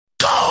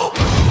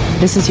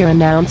This is your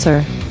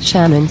announcer,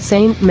 Shannon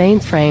Saint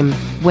Mainframe,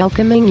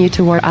 welcoming you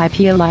to our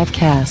IP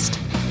Livecast.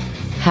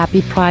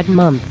 Happy Pride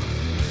Month.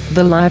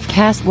 The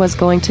Livecast was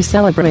going to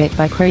celebrate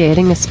by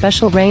creating a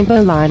special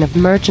rainbow line of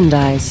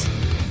merchandise.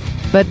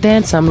 But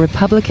then some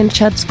Republican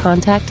chuds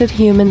contacted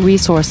Human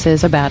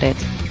Resources about it.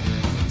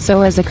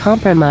 So as a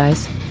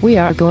compromise, we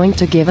are going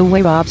to give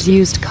away Rob's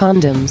used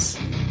condoms.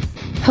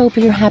 Hope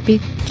you're happy,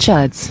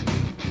 chuds.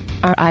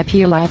 Our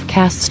IP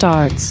Livecast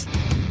starts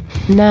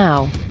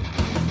now.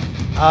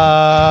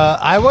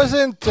 I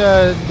wasn't,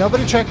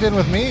 nobody checked in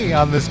with me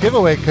on this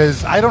giveaway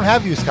because I don't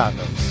have used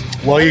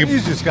condoms. Well, I don't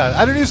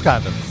use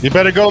condoms. You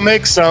better go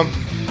make some.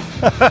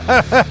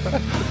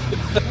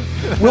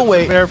 We'll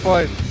wait. Fair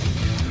point.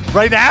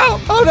 Right now?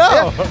 Oh,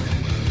 no.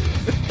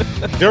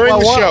 During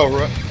the show.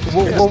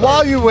 Well,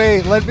 while you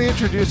wait, let me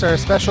introduce our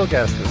special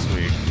guest this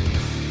week.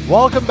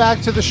 Welcome back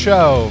to the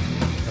show.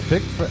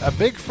 A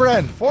big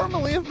friend,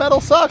 formerly of Metal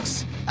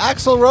Sucks,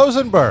 Axel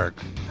Rosenberg.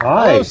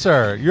 Hi. Hello,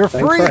 sir. You're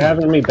Thanks free. for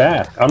having me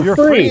back. You're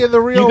free in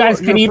the real. You guys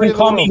can even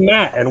call me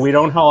Matt, and we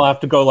don't all have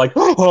to go like,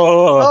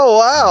 Oh,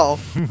 wow.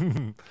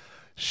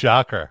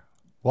 Shocker.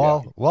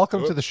 Well,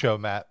 welcome to the show,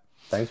 Matt.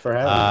 Thanks for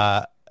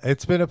having me.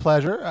 It's been a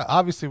pleasure.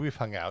 Obviously, we've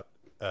hung out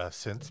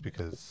since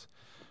because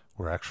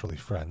we're actually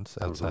friends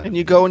outside. And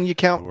you go and you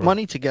count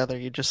money together.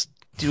 You just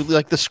do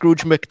like the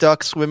Scrooge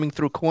McDuck swimming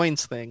through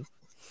coins thing.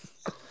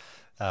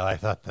 I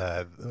thought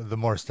the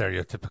more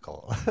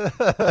stereotypical.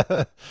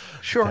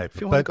 Sure, type.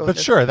 if you want to go but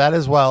ahead. sure, that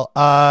as well.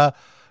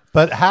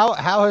 But how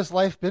has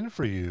life been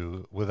for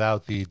you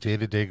without the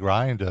day-to-day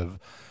grind of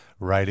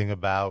writing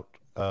about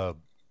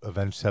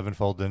Avenged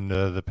Sevenfold and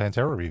the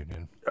Pantera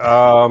reunion?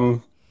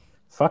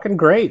 Fucking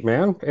great,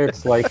 man.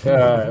 It's like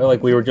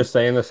like we were just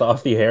saying this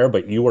off the air,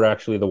 but you were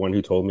actually the one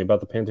who told me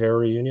about the Pantera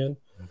reunion,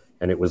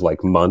 and it was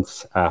like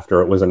months after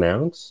it was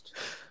announced.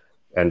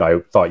 And I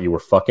thought you were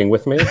fucking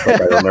with me,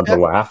 but I remember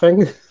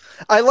laughing.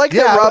 I like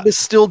that Rob is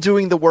still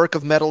doing the work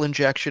of metal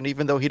injection,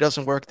 even though he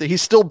doesn't work there.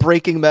 He's still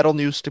breaking metal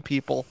news to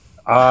people.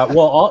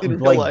 In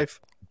real life.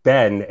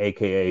 Ben,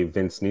 aka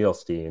Vince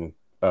Neilstein,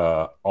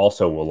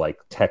 also will like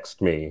text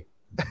me,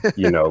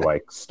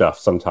 like stuff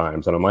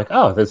sometimes, and I'm like,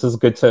 oh, this is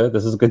good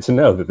to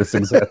know that this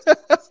exists.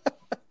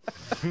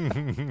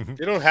 You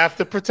don't have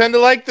to pretend to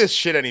like this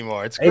shit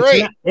anymore. It's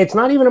great. It's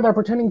not even about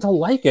pretending to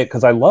like it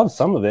because I love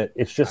some of it.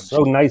 It's just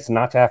so nice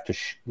not to have to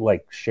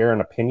share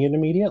an opinion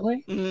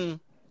immediately.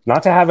 Mm.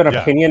 Not to have an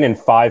opinion in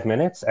 5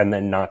 minutes and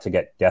then not to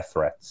get death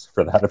threats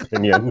for that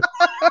opinion.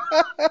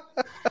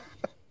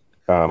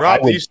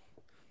 Rob,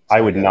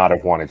 I would not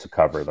have wanted to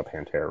cover the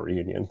Pantera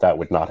reunion. That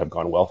would not have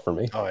gone well for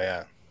me. Oh,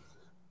 yeah.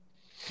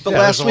 But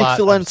last week,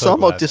 Phil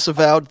Anselmo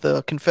disavowed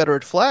the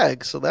Confederate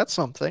flag, so that's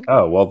something.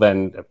 Oh, well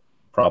then,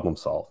 problem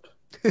solved.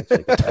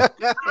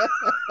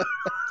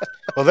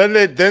 Well,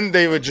 then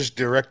they would just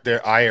direct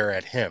their ire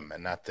at him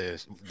and not the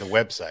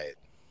website.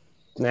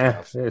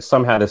 Nah,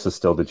 somehow this is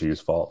still the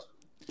Jews' fault.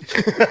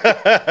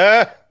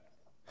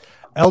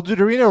 El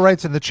Duderino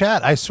writes in the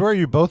chat, I swear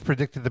you both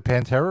predicted the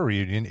Pantera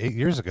reunion 8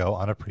 years ago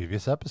on a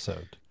previous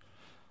episode.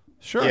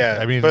 Sure. Yeah,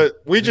 I mean,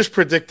 but we just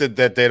predicted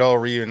that they'd all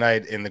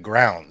reunite in the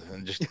ground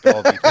and just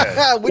all be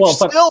dead.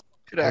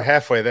 We're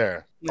halfway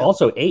there.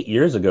 Also, 8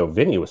 years ago,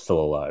 Vinny was still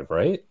alive,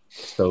 right?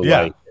 So,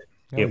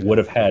 it would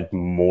have had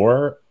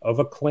more of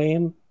a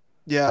claim,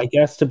 I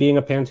guess, to being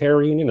a Pantera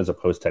reunion as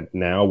opposed to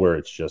now where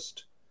it's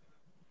just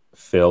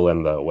Phil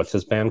and what's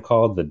his band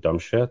called? The Dumb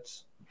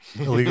Shits?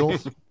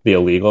 Illegals? The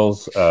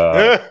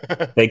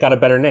Illegals. They got a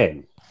better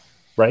name,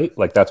 right?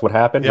 Like, that's what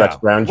happened. Yeah. Rex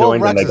Brown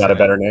joined and they got a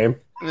better name.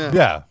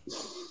 Yeah.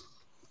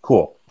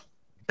 Cool.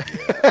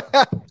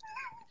 The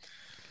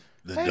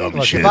dumb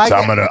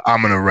shits.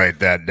 I'm gonna write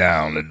that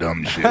down. The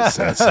dumb shits.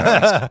 That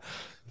sounds.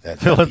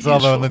 Phil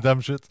Anselmo and the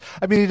Dumb Shits.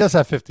 I mean, he does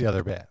have 50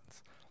 other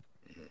bands.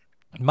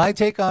 My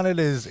take on it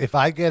is, if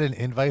I get an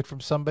invite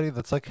from somebody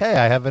that's like, "Hey,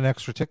 I have an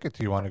extra ticket.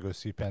 Do you want to go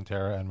see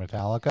Pantera and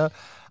Metallica?"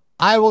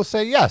 I will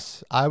say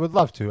yes. I would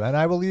love to, and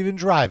I will even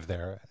drive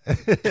there,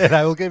 and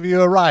I will give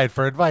you a ride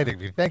for inviting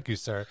me. Thank you,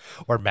 sir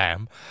or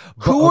ma'am.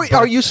 Who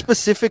are you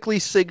specifically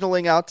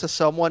signaling out to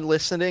someone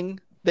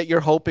listening that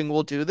you're hoping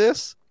will do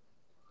this?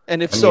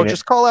 And if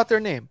just call out their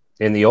name.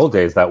 In the old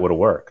days, that would have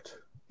worked.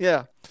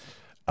 Yeah.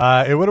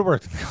 It would have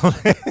worked. In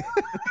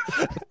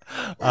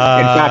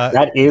fact,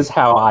 that is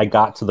how I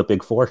got to the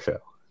Big Four show.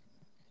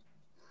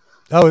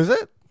 Oh, is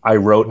it? I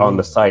wrote on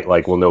the site,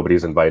 like, well,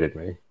 nobody's invited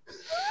me.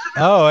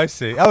 Oh, I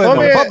see. Oh,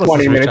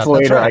 20 minutes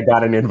later, I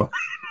got an invite.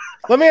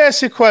 Let me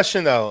ask you a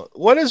question, though.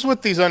 What is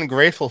with these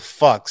ungrateful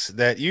fucks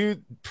that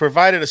you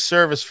provided a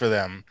service for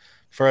them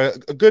for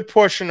a good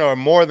portion or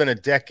more than a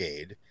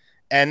decade,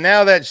 and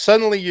now that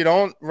suddenly you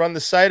don't run the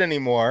site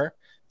anymore,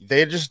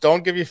 they just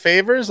don't give you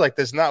favors? Like,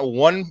 there's not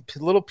one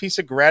little piece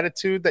of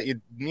gratitude that you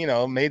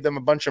made them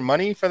a bunch of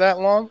money for that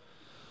long?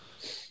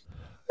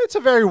 It's a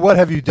very "what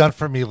have you done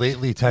for me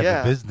lately" type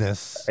of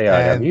business. Yeah,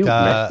 have you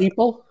met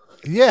people?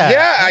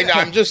 Yeah.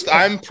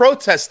 I'm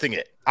protesting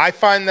it. I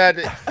find that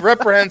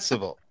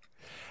reprehensible.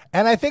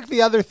 And I think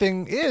the other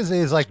thing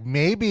is like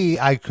maybe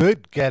I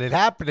could get it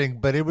happening,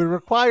 but it would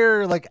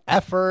require like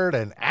effort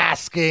and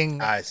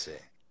asking. I see.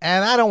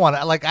 And I don't want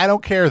to, like, I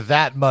don't care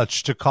that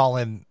much to call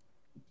in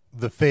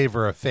the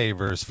favor of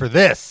favors for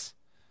this.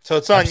 So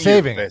it's on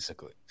you,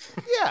 basically.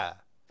 Yeah.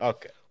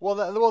 Okay.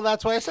 Well,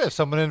 that's why I said if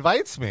someone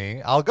invites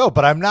me, I'll go.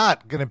 But I'm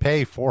not going to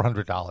pay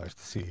 $400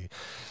 to see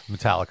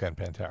Metallica and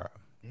Pantera.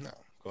 No.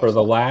 For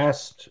the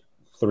last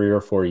 3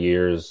 or 4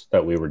 years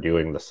that we were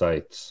doing the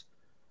sites,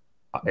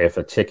 if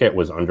a ticket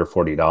was under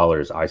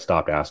 $40, I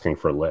stopped asking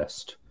for a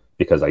list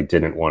because I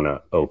didn't want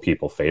to owe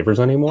people favors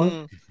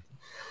anymore.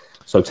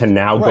 So to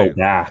now go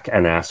back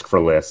and ask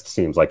for lists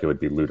seems like it would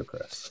be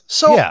ludicrous.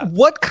 So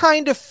what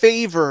kind of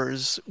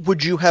favors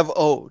would you have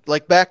owed?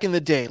 Like back in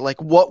the day,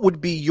 like what would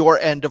be your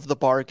end of the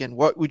bargain?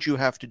 What would you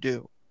have to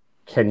do?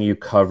 Can you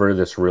cover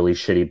this really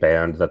shitty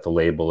band that the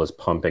label is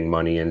pumping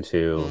money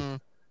into?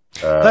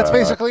 That's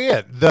basically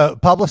it. The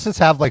publicists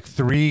have like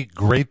 3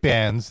 great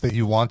bands that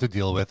you want to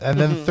deal with, and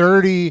then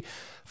 30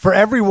 for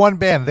every one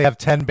band. They have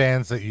 10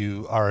 bands that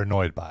you are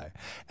annoyed by,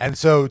 and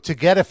so to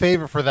get a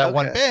favor for that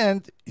one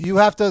band, you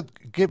have to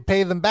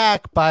pay them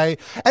back by.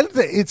 And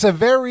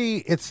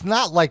it's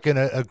not like an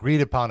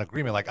agreed upon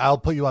agreement. Like I'll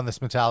put you on this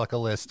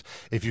Metallica list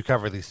if you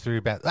cover these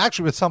 3 bands.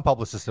 Actually, with some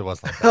publicists it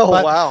was like that.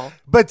 Wow!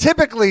 But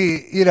typically,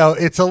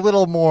 it's a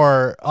little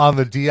more on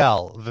the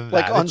DL than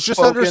like that. It's just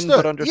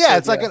understood. Yeah,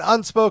 it's like an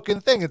unspoken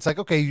thing. It's like,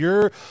 okay,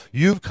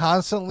 you've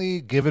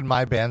constantly given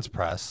my band's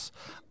press.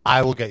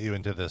 I will get you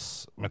into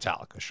this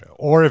Metallica show.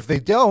 Or if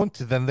they don't,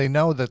 then they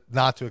know that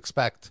not to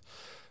expect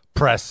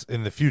press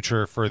in the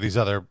future for these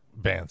other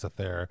bands that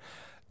they're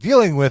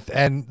dealing with.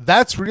 And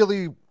that's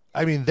really,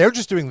 I mean, they're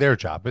just doing their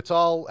job.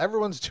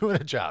 Everyone's doing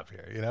a job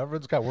here.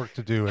 Everyone's got work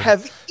to do.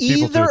 Have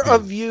either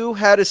of you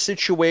had a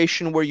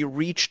situation where you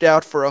reached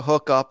out for a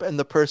hookup and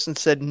the person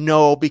said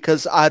no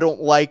because I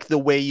don't like the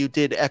way you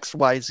did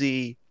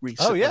XYZ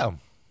recently? Oh, yeah.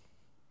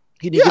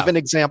 Can you give an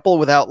example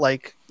without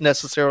like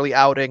necessarily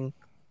outing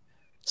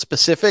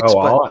specifics?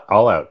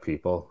 I'll out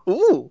people.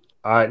 Ooh.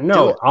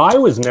 No, I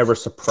was never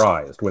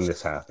surprised when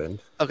this happened.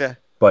 Okay.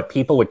 But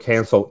people would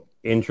cancel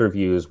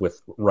interviews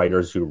with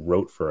writers who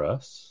wrote for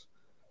us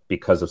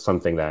because of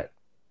something that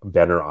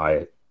Ben or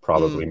I,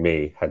 probably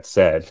me, had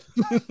said.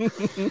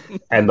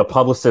 And the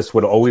publicist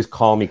would always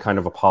call me kind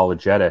of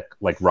apologetic,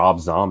 like Rob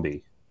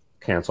Zombie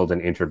canceled an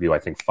interview, I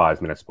think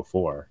 5 minutes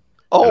before.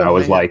 Oh, and I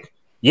was like,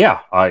 yeah,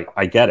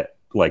 I get it.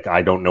 Like,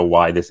 I don't know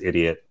why this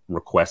idiot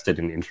requested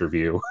an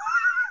interview.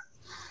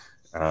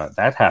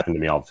 That happened to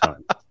me all the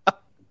time.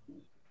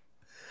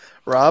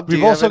 Rob,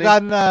 we've also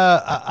gotten.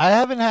 I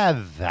haven't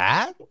had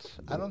that,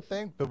 I don't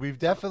think, but we've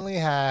definitely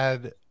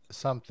had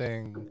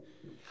something.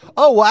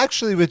 Oh, well,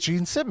 actually, with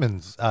Gene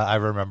Simmons, I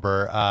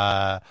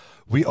remember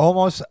we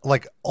almost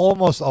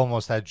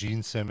had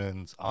Gene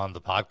Simmons on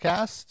the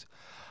podcast.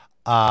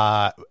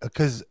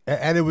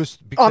 It was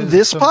on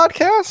this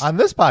podcast. On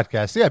this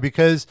podcast, yeah,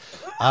 because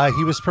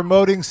he was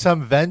promoting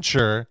some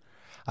venture.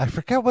 I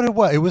forget what it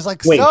was. It was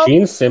like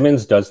Gene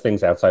Simmons does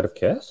things outside of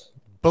Kiss?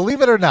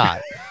 Believe it or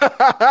not.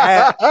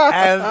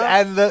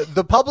 and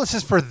the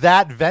publicist for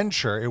that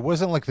venture, it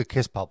wasn't like the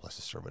Kiss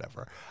publicist or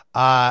whatever,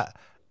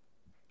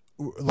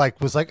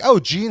 was like, oh,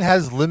 Gene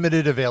has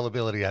limited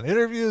availability on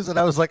interviews. And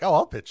I was like, oh,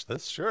 I'll pitch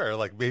this. Sure.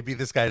 Like maybe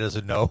this guy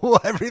doesn't know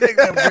everything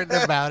I've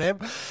written about him.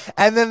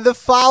 And then the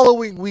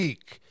following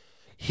week,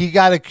 he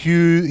got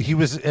accused. He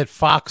was at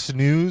Fox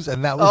News,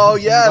 and that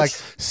was he, like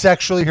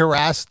sexually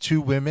harassed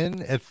 2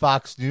 women at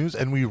Fox News,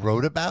 and we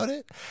wrote about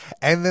it.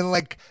 And then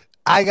like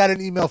I got an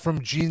email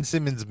from Gene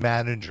Simmons'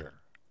 manager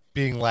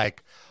being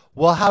like,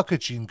 well, how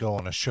could Gene go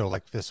on a show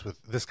like this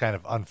with this kind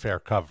of unfair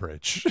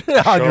coverage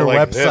on your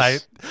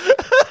website?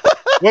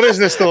 What is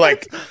this? The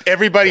like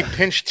everybody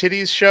pinch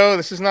titties show?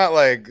 This is not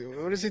like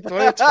what are you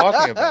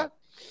talking about?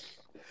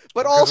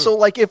 But also,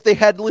 like, if they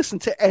had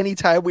listened to any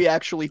time we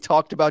actually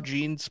talked about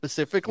Gene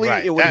specifically,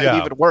 it would have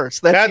been even worse.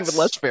 That's even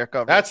less fair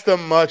coverage. That's the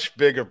much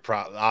bigger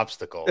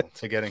obstacle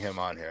to getting him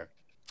on here.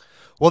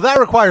 Well, that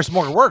requires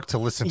more work to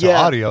listen to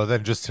audio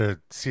than just to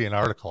see an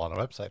article on a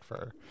website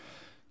for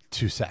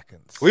 2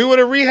 seconds. We would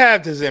have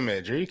rehabbed his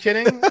image. Are you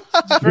kidding?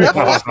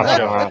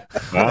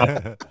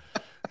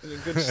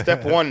 Good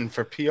step 1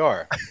 for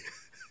PR.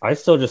 I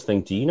still just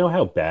think, do you know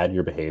how bad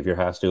your behavior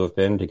has to have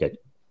been to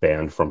get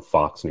banned from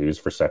Fox News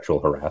for sexual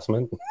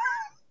harassment?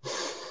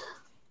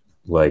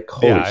 Like,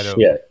 holy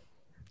shit.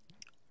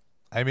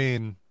 I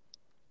mean,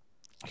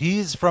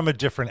 he's from a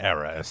different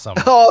era, as some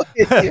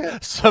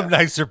some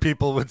nicer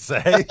people would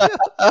say.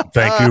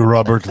 Thank you,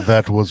 Robert.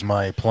 That was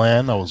my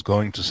plan. I was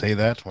going to say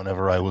that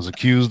whenever I was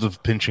accused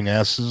of pinching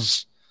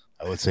asses,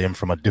 I would say I'm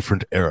from a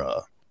different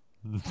era.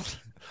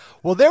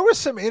 Well, there was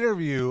some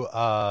interview.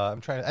 I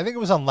think it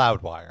was on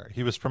Loudwire.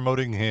 He was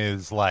promoting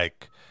his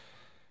like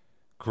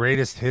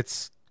greatest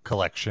hits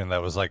collection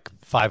that was like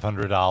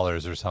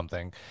 $500 or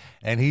something,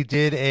 and he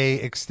did a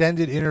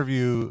extended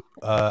interview.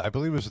 I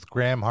believe it was with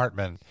Graham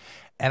Hartman,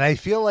 and I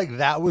feel like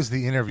that was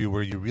the interview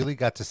where you really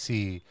got to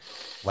see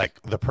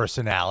like the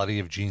personality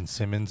of Gene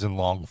Simmons in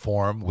long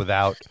form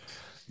without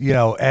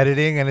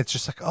editing, and it's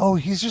just like, oh,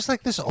 he's just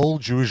like this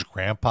old Jewish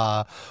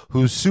grandpa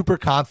who's super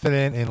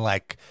confident in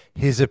like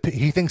he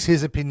thinks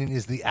his opinion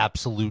is the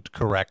absolute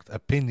correct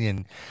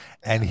opinion,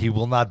 and he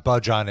will not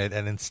budge on it,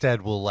 and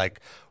instead will like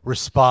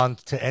respond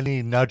to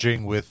any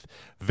nudging with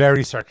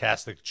very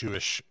sarcastic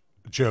Jewish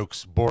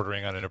jokes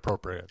bordering on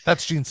inappropriate.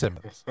 That's Gene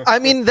Simmons. I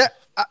mean, that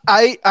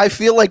I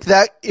feel like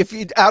that, if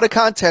you out of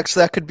context,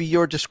 that could be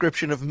your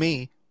description of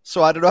me.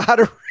 So I don't know how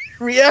to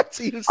react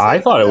to you. I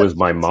thought it was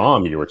my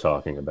mom you were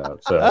talking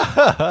about. So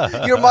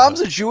your mom's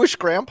a Jewish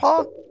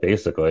grandpa?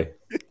 basically.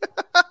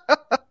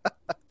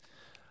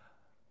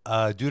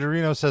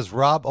 Deuterino says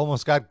Rob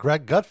almost got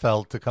Greg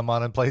Gutfeld to come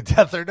on and play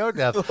Death or No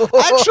Death.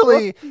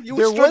 Actually, you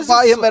there stood was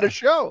by him at a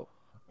show.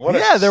 What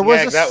Yeah, a there was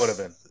snag a that would have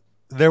been.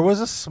 There was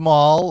a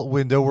small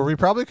window where we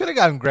probably could have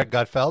gotten Greg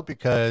Gutfeld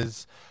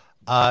because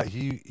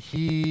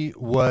he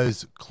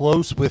was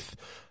close with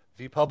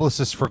the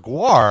publicist for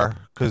Guar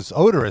because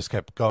Odorous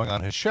kept going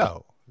on his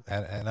show.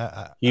 And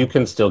You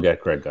can still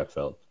get Greg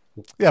Gutfeld.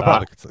 yeah,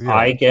 probably.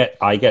 Yeah.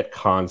 I get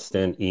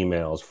constant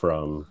emails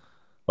from,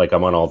 like,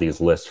 I'm on all these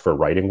lists for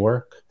writing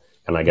work,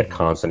 and I get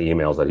constant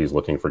emails that he's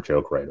looking for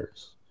joke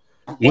writers,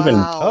 even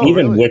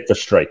really? with the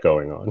strike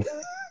going on.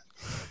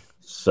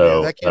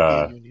 So that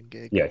can't be a union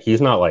gig. yeah, he's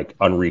not like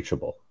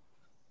unreachable.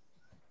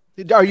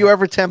 Are you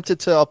ever tempted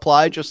to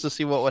apply just to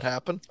see what would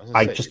happen?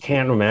 I just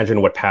can't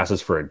imagine what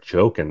passes for a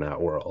joke in that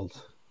world.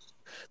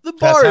 The That's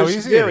bar how is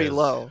easy it very is.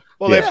 low.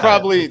 Well,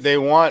 Yeah. they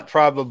want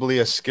probably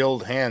a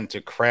skilled hand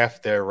to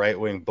craft their right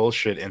wing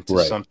bullshit into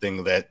Right.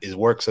 something that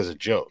works as a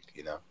joke.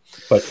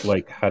 But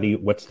like,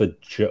 what's the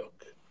joke?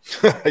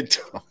 I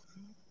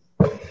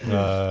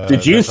don't.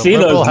 Did you that the see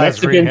liberal those has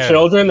green Mexican hair.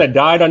 children that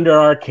died under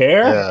our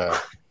care?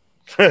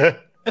 Yeah.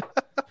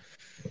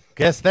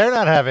 Guess they're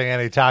not having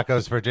any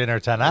tacos for dinner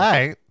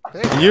tonight.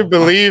 Can you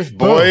believe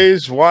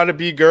boys want to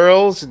be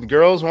girls and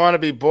girls want to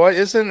be boys?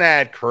 Isn't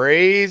that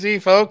crazy,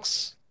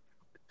 folks?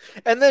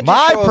 And then My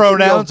just show a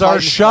pronouns video of are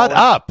Biden shut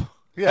falling. up.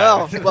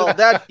 Yeah. Well,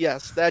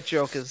 that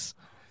joke has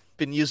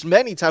been used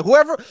many times.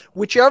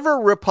 Whichever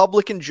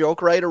Republican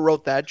joke writer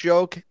wrote that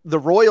joke, the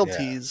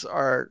royalties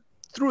are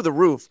through the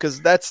roof because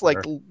that's like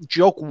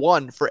joke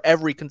one for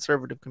every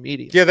conservative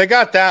comedian. Yeah, they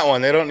got that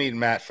one. They don't need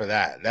Matt for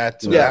that.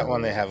 That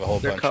one they have a whole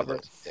They're bunch covered.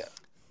 of those. Yeah.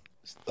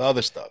 The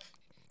other stuff.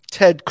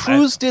 Ted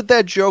Cruz did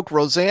that joke.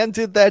 Roseanne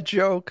did that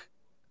joke.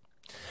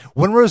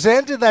 When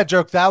Roseanne did that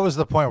joke, that was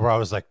the point where I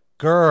was like,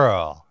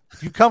 girl,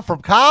 you come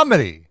from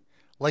comedy.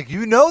 Like,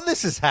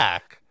 this is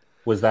hack.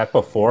 Was that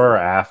before or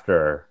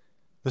after?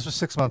 This was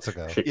 6 months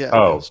ago. Yeah, it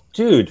Oh, was.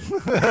 dude.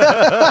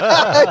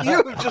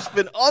 You've just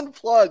been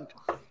unplugged.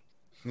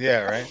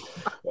 Yeah, right.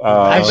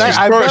 I'm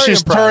very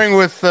She's impressed. touring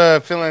with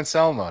Phil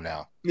Anselmo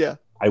now. Yeah.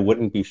 I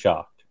wouldn't be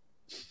shocked.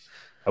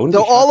 I wouldn't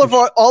Though be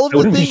shocked all of I the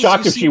wouldn't be things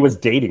shocked you if see- she was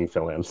dating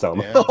Phil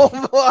Anselmo.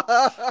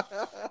 Yeah.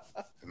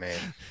 Man,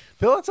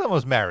 Phil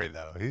Anselmo's married,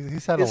 though.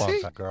 He's had a Is long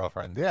he? time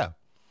girlfriend. Yeah.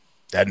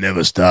 That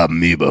never stopped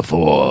me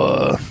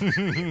before.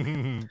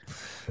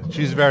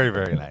 She's very,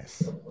 very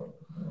nice.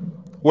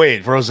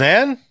 wait,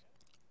 Roseanne?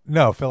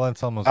 No, Phil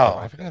Anselmo's Oh, girl.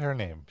 I forget her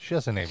name. She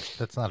has a name.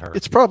 That's not her.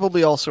 It's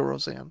probably also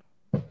Roseanne.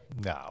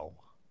 No.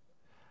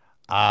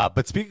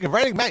 But speaking of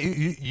writing, Matt,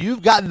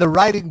 you've gotten the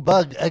writing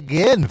bug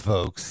again,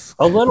 folks.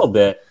 A little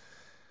bit.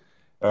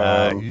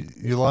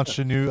 You launched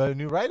a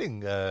new writing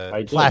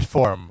did.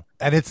 platform,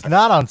 and it's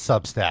not on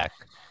Substack.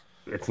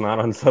 It's not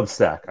on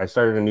Substack. I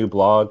started a new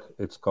blog.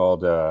 It's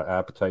called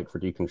Appetite for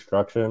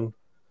Deconstruction.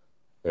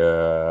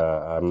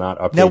 I'm not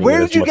updating. Now,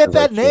 where it did as you much get as I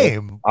that should.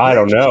 name? I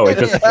don't know. It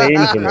just came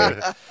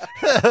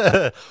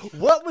to me.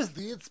 What was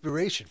the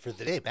inspiration for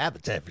the name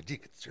Appetite for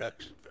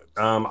Deconstruction, folks?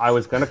 I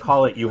was gonna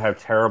call it "You Have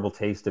Terrible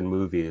Taste in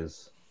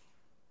Movies,"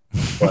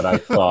 but I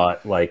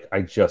thought, like,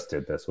 I just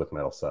did this with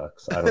Metal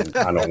Sucks. I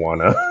don't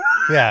want to.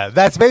 Yeah,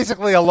 that's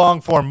basically a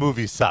long form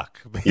movie suck.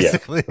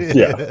 Basically,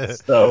 Yeah.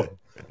 So,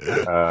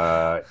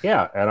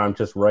 and I'm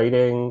just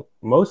writing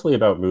mostly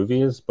about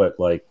movies, but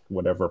like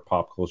whatever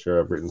pop culture.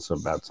 I've written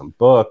about some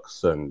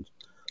books and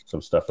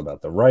some stuff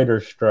about the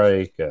writer's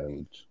strike,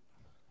 and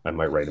I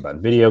might write about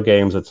video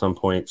games at some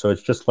point. So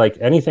it's just like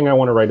anything I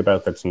want to write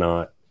about that's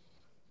not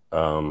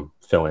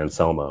Phil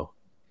Anselmo,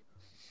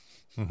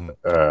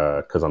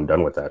 because I'm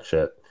done with that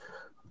shit.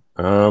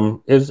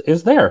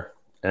 Is there,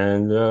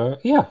 and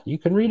you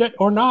can read it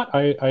or not.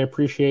 I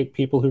appreciate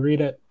people who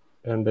read it,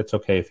 and it's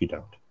okay if you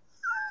don't.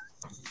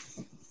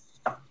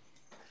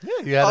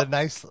 Yeah, you had a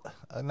nice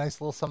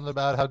little something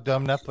about how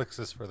dumb Netflix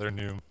is for their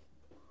new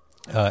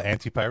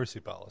anti-piracy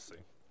policy.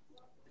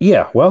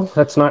 Yeah, well,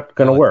 that's not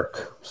going to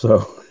work.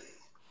 So,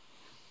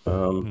 I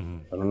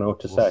don't know what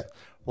to say.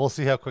 We'll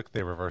see how quick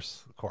they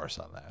reverse course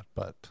on that.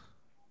 But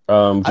Did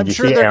I'm you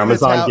sure see they're gonna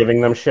Amazon tout-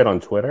 giving them shit on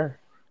Twitter?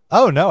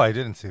 oh no, I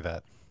didn't see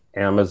that.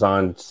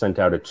 Amazon sent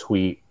out a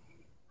tweet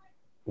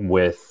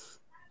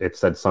it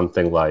said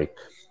something like,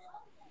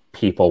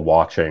 people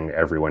watching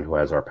everyone who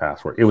has our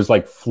password. It was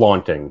like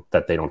flaunting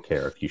that they don't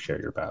care if you share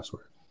your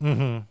password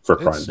for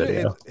Prime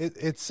Video.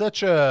 It's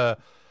such a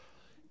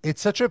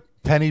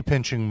penny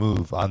pinching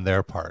move on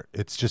their part.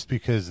 It's just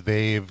because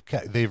they've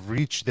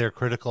reached their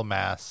critical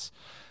mass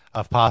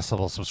of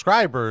possible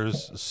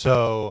subscribers,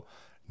 so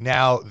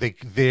now they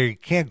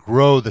can't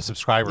grow the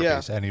subscriber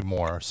base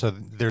anymore. So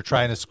they're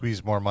trying to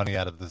squeeze more money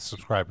out of the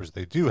subscribers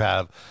they do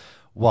have,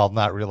 while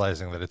not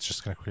realizing that it's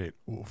just going to create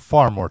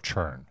far more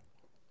churn.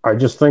 I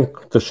just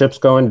think the ship's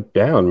going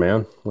down,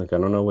 man. Like, I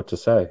don't know what to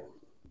say.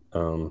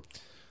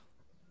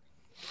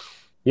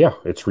 Yeah,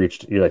 it's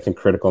reached. I think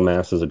critical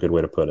mass is a good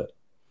way to put it.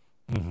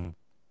 Mm-hmm.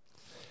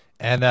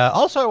 And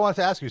also, I wanted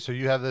to ask you. So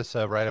you have this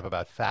write-up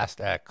about Fast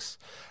X,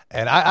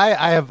 and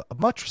I have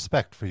much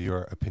respect for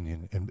your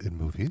opinion in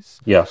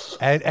movies. Yes,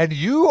 and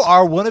you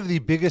are one of the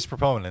biggest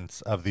proponents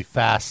of the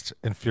Fast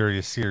and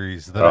Furious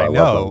series that I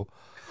know.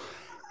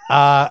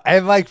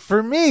 And like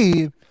for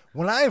me,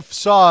 when I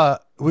saw,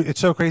 it's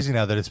so crazy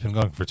now that it's been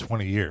going for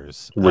 20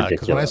 years.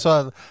 Because when I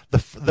saw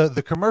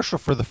the commercial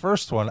for the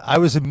first one, I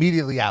was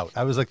immediately out.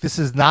 I was like, this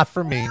is not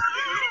for me.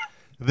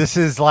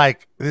 This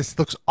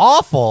looks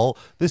awful.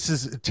 This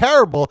is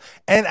terrible.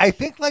 And I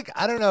think, like,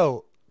 I don't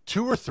know,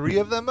 2 or 3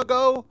 of them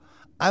ago,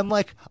 I'm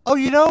like,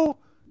 oh,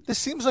 this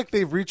seems like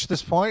they've reached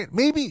this point.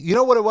 Maybe, you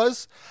know what it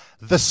was?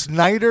 The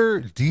Snyder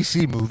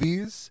DC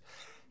movies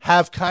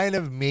have kind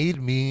of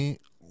made me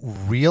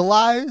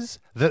realize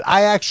that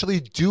I actually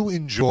do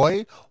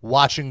enjoy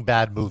watching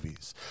bad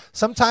movies.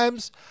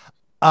 Sometimes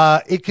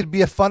it could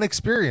be a fun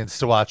experience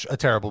to watch a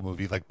terrible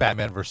movie like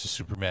Batman versus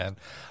Superman,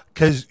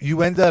 because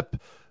you end up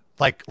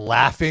like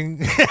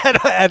laughing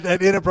at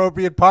an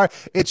inappropriate part.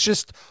 It's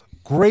just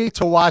great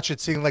to watch it,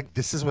 seeing like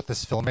this is what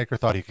this filmmaker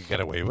thought he could get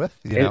away with.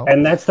 You know?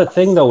 And that's the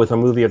thing, though, with a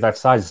movie of that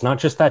size. It's not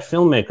just that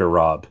filmmaker,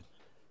 Rob.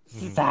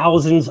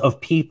 Thousands of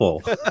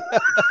people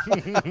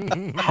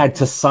had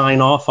to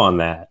sign off on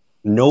that.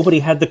 Nobody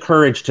had the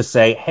courage to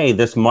say, "Hey,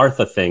 this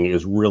Martha thing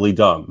is really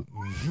dumb."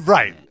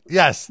 Right?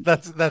 Yes,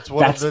 that's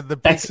one of the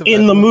that's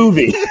in the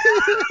movie.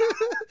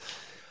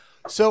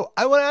 So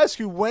I want to ask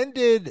you, when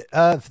did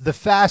the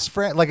Fast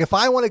like if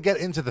I want to get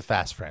into the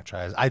Fast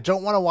franchise, I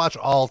don't want to watch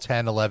all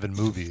 10, 11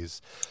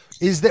 movies.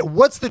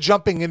 What's the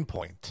jumping in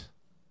point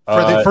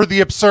for the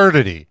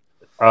absurdity?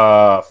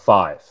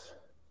 5.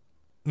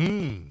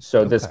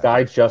 So this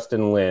guy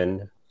Justin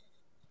Lin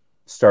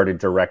started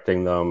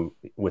directing them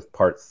with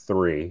part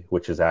 3,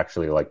 which is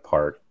actually like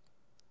part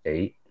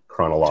 8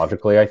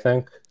 chronologically, I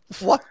think.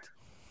 What?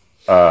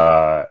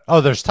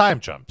 There's time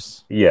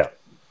jumps. Yeah.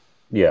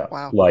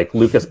 Wow. Like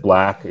Lucas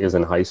Black is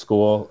in high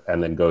school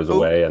and then goes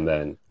away, and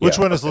then which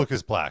one is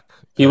Lucas Black?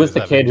 He was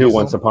the kid who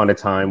once upon a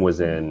time was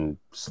in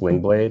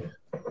Sling Blade,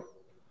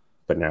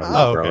 but now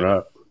he's grown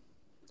up.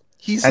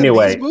 He's in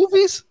these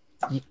movies?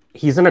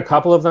 He's in a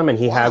couple of them, and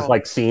he has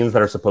like scenes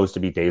that are supposed to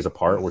be days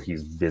apart where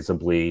he's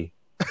visibly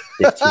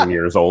 15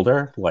 years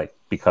older, like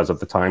because of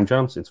the time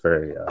jumps. It's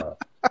very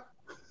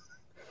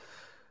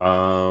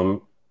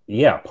so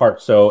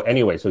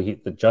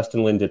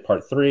Justin Lin did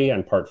part 3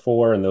 and part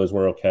 4, and those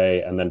were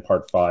okay, and then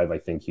part 5, I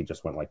think he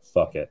just went like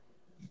fuck it,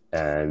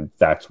 and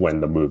that's when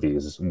the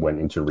movies went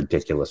into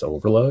ridiculous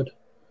overload.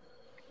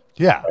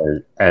 Yeah,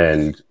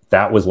 and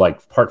that was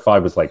like part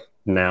 5 was like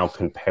now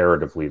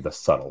comparatively the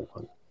subtle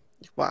one.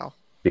 Wow.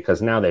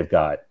 Because now they've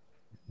got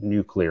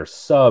nuclear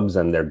subs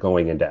and they're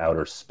going into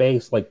outer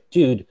space. Like,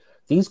 dude,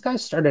 these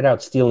guys started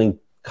out stealing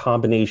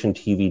combination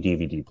TV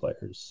DVD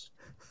players.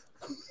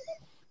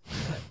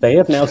 They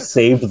have now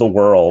saved the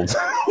world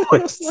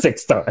like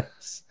 6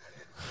 times.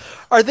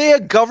 Are they a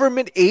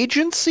government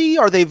agency?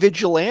 Are they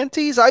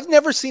vigilantes? I've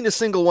never seen a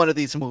single one of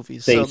these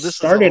movies. They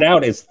started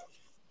out as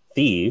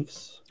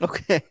thieves.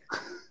 Okay.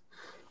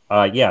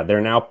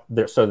 They're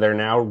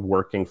now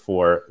working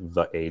for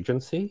the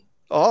agency.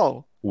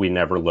 Oh. We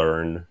never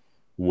learn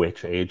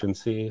which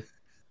agency.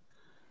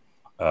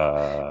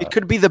 It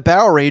could be the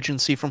Bauer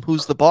agency from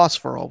Who's the Boss,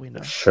 for all we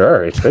know.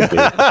 Sure, it could be.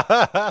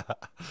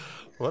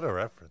 What a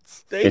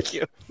reference. Thank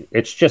you.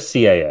 It's just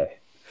CAA.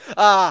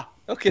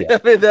 Okay. Yeah.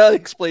 That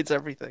explains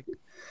everything.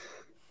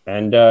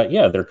 And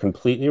they're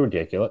completely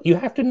ridiculous. You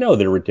have to know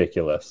they're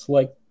ridiculous.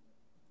 Like,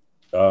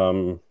 I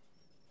don't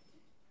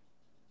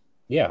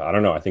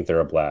know. I think they're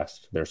a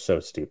blast. They're so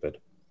stupid.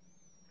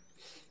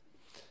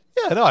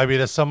 Yeah, no, I mean,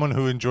 as someone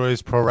who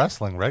enjoys pro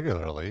wrestling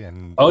regularly,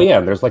 and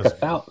there's like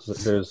 1,000.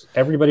 There's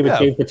everybody but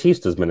Dave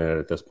Bautista's been in it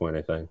at this point,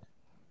 I think.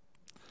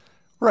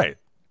 Right,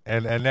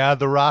 and now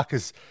The Rock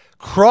is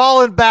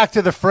crawling back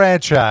to the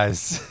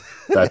franchise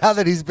now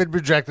that he's been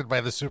rejected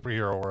by the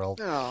superhero world.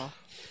 Oh.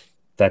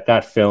 That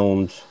got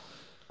filmed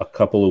a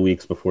couple of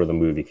weeks before the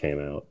movie came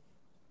out,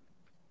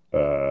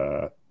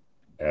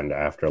 and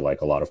after like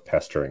a lot of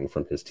pestering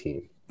from his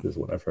team, is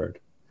what I've heard.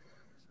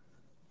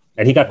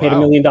 And he got paid $1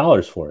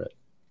 million for it.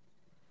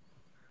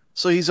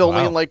 So he's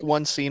only in like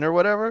one scene or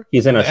whatever?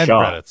 He's in a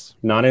shot. Credits.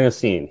 Not in a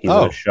scene. He's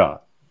in a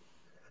shot.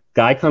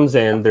 Guy comes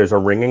in, there's a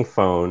ringing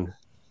phone.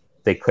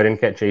 They couldn't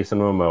get Jason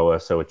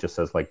Momoa, so it just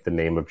says like the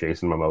name of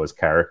Jason Momoa's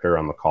character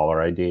on the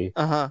caller ID.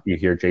 You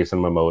hear Jason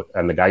Momoa,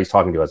 and the guy he's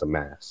talking to has a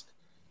mask.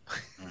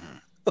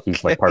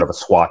 He's like part of a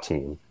SWAT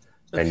team.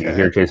 And you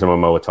hear Jason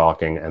Momoa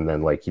talking, and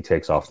then like he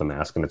takes off the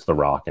mask, and it's The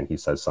Rock, and he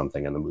says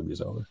something, and the movie's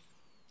over.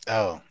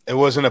 Oh, it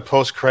wasn't a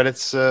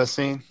post-credits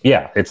scene?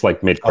 Yeah, it's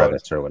like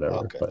mid-credits or whatever.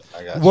 Okay, But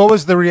I got you. What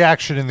was the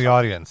reaction in the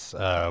audience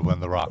when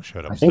The Rock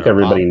showed up? I think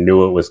everybody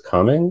knew it was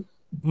coming.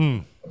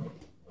 Mm.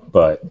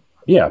 But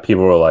yeah,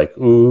 people were like,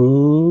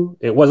 "Ooh!"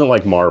 It wasn't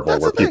like Marvel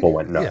That's where the thing. people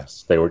went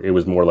nuts. They were. It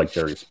was more like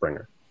Jerry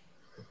Springer,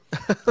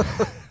 I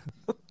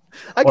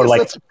Or guess like-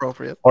 that's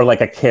appropriate. or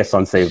like a kiss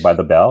on Saved by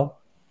the Bell.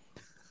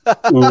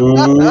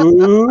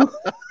 Ooh!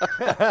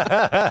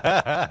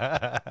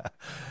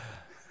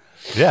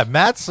 Yeah,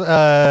 Matt's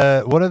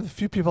one of the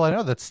few people I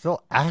know that's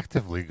still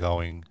actively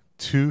going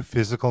to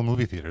physical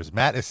movie theaters.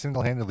 Matt is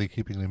single-handedly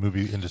keeping the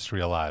movie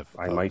industry alive.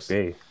 I might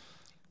be.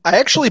 I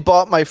actually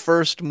bought my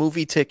first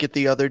movie ticket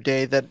the other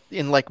day. That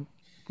in like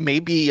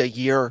maybe a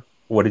year.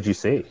 What did you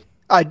see?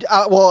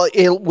 Well,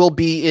 it will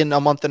be in a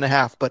month and a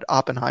half. But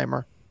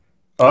Oppenheimer,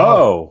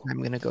 Oh,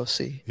 I'm gonna go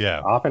see.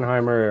 Yeah.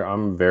 Oppenheimer.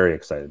 I'm very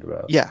excited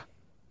about. Yeah,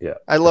 Yeah.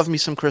 I love me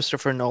some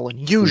Christopher Nolan.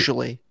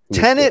 Usually, Me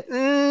too. Tenet.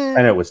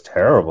 And it was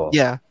terrible.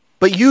 Yeah,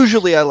 but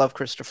usually I love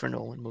Christopher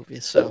Nolan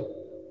movies. So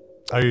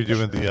Are you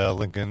doing the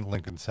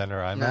Lincoln Center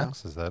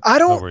IMAX? Is that I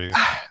don't. what were you-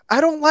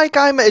 I don't like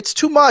IMAX. It's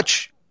too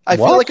much. I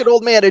feel What? like an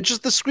old man. It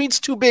just the screen's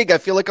too big. I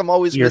feel like I'm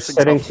always You're missing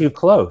sitting something. too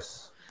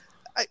close.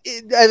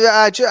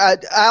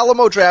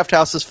 Alamo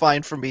Drafthouse is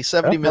fine for me.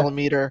 70 Okay.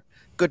 millimeter,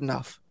 good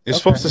enough. You're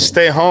supposed to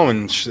stay home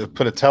and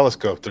put a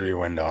telescope through your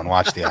window and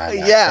watch the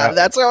IMAX. Yeah,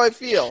 that's how I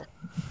feel.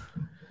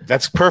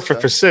 That's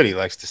perfect for City.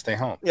 Likes to stay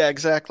home. Yeah,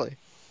 exactly.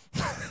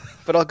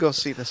 But I'll go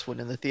see this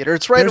one in the theater.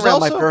 It's right There's around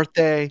my also-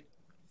 birthday.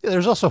 Yeah,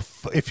 there's also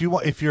if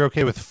you're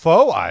okay with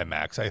Pho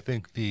IMAX, I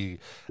think the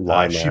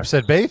IMAX.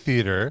 Sheepshead Bay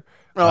Theater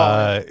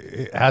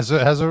has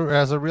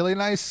a really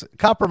nice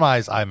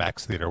compromise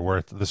IMAX theater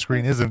where the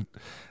screen isn't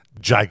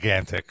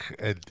gigantic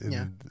and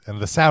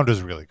the sound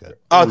is really good.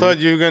 Oh, I thought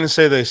you were going to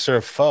say they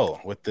serve pho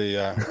with the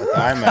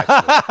IMAX.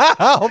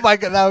 Oh my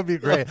god, that would be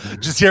great!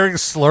 Just hearing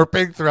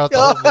slurping throughout the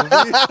whole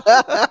movie.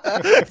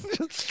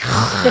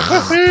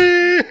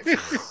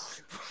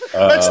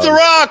 That's The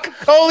Rock!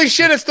 Holy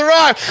shit, it's The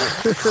Rock!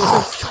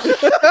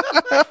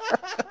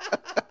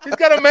 He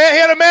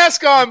had a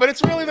mask on, but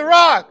it's really The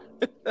Rock.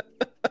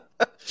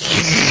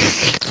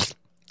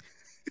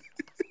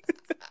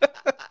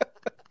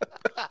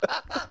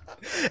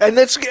 And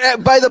that's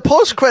by the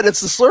post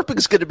credits. The slurping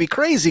is going to be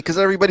crazy because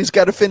everybody's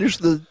got to finish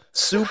the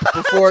soup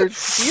before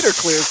theater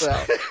clears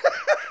out.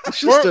 It's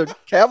just a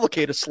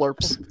cavalcade of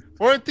slurps.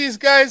 Weren't these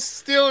guys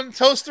stealing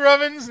toaster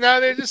ovens? Now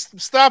they just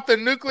stopped a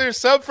nuclear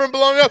sub from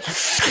blowing up.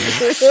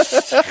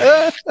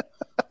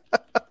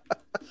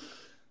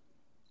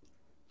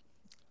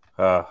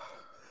 That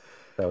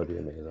would be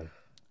amazing.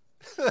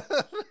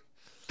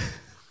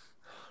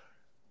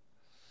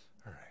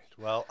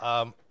 Well,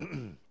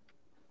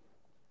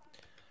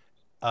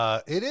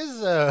 it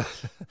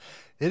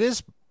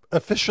is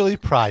officially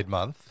Pride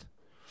Month.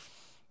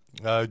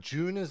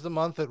 June is the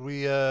month that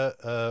we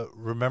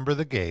remember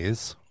the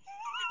gays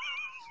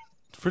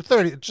for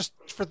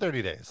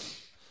 30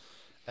 days,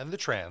 and the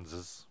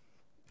transes,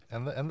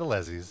 and the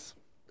lesies,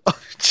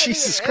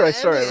 Jesus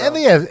Christ! Sorry, and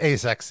the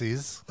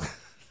asexies.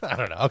 I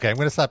don't know. Okay, I'm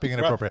going to stop being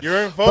inappropriate.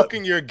 You're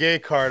invoking your gay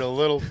card a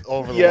little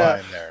over the Yeah.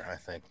 line there, I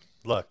think.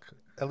 Look,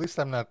 at least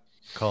I'm not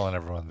calling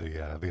everyone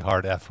the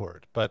hard F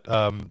word, but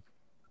Not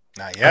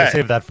I yet.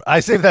 save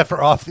that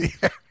for off the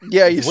air.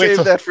 Yeah, you Wait saved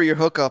till- that for your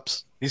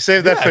hookups. You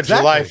saved that Yeah, for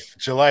exactly.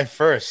 July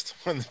 1st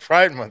when the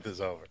Pride Month is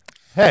over.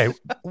 Hey,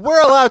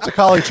 we're allowed to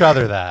call each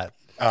other that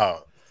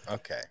Oh,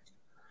 okay.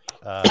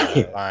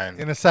 Fine.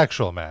 in a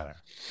sexual manner.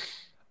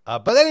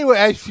 But anyway,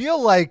 I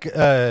feel like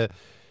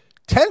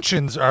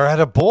tensions are at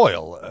a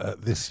boil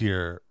this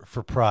year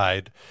for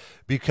Pride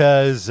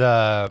because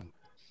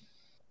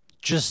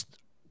just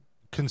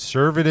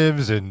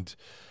conservatives and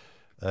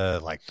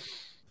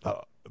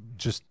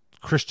just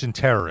Christian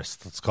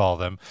terrorists, let's call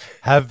them,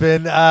 have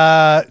been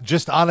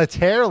just on a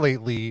tear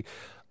lately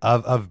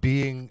of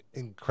being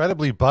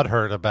incredibly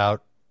butthurt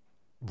about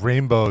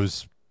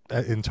rainbows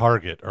in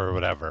Target or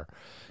whatever.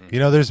 You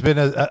know, there's been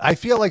I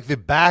feel like the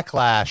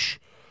backlash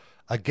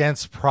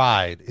against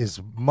Pride is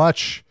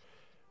much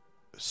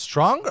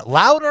stronger,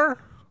 louder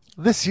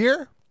this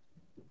year.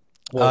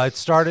 It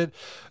started,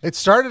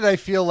 I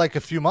feel like, a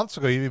few months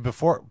ago, even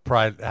before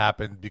Pride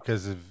happened,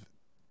 because of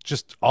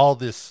just all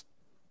this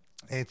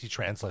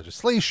anti-trans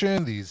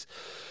legislation, these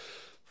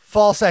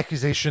false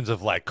accusations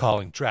of like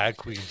calling drag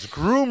queens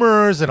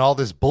groomers and all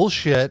this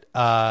bullshit.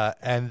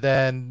 And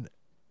then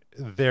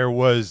there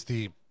was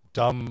the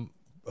dumb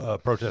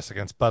protest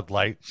against Bud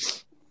Light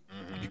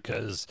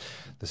because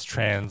this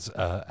trans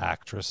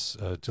actress,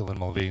 Dylan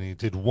Mulvaney,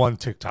 did one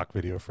TikTok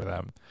video for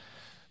them.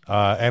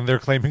 And they're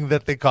claiming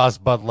that they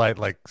cost Bud Light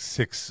like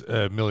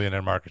 $6 million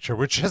in market share,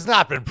 which has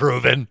not been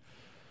proven.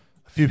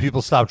 A few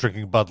people stopped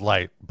drinking Bud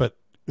Light, but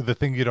the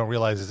thing you don't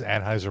realize is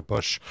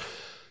Anheuser-Busch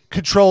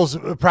controls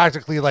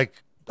practically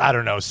like, I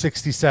don't know,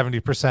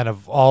 60-70%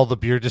 of all the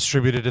beer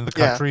distributed in the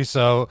country.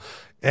 So,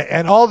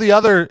 and all the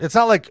other, it's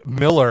not like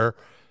Miller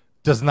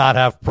does not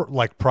have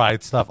like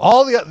pride stuff.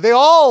 They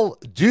all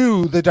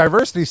do the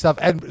diversity stuff.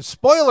 And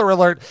spoiler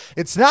alert,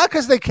 it's not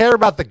because they care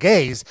about the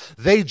gays.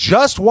 They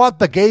just want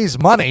the gays'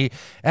 money,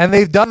 and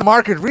they've done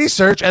market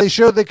research, and they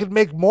showed they could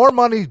make more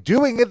money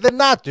doing it than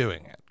not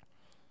doing it.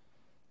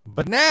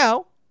 But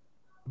now,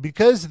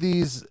 because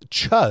these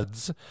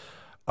chuds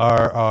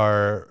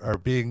are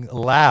being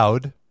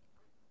loud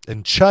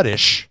and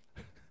chuddish,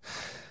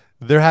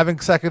 they're having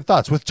second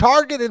thoughts. With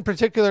Target in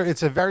particular,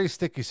 it's a very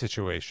sticky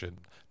situation.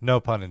 No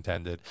pun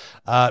intended,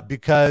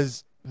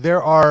 because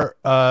there are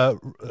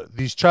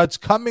these chuds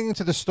coming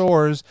into the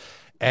stores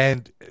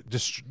and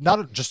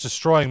not just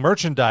destroying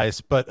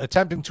merchandise, but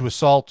attempting to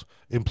assault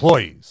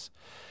employees.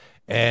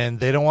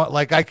 And they don't want,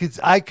 like, I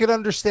could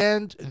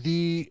understand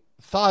the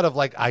thought of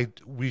like,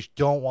 we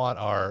don't want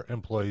our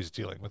employees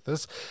dealing with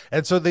this.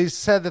 And so they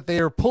said that they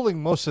are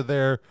pulling most of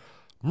their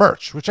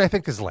merch, which I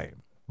think is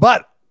lame,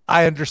 but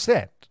I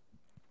understand.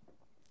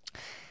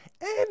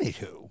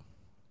 Anywho.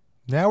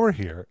 Now we're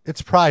here.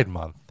 It's Pride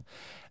Month.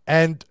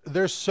 And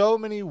there's so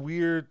many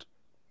weird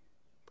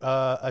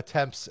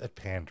attempts at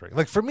pandering.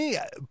 Like for me,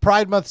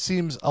 Pride Month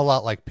seems a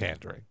lot like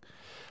pandering.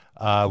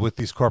 With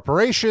these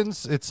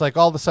corporations, it's like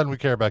all of a sudden we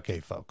care about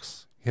gay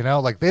folks. You know,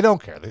 like they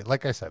don't care.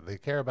 Like I said, they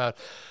care about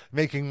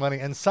making money.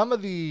 And some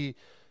of the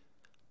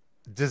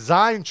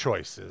design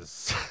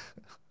choices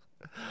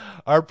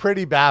are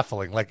pretty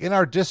baffling. Like in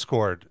our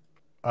Discord,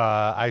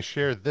 I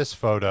shared this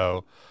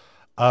photo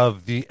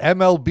of the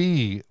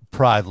MLB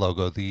Pride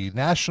logo. The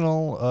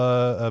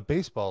National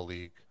Baseball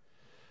League,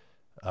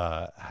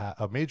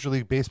 a Major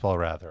League Baseball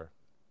rather,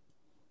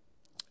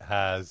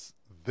 has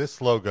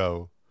this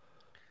logo,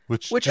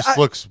 which just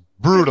looks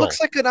brutal. It looks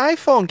like an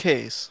iPhone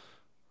case.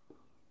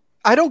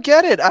 I don't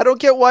get it. I don't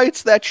get why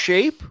it's that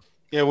shape.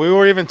 Yeah, we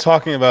were even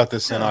talking about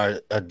this in our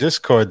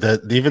Discord,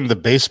 that even the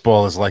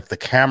baseball is like the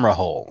camera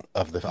hole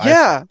of the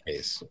iPhone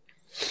case.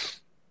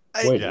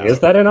 Wait, is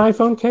that an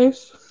iPhone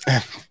case?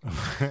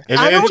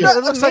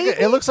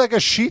 It looks like a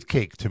sheet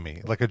cake to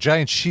me, like a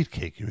giant sheet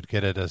cake you would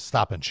get at a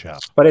Stop and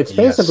Shop. But it's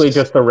basically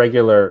just a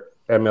regular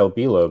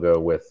MLB logo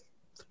with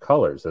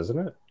colors, isn't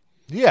it?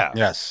 Yeah.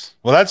 Yes.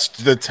 Well, that's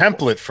the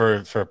template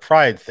for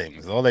Pride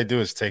things. All they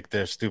do is take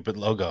their stupid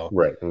logo,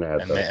 right,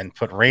 and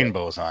put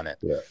rainbows on it.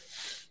 Yeah.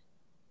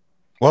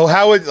 Well,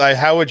 how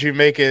would you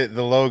make it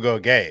the logo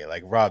gay?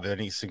 Like, Rob,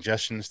 any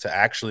suggestions to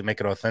actually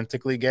make it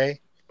authentically gay?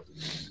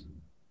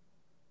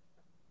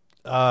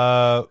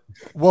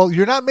 Well,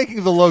 you're not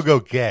making the logo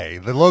gay.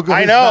 The logo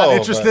is not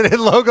interested in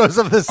logos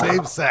of the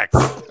same sex.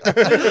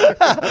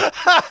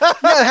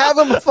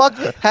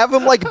 have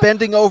him like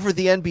bending over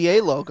the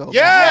NBA logo.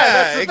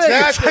 Yeah,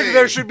 exactly. Like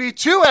there should be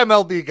two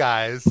MLB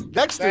guys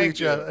next to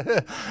each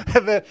other,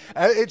 and then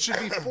it should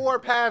be 4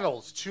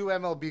 panels: 2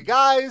 MLB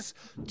guys,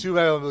 2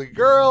 MLB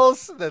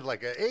girls, then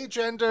like an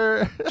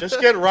agender. Just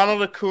get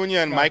Ronald Acuna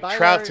and Mike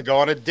Trout to go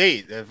on a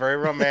date, a very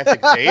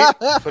romantic date.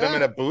 Put them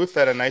in a booth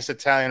at a nice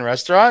Italian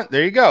restaurant.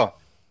 There you go.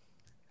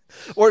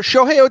 Or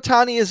Shohei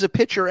Ohtani is a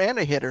pitcher and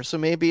a hitter, so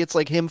maybe it's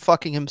like him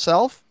fucking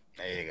himself.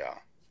 There you go.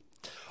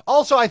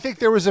 Also, I think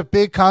there was a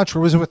big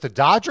controversy. Was it with the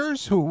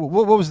Dodgers?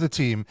 What was the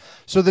team?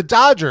 So the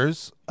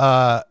Dodgers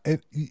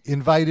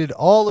invited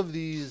all of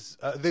these.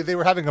 They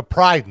were having a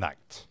Pride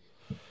night,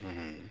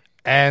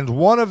 and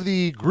one of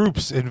the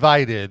groups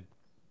invited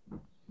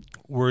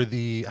were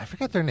I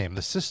forget their name,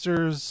 the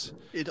Sisters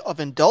of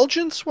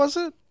Indulgence, was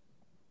it?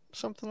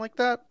 Something like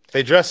that.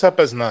 They dress up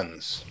as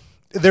nuns.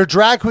 They're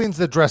drag queens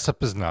that dress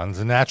up as nuns,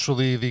 and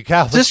naturally the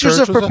Catholic Sisters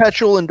Church of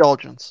Perpetual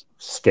Indulgence.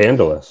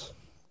 Scandalous.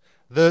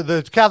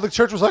 The Catholic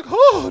Church was like,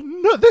 oh,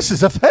 no, this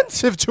is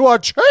offensive to our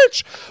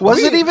church.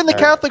 Was it even the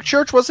Catholic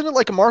Church? Wasn't it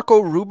like Marco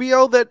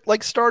Rubio that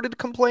like started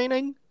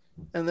complaining?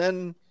 And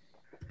then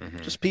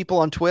just people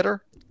on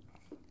Twitter?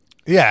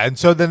 Yeah, and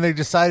so then they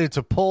decided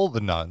to pull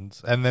the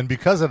nuns. And then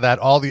because of that,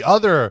 all the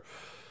other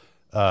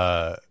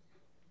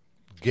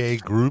gay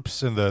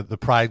groups and the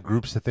pride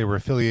groups that they were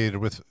affiliated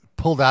with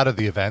pulled out of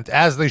the event,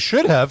 as they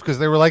should have, because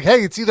they were like,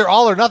 hey, it's either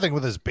all or nothing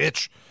with this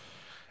bitch.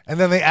 And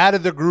then they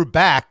added the group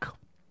back.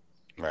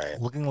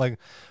 Right. Looking like,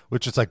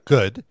 which is like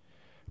good.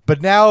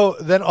 But now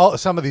then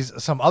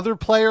some other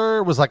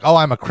player was like, oh,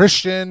 I'm a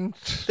Christian.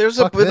 There's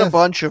been a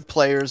bunch of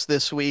players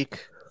this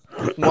week.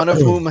 One of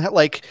whom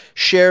like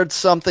shared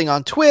something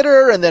on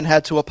Twitter and then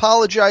had to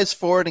apologize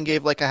for it and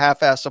gave like a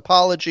half-assed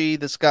apology.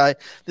 This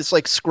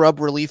like scrub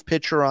relief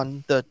pitcher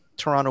on the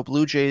Toronto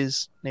Blue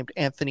Jays named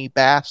Anthony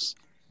Bass.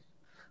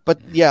 But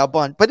yeah, a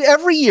bunch. But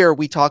every year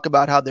we talk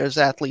about how there's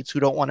athletes who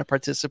don't want to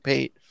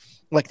participate.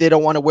 Like they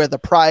don't want to wear the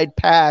pride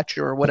patch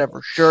or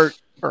whatever shirt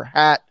or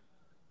hat.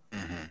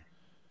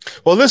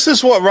 Well, this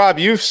is what, Rob,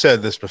 you've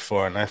said this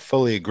before, and I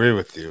fully agree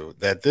with you,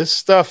 that this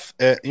stuff,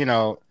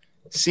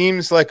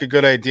 seems like a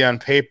good idea on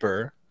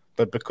paper,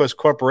 but because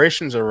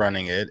corporations are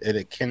running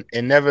it can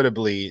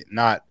inevitably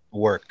not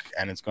work,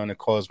 and it's going to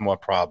cause more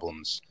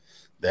problems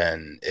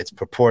than it's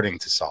purporting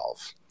to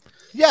solve.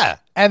 Yeah,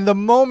 and the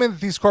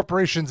moment these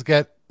corporations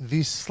get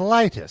the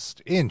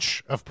slightest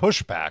inch of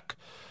pushback,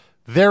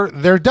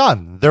 they're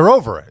done. They're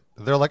over it.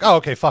 They're like, oh,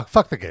 okay,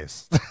 fuck the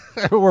gays.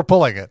 We're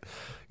pulling it.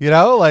 You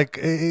know, like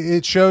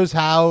it shows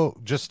how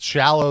just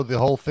shallow the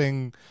whole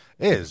thing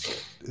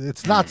is.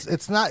 It's not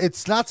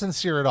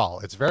sincere at all.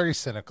 It's very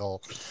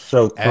cynical.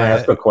 So can I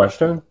ask a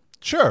question?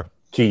 Sure.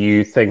 Do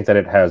you think that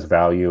it has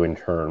value in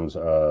terms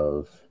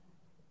of,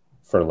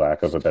 for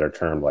lack of a better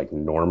term, like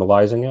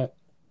normalizing it?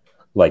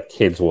 Like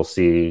kids will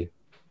see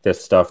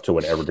this stuff to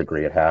whatever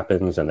degree it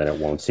happens, and then it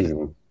won't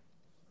seem.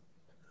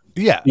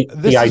 Yeah, The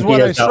this is what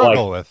idea I that,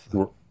 struggle like,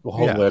 with.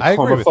 I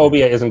agree with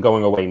homophobia isn't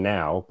going away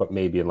now, but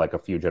maybe in like a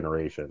few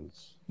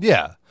generations.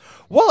 Yeah.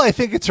 Well, I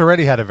think it's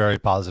already had a very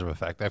positive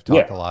effect. I've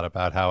talked a lot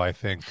about how I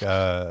think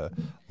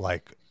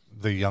like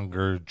the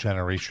younger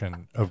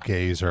generation of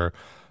gays are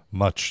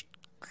much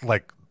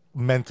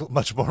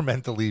more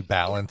mentally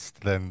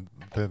balanced than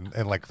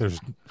and like there's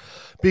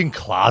being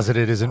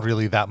closeted isn't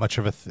really that much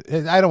of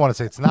a I don't want to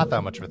say it's not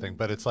that much of a thing,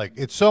 but it's like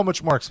it's so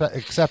much more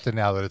accepted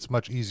now that it's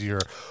much easier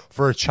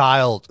for a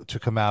child to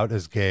come out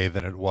as gay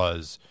than it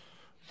was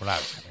when I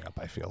was coming up.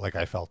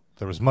 I felt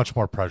there was much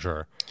more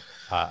pressure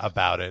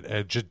about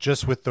it,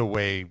 just with the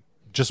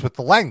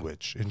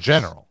language in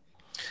general.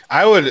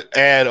 I would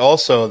add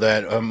also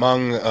that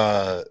among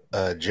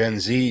Gen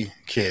Z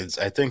kids,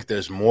 I think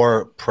there's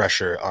more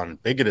pressure on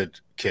bigoted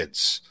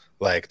kids,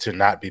 like to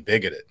not be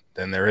bigoted,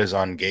 than there is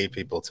on gay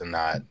people to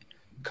not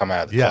come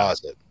out of the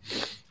closet.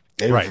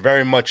 It's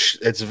very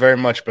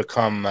much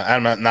become.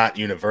 I'm not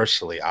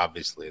universally,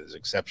 obviously, there's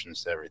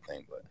exceptions to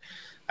everything, but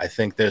I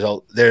think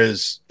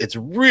it's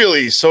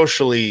really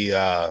socially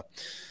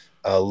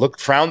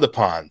frowned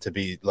upon to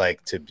be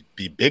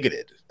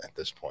bigoted at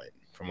this point.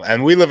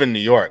 And we live in New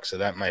York, so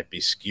that might be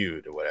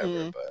skewed or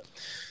whatever.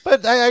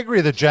 But I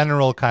agree, the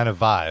general kind of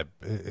vibe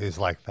is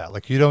like that.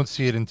 Like you don't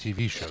see it in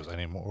TV shows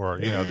anymore. Or,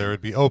 there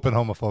would be open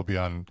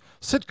homophobia on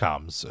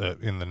sitcoms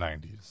in the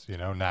 90s.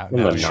 Now in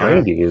the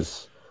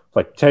 90s,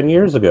 like 10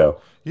 years ago.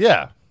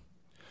 Yeah.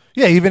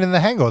 Yeah, even in The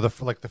Hangover, the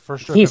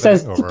first joke he of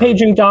says, Hangover.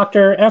 "Paging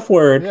Doctor F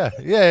word."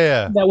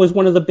 Yeah. That was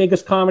one of the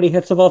biggest comedy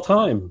hits of all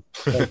time,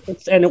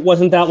 and it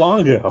wasn't that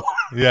long ago.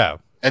 Yeah.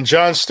 And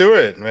Jon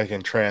Stewart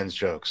making trans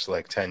jokes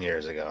like 10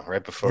 years ago,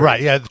 right before.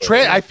 Right, yeah.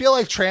 I feel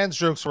like trans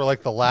jokes were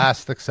like the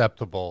last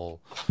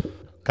acceptable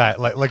kind.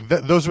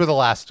 Those were the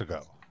last to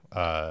go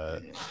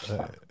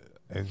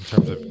in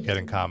terms of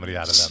getting comedy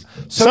out of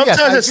them. So,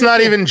 sometimes it's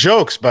not even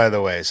jokes, by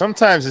the way.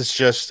 Sometimes it's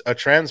just a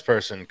trans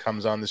person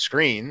comes on the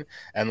screen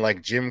and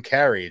like Jim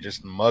Carrey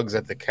just mugs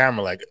at the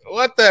camera like,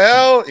 "What the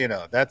hell?"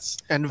 That's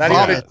and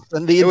vomits.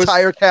 And the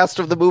entire cast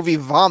of the movie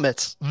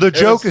vomits. The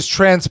joke is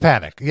trans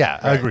panic. Yeah,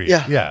 right. I agree.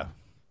 Yeah.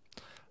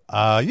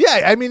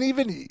 I mean,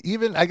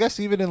 even I guess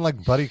even in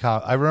like buddy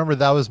cop, I remember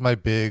that was my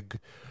big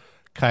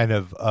kind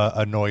of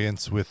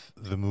annoyance with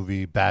the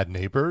movie Bad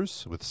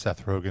Neighbors with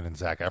Seth Rogen and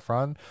Zac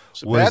Efron.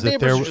 So Bad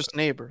Neighbors or just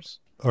Neighbors?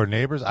 Or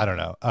Neighbors? I don't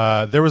know.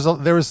 There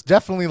was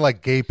definitely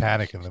like gay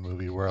panic in the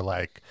movie where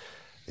like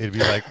it'd be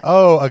like,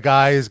 oh, a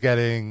guy is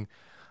getting.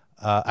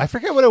 I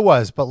forget what it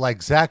was, but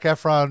like Zac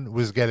Efron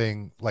was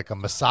getting like a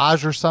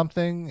massage or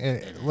something,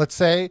 let's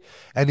say,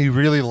 and he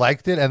really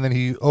liked it. And then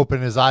he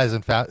opened his eyes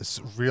and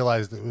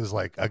realized it was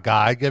like a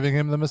guy giving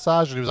him the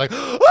massage. And he was like,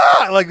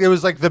 ah! Like it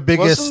was like the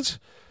biggest.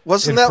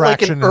 Wasn't that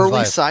like an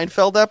early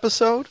Seinfeld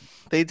episode?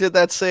 They did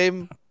that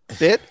same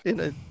bit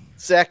in a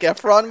Zac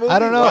Efron movie? I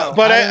don't know.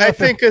 But I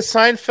think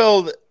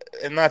Seinfeld,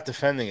 and not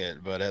defending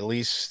it, but at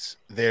least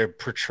they're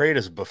portrayed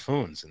as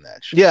buffoons in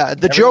that shit. Yeah,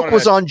 the joke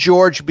was on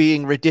George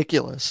being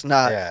ridiculous,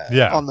 not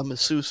on the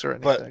masseuse or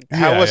anything. But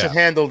how was it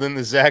handled in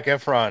the Zac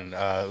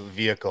Efron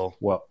vehicle?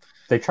 Well,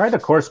 they tried to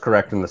course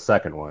correct in the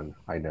second one,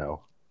 I know,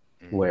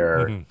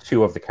 where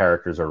two of the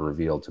characters are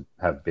revealed to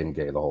have been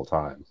gay the whole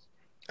time.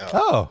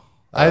 Oh.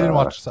 I didn't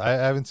watch. I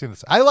haven't seen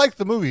this. I like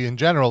the movie in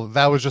general.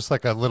 That was just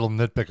like a little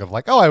nitpick of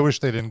like, oh, I wish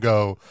they didn't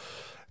go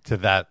to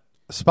that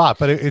spot.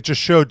 But it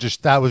just showed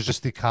that was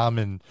just the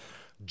common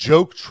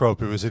joke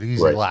trope. It was an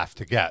easy laugh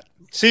to get.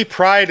 See,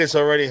 Pride is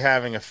already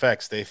having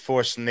effects. They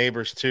forced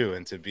Neighbors 2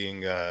 into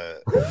being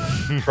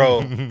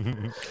pro.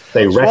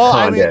 They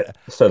retconned it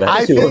so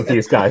that two of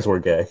these guys were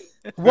gay.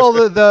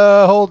 Well,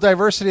 the whole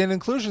diversity and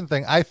inclusion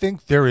thing, I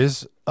think there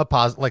is a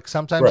positive. Like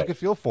sometimes you can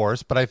feel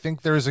forced, but I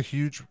think there is a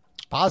huge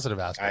positive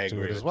aspect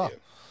to it as well.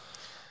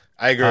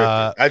 I agree with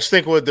you. I just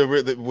think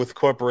with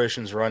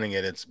corporations running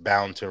it, it's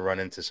bound to run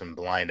into some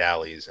blind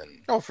alleys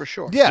and for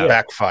sure,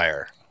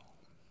 backfire.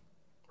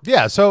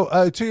 Yeah.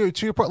 So to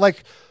your point,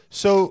 like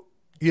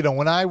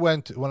when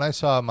I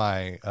saw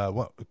my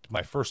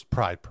first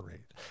Pride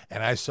parade,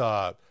 and I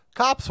saw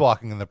cops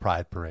walking in the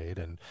Pride parade,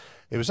 and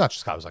it was not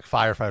just cops, it was like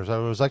firefighters. I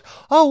was like,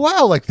 oh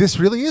wow, like this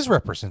really is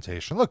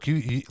representation. Look,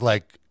 you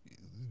like.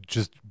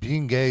 Just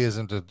being gay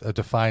isn't a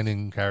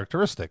defining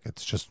characteristic.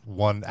 It's just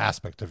one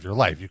aspect of your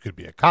life. You could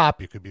be a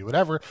cop, you could be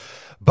whatever.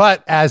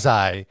 But as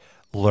I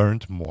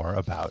learned more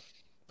about,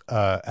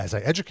 as I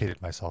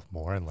educated myself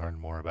more and learned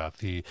more about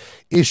the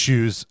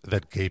issues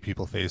that gay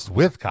people faced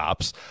with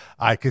cops,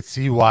 I could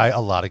see why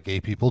a lot of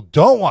gay people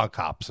don't want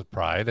cops at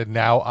Pride. And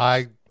now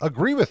I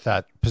agree with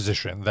that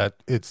position that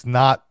it's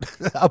not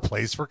a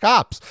place for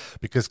cops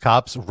because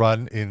cops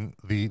run in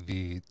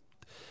the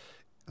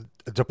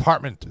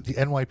department, the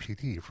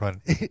NYPD,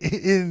 run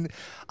in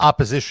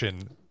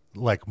opposition,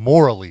 like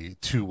morally,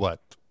 to what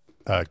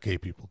gay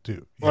people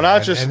do. Well,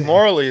 not just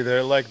morally,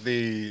 they're like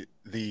the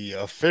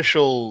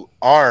official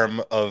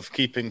arm of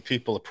keeping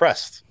people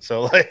oppressed.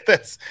 So like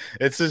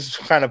it's just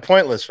kind of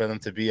pointless for them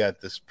to be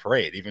at this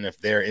parade, even if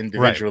they're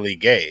individually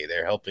gay.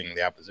 They're helping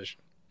the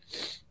opposition.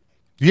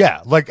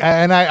 Yeah, like,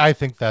 and I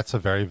think that's a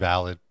very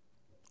valid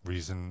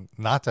reason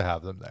not to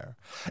have them there.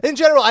 In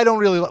general, I don't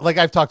really like.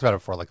 I've talked about it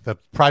before. Like the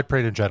Pride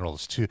Parade in general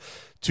is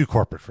too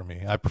corporate for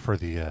me. I prefer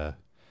the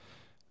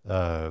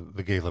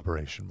Gay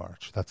Liberation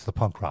March. That's the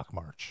punk rock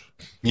march.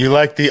 You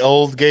like the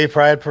old Gay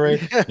Pride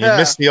Parade? You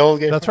miss the old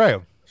Gay? That's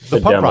right.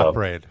 The punk demo. rock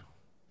parade.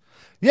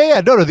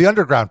 Yeah. No, the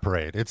underground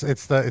parade. It's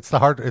the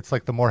hard. It's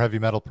like the more heavy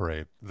metal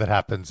parade that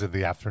happens in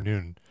the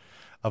afternoon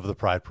of the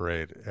Pride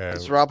Parade.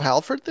 Is Rob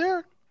Halford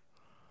there?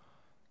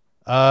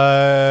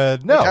 No.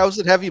 Like, how is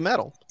it heavy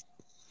metal?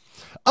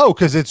 Oh,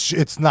 because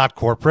it's not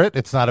corporate.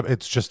 It's not.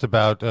 It's just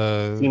about.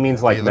 He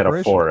means like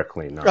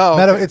metaphorically, not. Oh,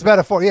 okay. It's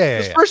metaphor.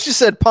 Yeah. First you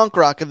said punk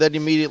rock, and then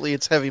immediately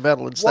it's heavy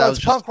metal. And Well,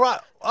 it's punk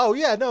rock. Oh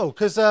yeah, no,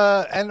 because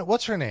and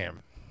what's her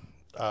name?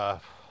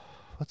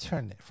 What's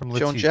her name from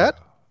Joan Latigo? Jett?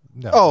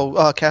 No.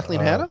 Oh, Kathleen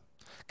Hanna.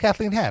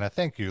 Kathleen Hanna.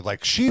 Thank you.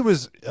 Like she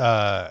was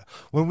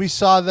when we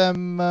saw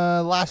them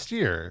last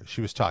year.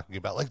 She was talking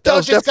about like That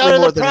was don't just go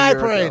definitely to the more than a Pride year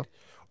Parade. ago.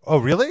 Oh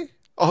really?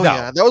 Oh No.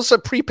 yeah, that was a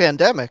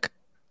pre-pandemic.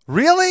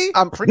 Really?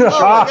 I'm pretty Oh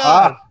sure, my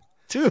god.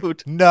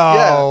 dude.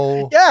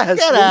 No. Yes,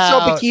 Get we saw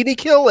out. Bikini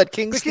Kill at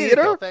King's Bikini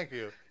Theater. Kill, thank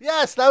you.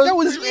 Yes, that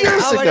was years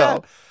oh my ago.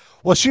 God.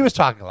 Well, she was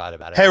talking a lot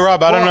about it. Hey,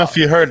 Rob, I don't know if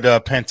you heard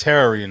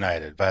Pantera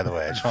reunited, by the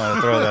way. I just wanted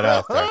to throw that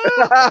out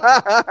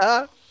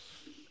there.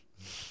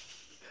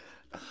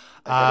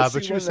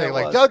 But she was saying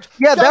like, was. don't.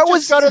 Yeah, don't that just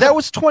was go to that the-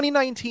 was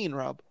 2019,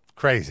 Rob.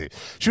 crazy.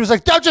 She was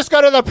like, don't just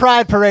go to the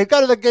Pride Parade.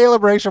 Go to the Gay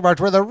Liberation March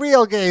where the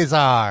real gays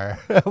are.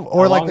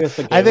 Or How like, long has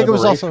the Gay I think it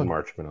was Liberation also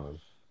March been on?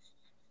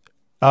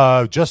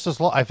 just as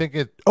long. I think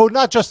it. Oh,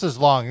 not just as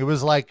long. It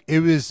was like it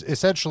was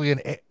essentially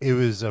it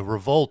was a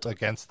revolt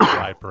against the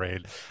Pride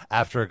Parade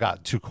after it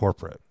got too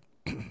corporate.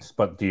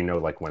 But do you know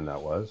like when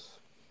that was?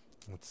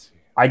 Let's see.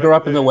 I grew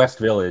up in the West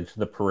Village.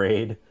 The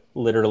parade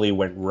literally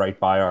went right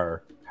by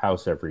our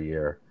house every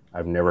year.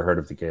 I've never heard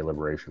of the Gay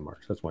Liberation March.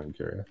 That's why I'm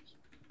curious.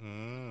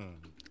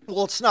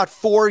 Well, it's not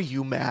for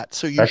you, Matt,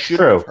 so you That's should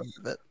true. have heard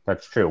of it.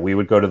 That's true. We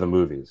would go to the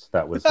movies.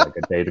 That was like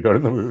a day to go to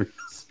the movies.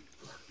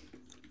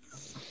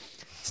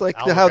 It's like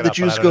I'll look how it the up,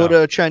 but I Jews don't go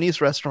know. to Chinese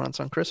restaurants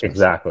on Christmas.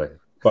 Exactly.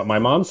 But my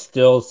mom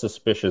still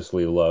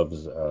suspiciously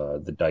loves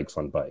the Dykes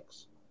on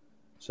Bikes.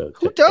 So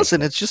Who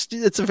doesn't?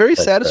 It's a very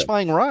That's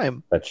satisfying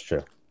rhyme. That's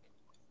true.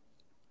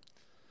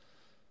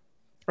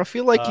 I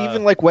feel like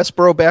even like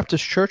Westboro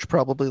Baptist Church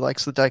probably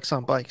likes the Dykes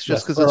on Bikes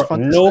just because it's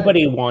fun.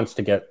 Nobody wants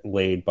to get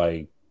laid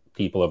by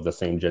people of the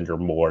same gender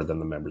more than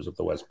the members of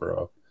the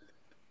Westboro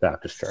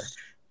Baptist Church.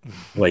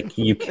 Like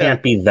you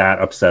can't be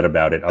that upset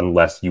about it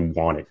unless you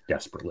want it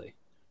desperately.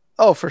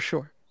 Oh, for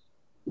sure.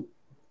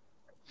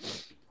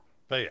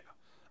 But yeah,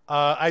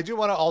 I do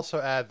want to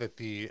also add that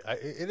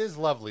it is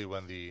lovely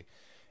when the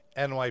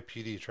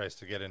NYPD tries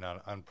to get in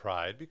on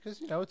Pride because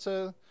it's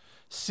a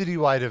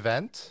citywide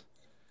event,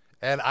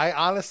 and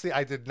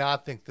I did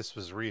not think this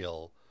was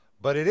real,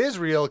 but it is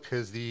real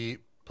because the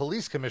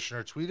police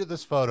commissioner tweeted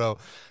this photo.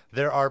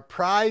 There are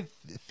Pride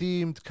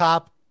themed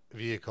cop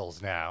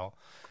vehicles now,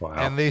 Wow.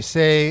 and they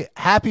say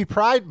Happy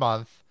Pride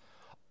Month.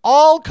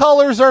 All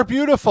colors are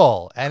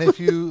beautiful, and if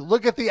you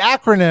look at the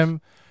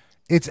acronym,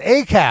 it's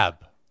ACAB.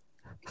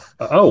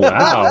 Oh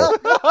wow.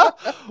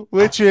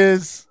 Which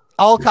is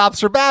all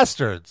cops are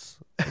bastards.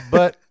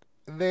 But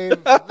they've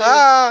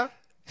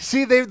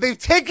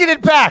taken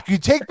it back. You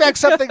take back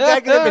something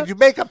negative and you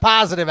make a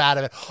positive out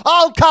of it.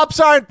 All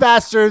cops aren't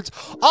bastards.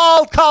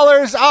 All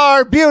colors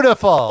are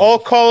beautiful. All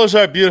colors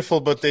are beautiful,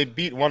 but they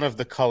beat one of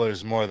the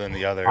colors more than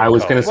the other. I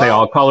was going to say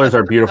all colors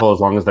are beautiful as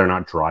long as they're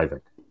not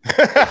driving.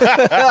 It's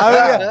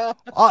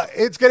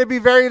going to be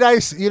very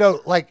nice.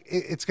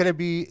 It's going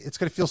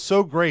to feel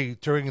so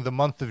great during the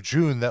month of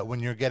June that when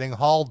you're getting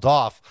hauled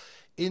off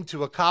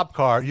into a cop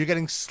car, you're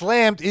getting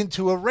slammed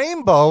into a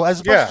rainbow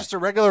as opposed to just a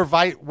regular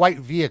white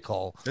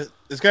vehicle.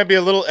 There's going to be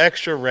a little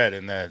extra red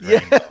in that.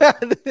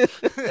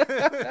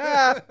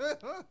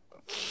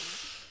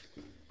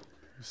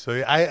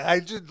 So I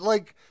just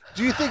like.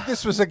 Do you think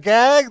this was a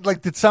gag?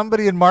 Like, did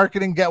somebody in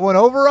marketing get one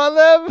over on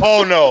them?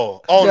 Oh no!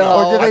 Oh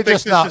no! Or did I they think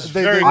just this not? is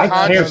They- very they- I can't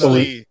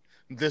consciously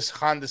this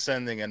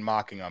condescending and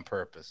mocking on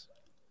purpose.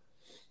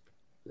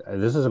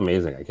 This is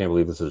amazing. I can't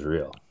believe this is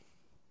real.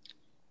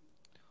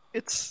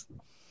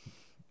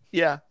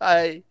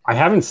 I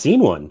haven't seen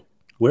one.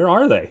 Where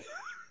are they?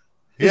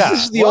 Is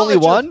this the only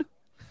one?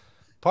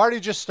 Party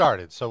just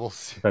started, so we'll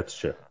see. That's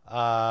true.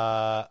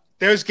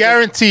 There's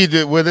guaranteed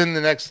that within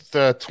the next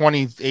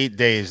 28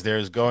 days,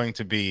 there's going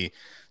to be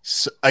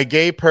a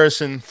gay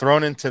person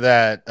thrown into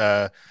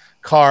that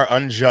car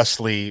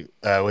unjustly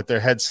with their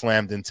head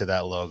slammed into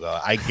that logo.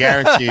 I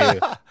guarantee you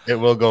it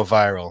will go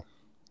viral.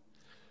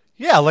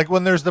 Yeah, like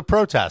when there's the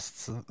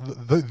protests.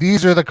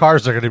 These are the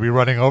cars that are going to be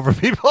running over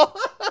people.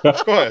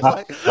 Of course.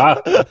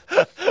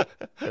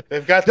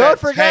 They've got Don't that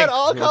forget, tank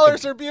all with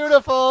colors are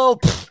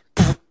beautiful.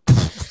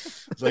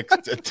 It's like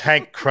a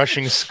tank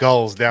crushing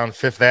skulls down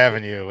Fifth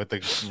Avenue with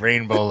the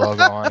rainbow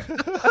logo on it.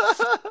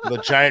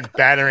 The giant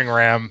battering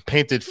ram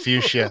painted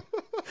fuchsia.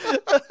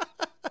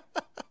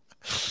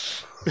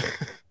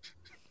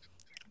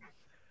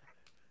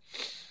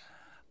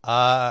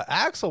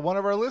 Axel, one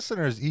of our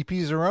listeners, EP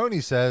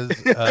Zeroni, says,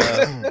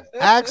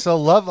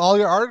 Axel, love all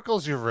your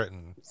articles you've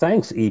written.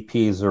 Thanks, EP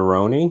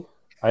Zeroni.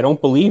 I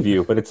don't believe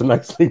you, but it's a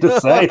nice thing to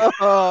say.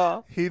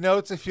 He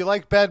notes, if you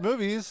like bad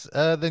movies,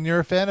 then you're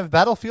a fan of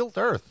Battlefield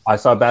Earth. I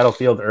saw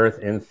Battlefield Earth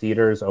in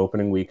theaters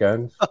opening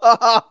weekend.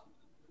 I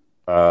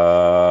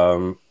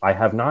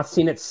have not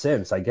seen it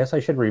since. I guess I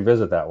should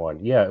revisit that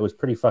one. Yeah, it was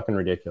pretty fucking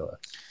ridiculous.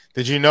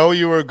 Did you know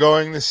you were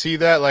going to see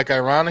that, like,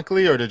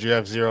 ironically, or did you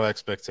have zero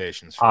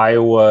expectations? I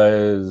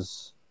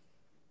was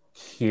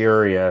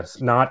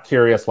curious. Not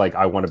curious like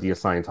I want to be a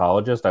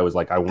Scientologist. I was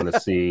like, I want to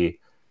see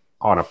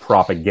on a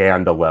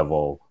propaganda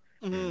level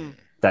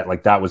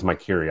that was my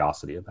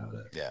curiosity about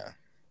it. Yeah.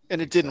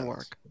 And it didn't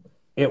work.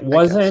 It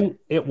wasn't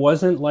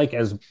like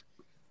as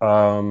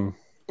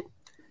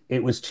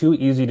it was too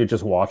easy to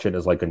just watch it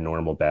as like a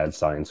normal bad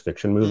science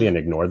fiction movie and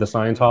ignore the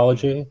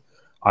Scientology.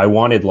 I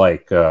wanted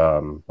like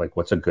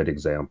what's a good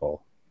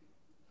example?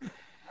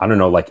 I don't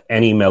know, like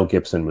any Mel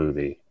Gibson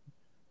movie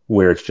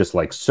where it's just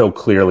like so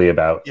clearly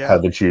about how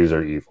the Jews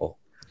are evil.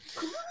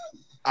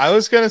 I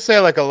was gonna say,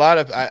 like, a lot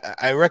of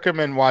I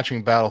recommend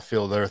watching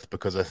Battlefield Earth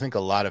because I think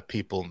a lot of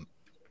people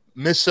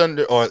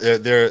or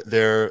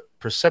their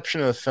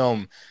perception of the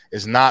film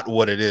is not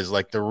what it is.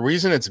 Like, the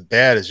reason it's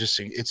bad is just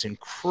it's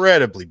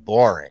incredibly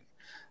boring.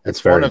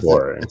 It's very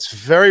boring. It's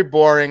very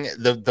boring.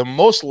 The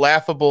most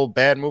laughable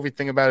bad movie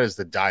thing about it is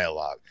the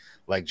dialogue,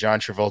 like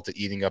John Travolta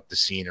eating up the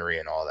scenery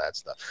and all that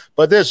stuff.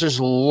 But there's just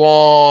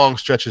long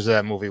stretches of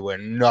that movie where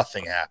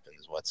nothing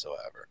happens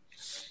whatsoever.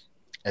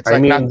 It's I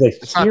like mean, the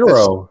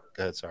hero.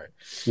 Sorry.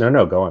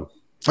 No, go on.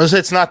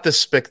 It's not this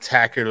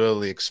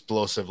spectacularly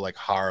explosive, like,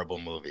 horrible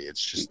movie.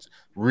 It's just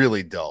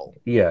really dull.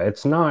 Yeah,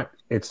 it's not.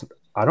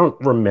 I don't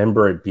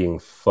remember it being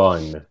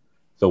fun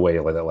the way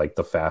like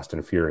the Fast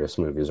and Furious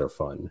movies are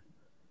fun.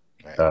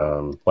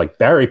 Right. Like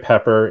Barry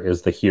Pepper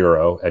is the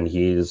hero, and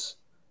he's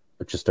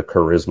just a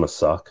charisma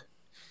suck.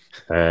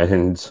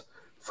 And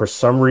for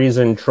some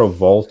reason,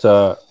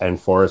 Travolta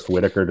and Forrest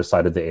Whitaker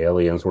decided the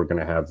aliens were going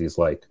to have these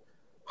like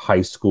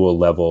high school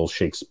level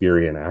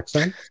Shakespearean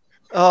accents.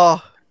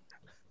 Oh,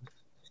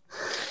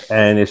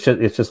 and it's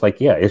just like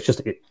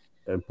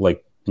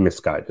like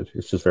misguided.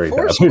 It's just very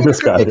Forrest badly Whitaker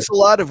misguided. makes a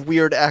lot of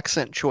weird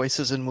accent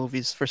choices in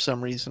movies for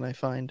some reason, I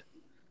find.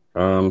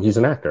 He's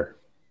an actor.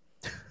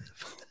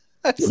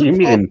 What do you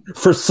mean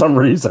for some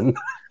reason?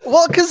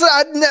 Well, because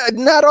I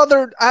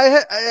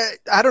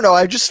don't know.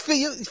 I just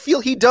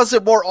feel he does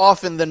it more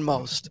often than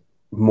most.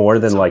 More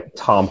than like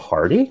Tom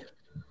Hardy?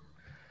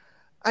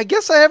 I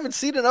guess I haven't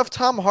seen enough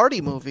Tom Hardy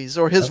movies,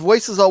 or his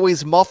voice is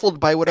always muffled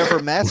by whatever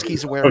mask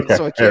he's wearing,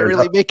 so I can't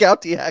really make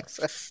out the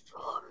accent.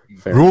 You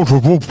will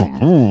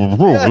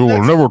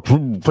never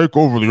take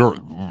over the earth.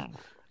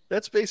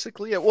 That's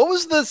basically it. What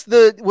was this?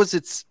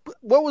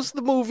 What was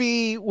the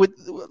movie with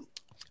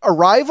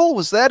Arrival?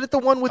 Was that the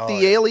one with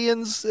the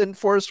aliens and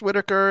Forrest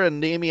Whitaker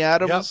and Amy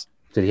Adams?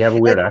 Yep. Did he have a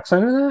weird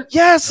accent in that?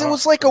 Yes, it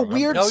was like a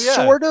weird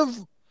sort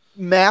of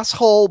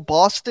masshole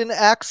Boston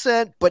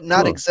accent, but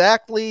not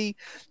exactly.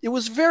 It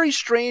was very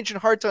strange and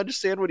hard to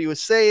understand what he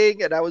was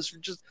saying, and I was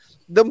just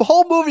the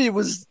whole movie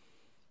was,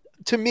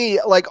 to me,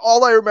 like,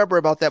 all I remember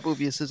about that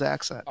movie is his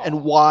accent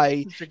and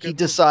why he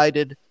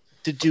decided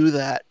to do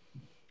that.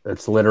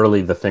 It's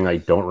literally the thing I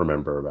don't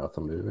remember about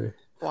the movie.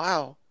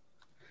 Wow.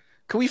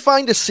 Can we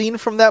find a scene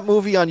from that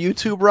movie on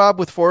YouTube, Rob,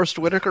 with Forrest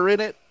Whitaker in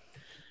it?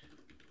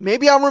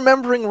 Maybe I'm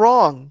remembering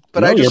wrong,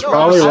 but I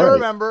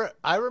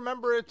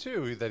remember it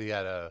too, that he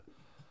had a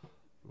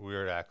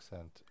weird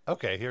accent.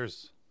 Okay,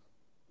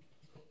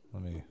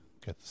 let me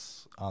get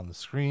this on the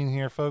screen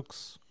here,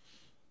 folks.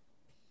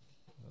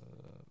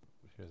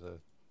 Here's a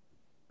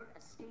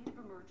state of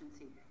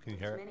emergency. Can you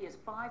hear as many as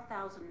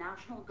 5,000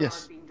 National Guard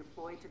being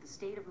deployed to the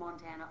state of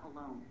Montana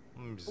alone.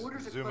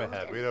 Zoom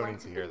ahead. We don't need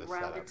to hear this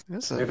setup.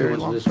 This is a very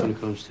long this when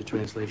it comes to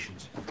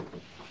translations.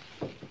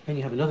 And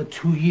you have another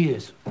 2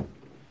 years in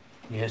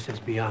the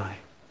SSBI,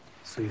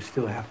 so you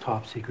still have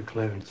top secret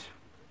clearance.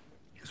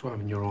 Guess what?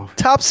 I'm in your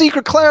office. top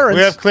secret clearance.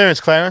 We have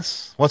clearance,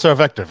 Clarence. What's our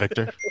vector,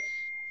 Victor?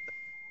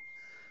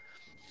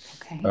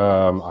 Okay.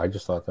 I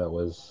just thought that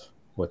was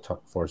what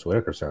Forrest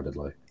Whitaker sounded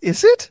like.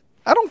 Is it?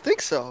 I don't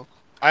think so.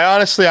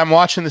 I'm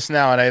watching this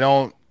now, and I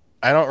don't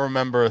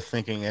remember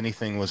thinking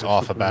anything was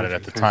off about it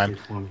at the time.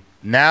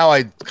 Now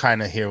I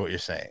kind of hear what you're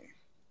saying,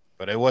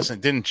 but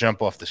it didn't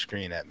jump off the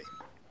screen at me.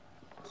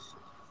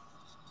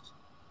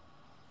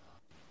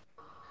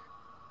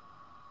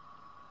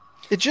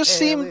 It just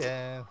seemed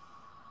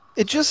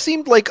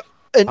like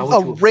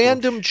a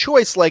random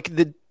choice. Like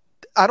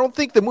I don't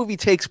think the movie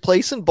takes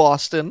place in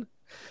Boston.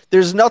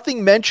 There's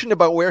nothing mentioned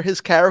about where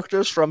his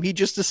character's from. He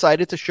just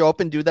decided to show up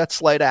and do that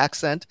slight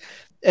accent,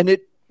 and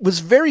it was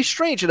very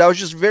strange, and I was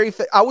just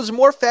I was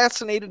more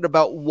fascinated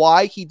about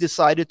why he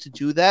decided to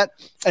do that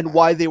and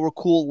why they were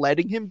cool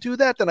letting him do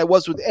that than I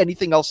was with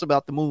anything else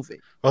about the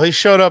movie. Well, he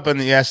showed up and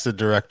he asked the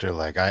director,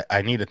 like,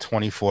 I need a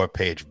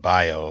 24-page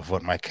bio of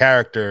what my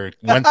character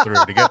went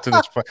through to get to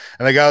this point.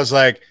 And the guy was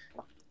like,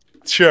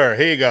 sure,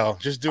 here you go.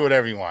 Just do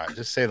whatever you want.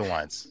 Just say the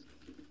lines.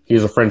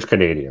 He's a French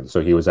Canadian,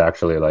 so he was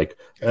actually like,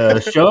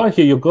 sure,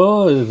 here you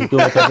go. Do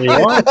whatever you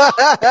want.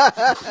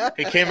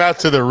 He came out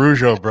to the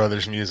Rougeau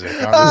brothers music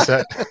on the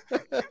set.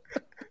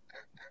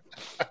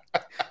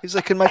 He's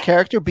like, can my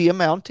character be a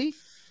Mountie?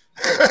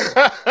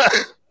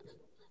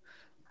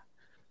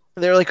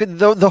 They're like,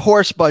 the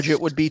horse budget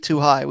would be too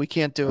high. We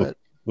can't do it.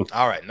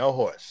 All right, no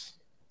horse.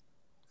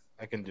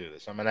 I can do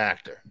this. I'm an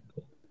actor.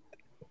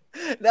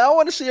 Now I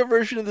want to see a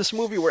version of this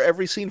movie where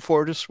every scene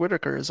Forrest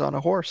Whitaker is on a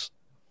horse.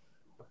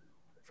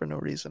 For no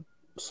reason.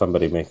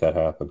 Somebody make that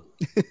happen.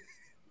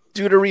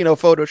 Deuterino,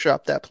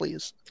 Photoshop that,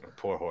 please.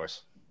 Poor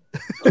horse.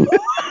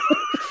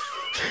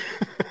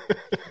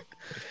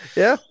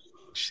 Yeah.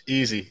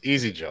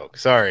 Easy joke.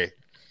 Sorry.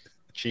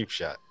 Cheap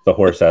shot. The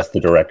horse asked the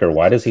director,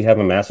 why does he have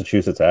a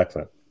Massachusetts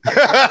accent?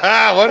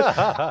 What?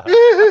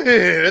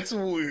 That's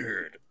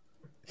weird.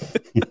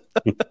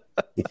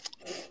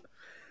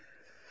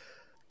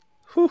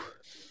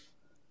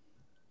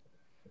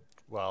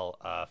 Well,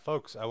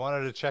 folks, I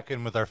wanted to check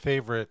in with our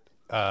favorite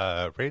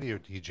radio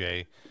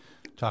DJ,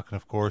 talking,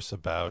 of course,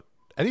 about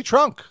Eddie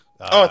Trunk.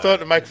 I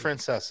thought Mike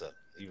Francesa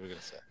you were going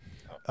to say.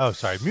 Oh,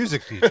 sorry,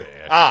 music DJ.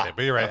 Say.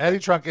 But you're right. Okay. Eddie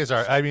Trunk is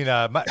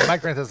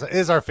Mike Francesa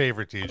is our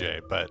favorite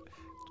DJ, but when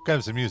it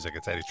comes to music,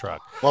 it's Eddie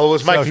Trunk. Well,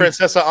 was Mike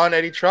Francesa on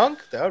Eddie Trunk?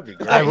 That would be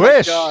great. I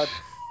wish. God.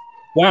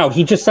 Wow,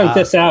 he just sent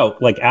this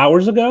out like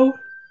hours ago?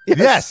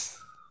 Yes.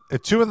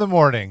 At 2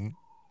 a.m,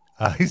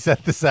 he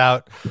sent this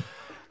out.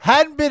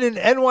 Hadn't been in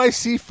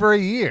NYC for a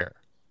year.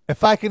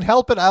 If I can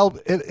help it,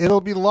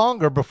 it'll be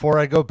longer before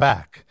I go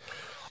back.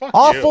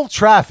 Awful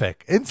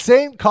traffic,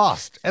 insane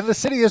cost, and the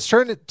city has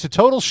turned it to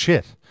total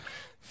shit.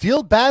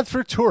 Feel bad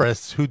for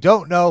tourists who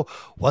don't know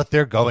what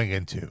they're going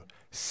into.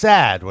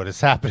 Sad what is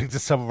happening to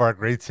some of our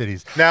great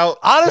cities. Now,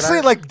 honestly,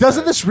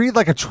 doesn't this read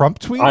like a Trump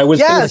tweet? I was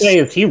going to say,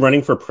 is he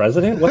running for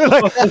president? What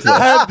the fuck is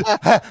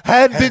that?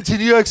 Hadn't been to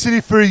New York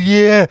City for a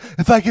year.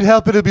 If I can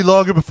help it, it'll be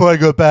longer before I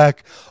go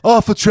back.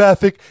 Awful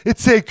traffic,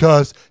 insane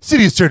cost,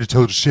 city has turned to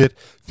total shit.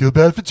 Feel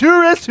bad for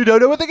tourists who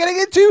don't know what they're getting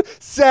into.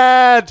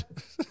 Sad.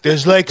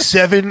 There's like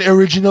 7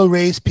 original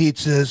Ray's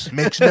pizzas.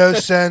 Makes no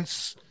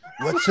sense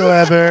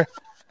whatsoever.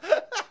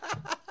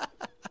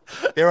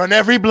 They're on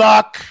every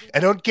block. I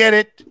don't get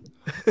it.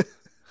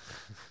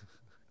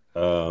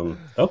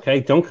 Okay,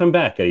 don't come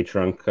back, Eddie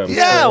Trunk. Who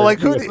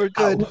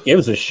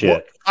gives a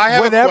shit? I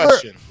have a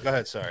question. Go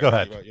ahead, sorry. Go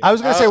ahead. I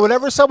was going to say,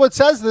 whenever someone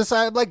says this,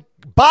 I'm like,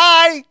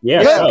 bye.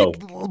 Yeah,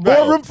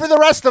 more room for the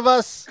rest of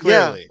us.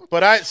 Clearly. Yeah.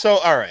 But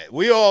all right,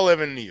 we all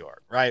live in New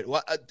York, right?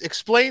 Well,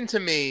 explain to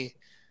me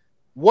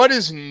what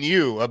is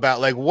new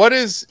about, what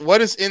is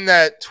in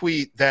that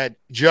tweet that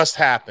just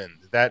happened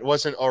that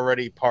wasn't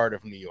already part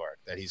of New York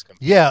that he's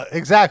complaining? Yeah,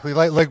 exactly.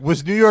 Like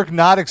was New York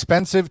not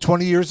expensive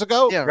 20 years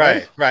ago? Yeah,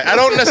 right. I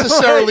don't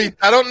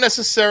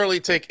necessarily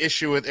take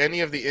issue with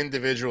any of the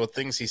individual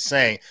things he's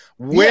saying.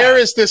 Where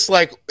is this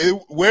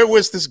where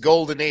was this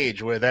golden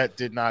age where that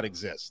did not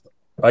exist?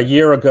 A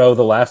year ago,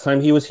 the last time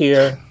he was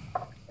here,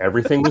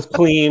 everything was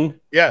clean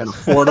and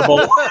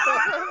affordable.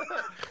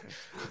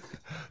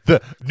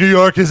 New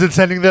York isn't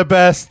sending their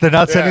best. They're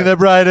not sending their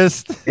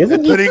brightest.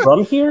 Isn't he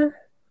from here?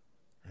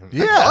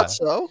 Yeah. I thought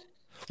so.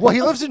 Well,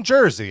 he lives in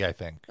Jersey, I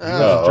think. He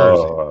lives in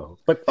Jersey.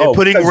 But they're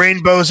putting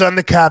rainbows on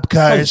the cop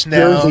cars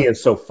now. Jersey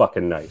is so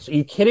fucking nice. Are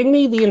you kidding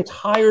me? The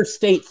entire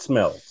state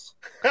smells.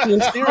 The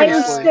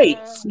entire state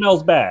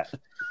smells bad.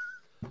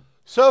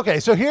 So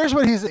here's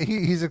what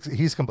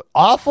he's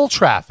awful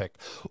traffic.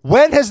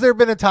 When has there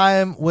been a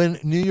time when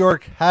New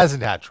York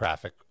hasn't had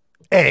traffic?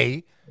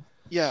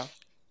 Yeah.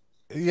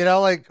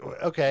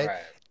 Okay. Right.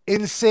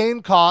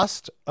 Insane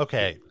cost.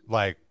 Okay.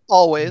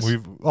 Always.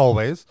 We've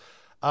always.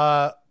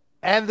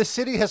 And the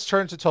city has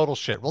turned to total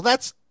shit. Well,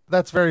 that's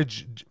very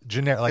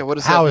generic.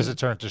 How has it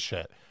turned to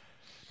shit?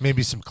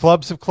 Maybe some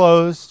clubs have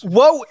closed.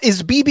 Whoa,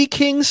 is BB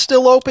King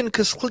still open?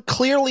 Because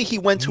clearly he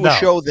went to a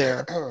show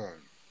there.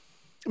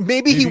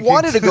 Maybe he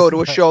wanted to go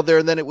to a show there,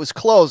 and then it was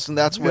closed, and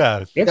that's what.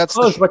 Yeah, it's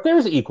closed, but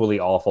there's equally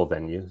awful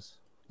venues.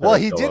 Well,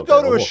 he did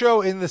go to a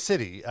show in the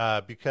city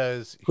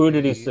because. Who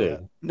did he see?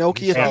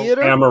 Nokia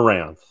Theater?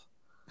 Amaranth.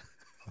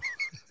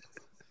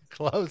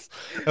 Close.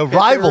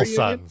 Rival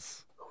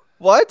Sons.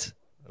 What?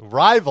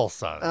 Rival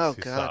Sons. Oh,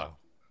 God.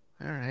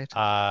 All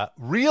right.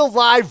 Real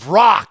Live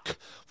Rock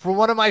for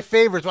one of my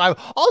favorites.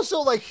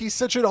 Also, he's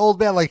such an old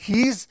man.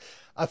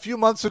 A few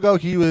months ago,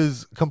 he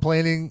was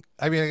complaining.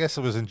 I mean, I guess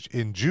it was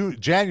in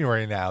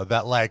January now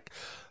that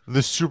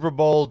the Super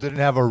Bowl didn't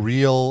have a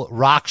real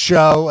rock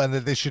show and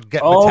that they should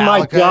get Metallica. Oh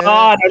my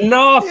God!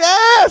 Enough!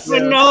 Yes,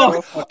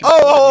 enough!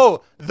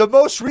 The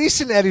most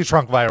recent Eddie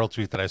Trunk viral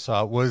tweet that I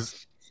saw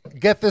was,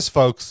 get this,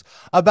 folks,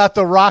 about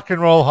the Rock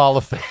and Roll Hall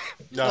of Fame.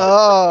 No.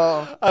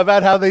 Oh,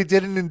 about how they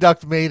didn't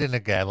induct Maiden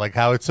again, like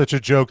how it's such a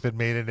joke that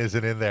Maiden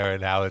isn't in there,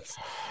 and how it's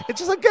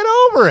just like get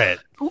over it.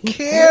 who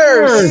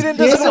cares? Maiden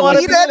doesn't want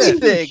to mean be in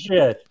it. anything.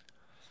 Shit.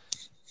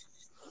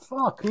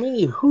 Fuck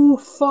me. Who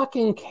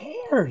fucking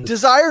cares?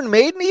 Does Iron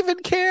Maiden even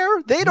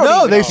care? They don't. No,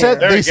 even they care. said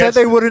They're they said against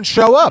they it. wouldn't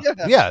show up. Yeah.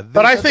 Yeah,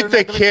 But I said think they're they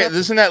not gonna care. accept it.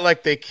 Isn't that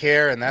like they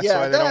care, and that's Yeah,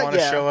 why they don't that- want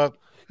to yeah. show up?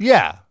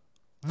 Yeah,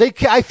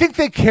 I think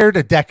they cared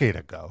a decade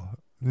ago.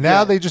 Now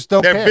Yeah. they just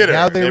don't They're care. bitter.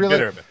 Now they They're really.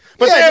 bitter.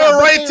 But Yeah, they have no, a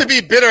but right they- to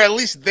be bitter. At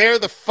least they're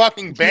the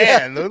fucking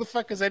band. Who the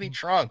fuck is Eddie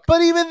Trunk?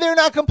 But even they're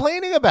not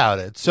complaining about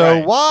it. So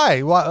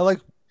Right. why? Like,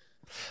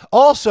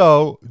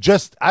 also,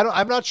 just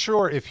I'm not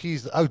sure if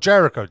he's. Oh,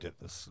 Jericho did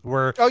this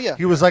where. Oh, yeah.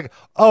 He was like,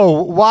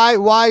 oh,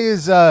 why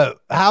is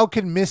how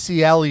can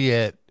Missy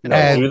Elliott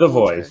Do the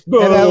voice.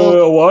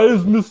 LL Why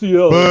is Missy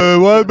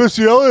Elliott? why is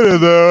Missy Elliott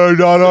in there?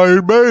 Not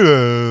Iron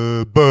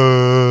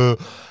Maiden.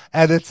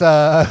 And it's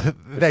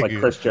thank Like you.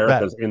 Chris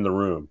Jericho's in the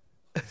room.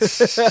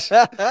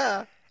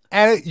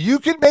 And you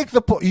can make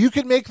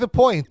the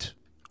point.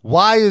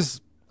 Why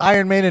is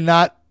Iron Maiden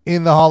not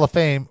in the Hall of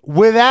Fame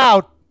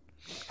without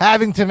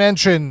having to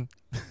mention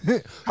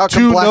How come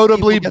two black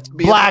notably people get to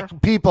be in black there?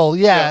 people?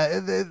 Yeah,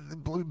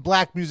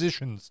 black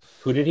musicians.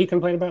 Who did he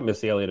complain about?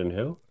 Missy Elliott and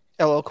who?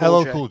 LL Cool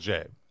LL J. Cool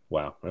J.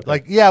 Wow. Okay.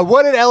 Like, yeah,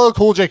 what did LL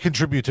Cool J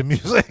contribute to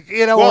music?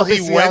 Well, or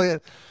Missy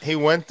Elliott? he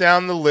went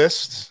down the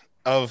list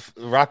of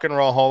Rock and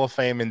Roll Hall of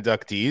Fame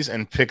inductees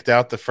and picked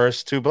out the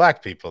first two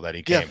black people that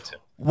he came to.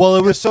 Well,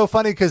 it was so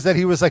funny because then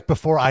he was like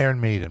before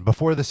Iron Maiden,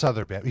 before this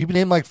other band. He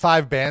named like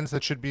 5 bands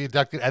that should be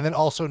inducted, and then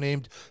also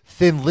named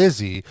Thin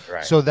Lizzy,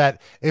 Right. so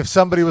that if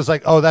somebody was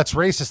like, "Oh, that's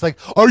racist," like,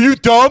 "Are you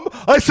dumb?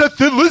 I said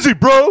Thin Lizzy,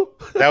 bro."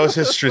 That was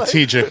his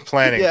strategic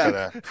planning Yeah. for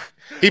that.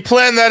 He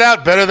planned that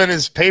out better than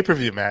his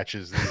pay-per-view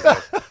matches. these days.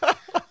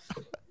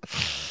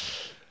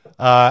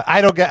 I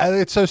don't get.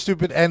 It's so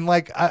stupid, and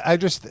like I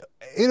just,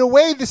 in a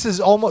way, this is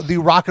almost the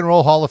Rock and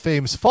Roll Hall of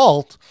Fame's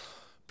fault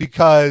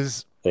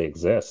because. They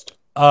exist.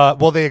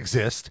 Well, they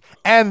exist,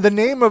 and the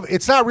name of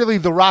it's not really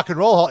the Rock and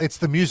Roll Hall; it's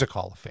the Music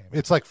Hall of Fame.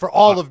 It's like for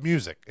all of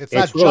music. It's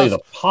not It's really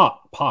just the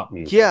pop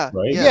music. Yeah,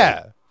 Right?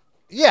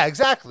 yeah,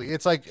 exactly.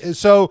 It's like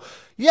so.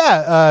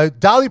 Yeah,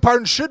 Dolly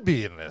Parton should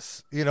be in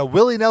this.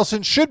 Willie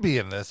Nelson should be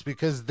in this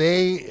because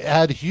they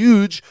had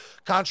huge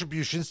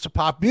contributions to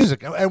pop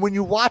music. And when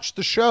you watch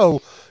the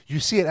show, you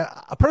see it.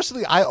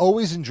 Personally, I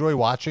always enjoy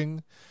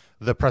watching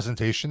the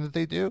presentation that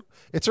they do.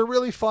 It's a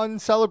really fun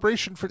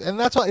celebration and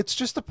that's all. It's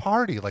just a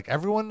party. Like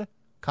everyone,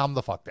 calm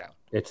the fuck down.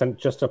 It's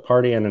just a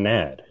party and an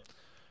ad.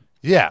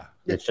 Yeah.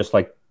 It's just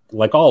like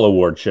all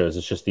award shows.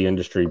 It's just the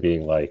industry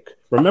being like,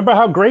 remember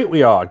how great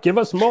we are. Give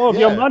us more of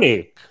your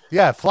money.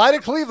 Yeah, fly to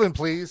Cleveland,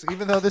 please.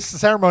 Even though this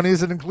ceremony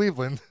isn't in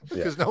Cleveland,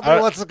 because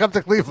nobody wants to come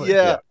to Cleveland.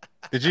 Yeah.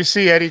 Did you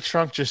see Eddie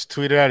Trunk just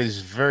tweeted out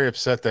he's very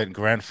upset that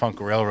Grand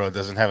Funk Railroad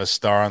doesn't have a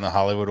star on the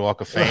Hollywood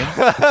Walk of Fame?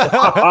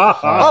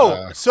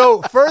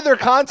 So further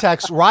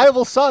context,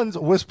 Rival Sons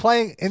was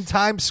playing in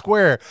Times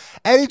Square.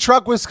 Eddie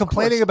Trunk was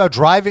complaining about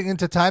driving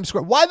into Times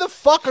Square. Why the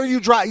fuck are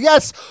you driving?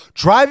 Yes,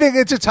 driving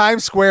into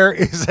Times Square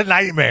is a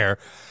nightmare.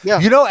 Yeah.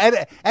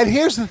 And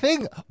here's the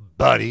thing,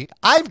 buddy.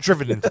 I've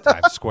driven into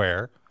Times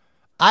Square.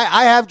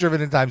 I have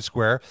driven in Times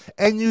Square,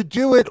 and you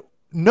do it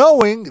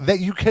knowing that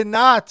you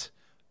cannot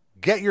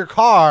get your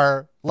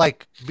car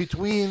like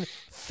between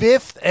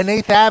 5th and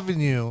 8th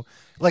Avenue.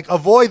 Like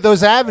avoid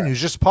those avenues.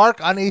 Just park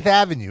on 8th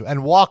Avenue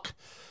and walk.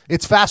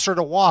 It's faster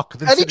to walk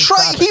than And sit in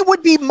traffic. he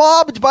would be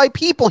mobbed by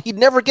people. He'd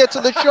never get to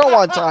the show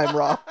on time,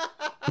 Rob.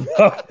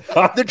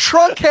 The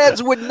trunk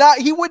heads would not.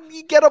 He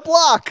wouldn't get a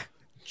block.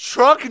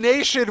 Trunk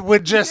Nation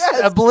would just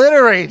Yes.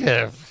 obliterate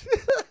him.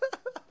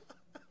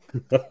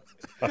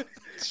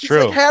 It's It's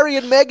true. like Harry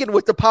and Meghan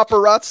with the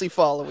paparazzi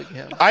following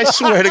him. I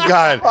swear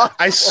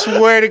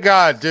to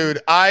God, dude.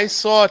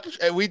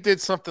 We did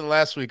something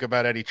last week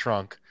about Eddie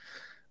Trunk.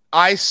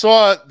 I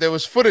saw there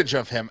was footage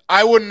of him.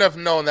 I wouldn't have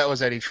known that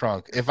was Eddie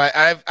Trunk.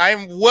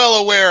 I'm well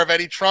aware of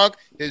Eddie Trunk,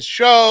 his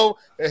show,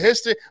 the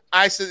history.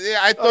 I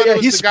thought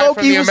it was the guy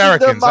from the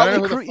Americans. I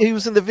don't know who the He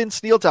was in the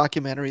Vince Neil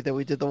documentary that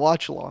we did the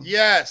watch along.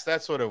 Yes,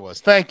 that's what it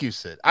was. Thank you,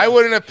 Sid. I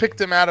wouldn't have picked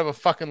him out of a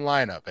fucking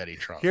lineup, Eddie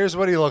Trunk. Here's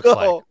what he looks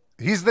like.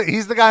 He's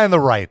the guy on the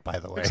right, by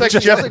the way. Looks like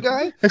Just Jeff, the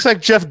guy? looks like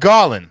Jeff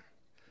Garlin.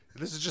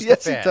 This is just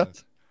Yes, a he fan.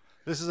 does.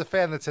 This is a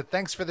fan that said,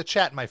 "Thanks for the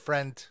chat, my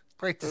friend.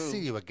 Great to see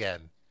you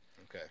again."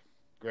 Okay,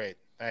 great.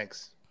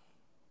 Thanks.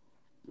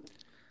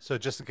 So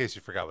just in case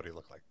you forgot what he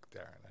looked like,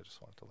 Darren, I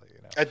just wanted to let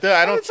you know.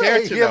 I don't would say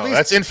care he to at know. least-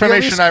 That's he at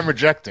information least- I'm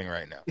rejecting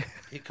right now.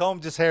 He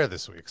combed his hair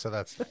this week, so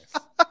that's nice.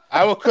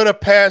 I could have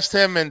passed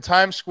him in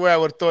Times Square. I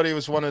would have thought he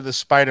was one of the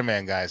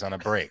Spider-Man guys on a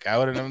break. I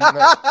would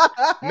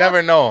have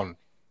never known.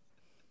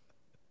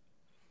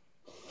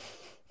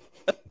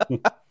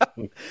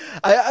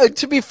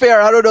 To be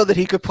fair, I don't know that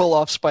he could pull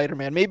off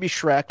Spider-Man. Maybe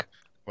Shrek.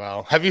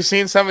 Well, have you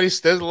seen some of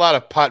these? There's a lot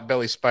of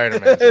pot-belly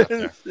Spider-Mans out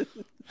there.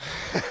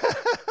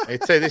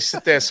 They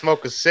sit there,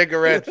 smoke a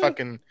cigarette,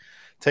 fucking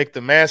take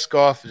the mask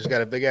off. Just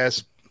got a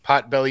big-ass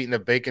pot-belly eating a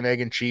bacon,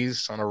 egg, and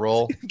cheese on a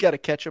roll. Got a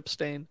ketchup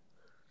stain.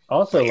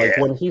 Also, like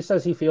Yeah. when he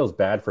says he feels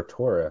bad for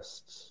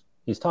tourists,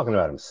 He's talking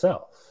about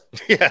himself.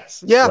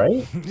 Yes. Yeah.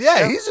 Right?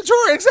 Yeah, he's a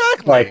tourist.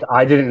 Exactly. Like,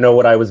 I didn't know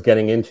what I was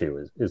getting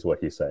into, is what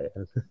he's saying.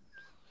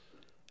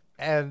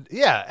 And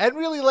yeah, and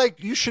really,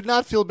 like, you should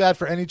not feel bad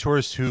for any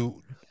tourist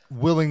who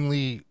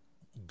willingly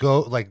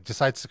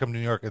decides to come to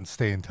New York and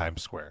stay in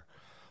Times Square.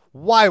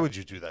 Why would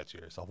you do that to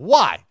yourself?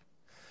 Why?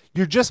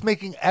 You're just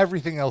making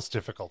everything else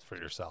difficult for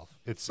yourself.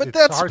 It's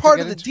that's hard part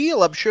to of get the into.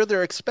 deal. I'm sure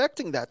they're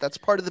expecting that. That's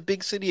part of the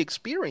big city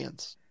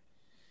experience.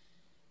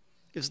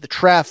 Is the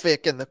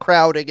traffic and the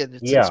crowding, and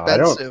it's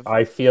expensive.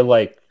 I feel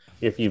like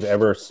if you've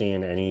ever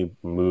seen any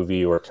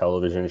movie or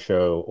television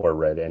show or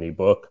read any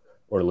book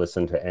or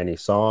listened to any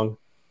song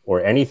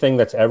or anything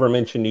that's ever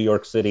mentioned New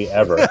York City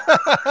ever,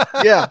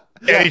 Yeah.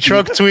 Any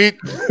trunk tweet?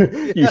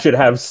 you should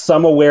have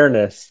some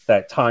awareness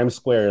that Times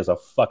Square is a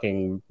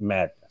fucking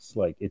madness.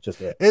 Like, it just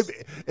is.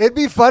 It'd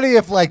be funny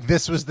if, like,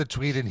 this was the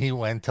tweet and he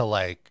went to,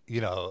 like, you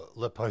know,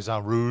 Le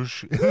Poisson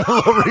Rouge in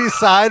the Lower East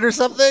Side or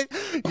something.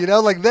 You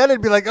know, like, then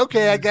it'd be like,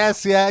 okay, I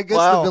guess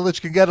the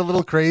village can get a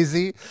little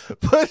crazy.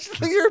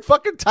 But you're in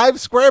fucking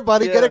Times Square,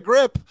 buddy. Yeah. Get a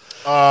grip.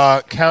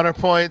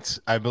 Counterpoint,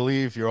 I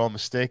believe you're all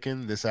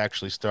mistaken. This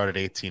actually started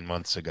 18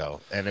 months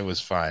ago, and it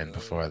was fine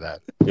before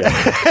that.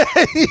 Yeah.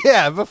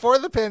 Yeah, before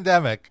the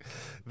pandemic,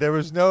 there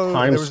was no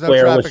Times no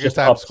Square was traffic just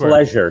at a Times Square.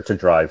 pleasure to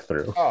drive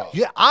through.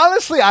 Yeah,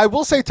 honestly, I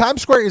will say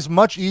Times Square is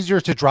much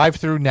easier to drive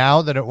through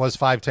now than it was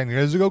 5-10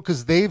 years ago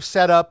because they've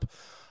set up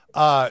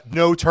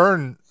no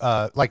turn.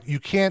 Like, you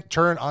can't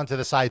turn onto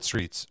the side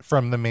streets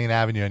from the main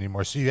avenue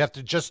anymore. So you have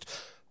to just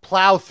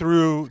plow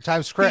through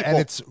Times Square, and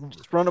it's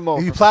Just run them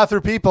over. you plow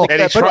through people.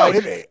 Eddie But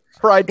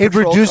Trunk. it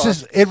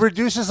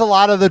reduces a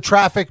lot of the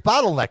traffic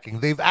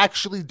bottlenecking. They've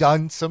actually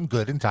done some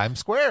good in Times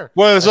Square.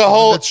 Well, there's a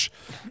whole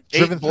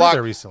driven through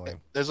there recently.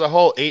 There's a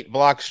whole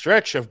 8-block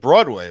stretch of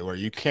Broadway where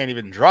you can't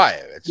even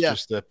drive. It's Yeah.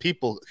 just the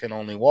people can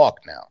only walk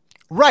now.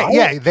 Right?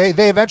 Yeah,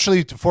 they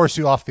eventually force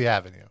you off the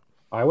avenue.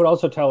 I would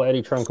also tell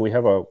Eddie Trunk we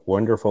have a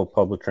wonderful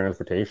public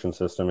transportation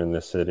system in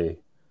this city.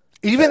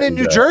 Even in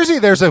New Jersey,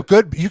 there's a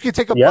good. You can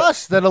take a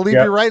bus that'll leave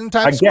you right in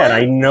Times Square. Again,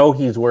 I know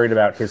he's worried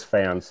about his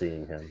fans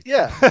seeing him.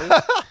 Yeah.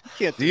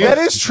 Can't do That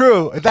is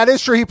true. That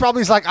is true. He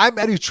probably's like, I'm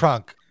Eddie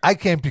Trunk. I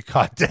can't be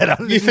caught dead on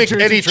the You New think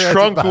Jersey Eddie Transit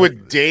Trunk bus.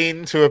 would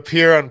deign to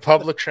appear on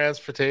public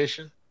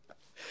transportation?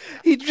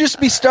 He'd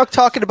just be stuck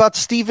talking about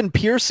Stephen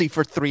Piercy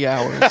for 3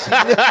 hours.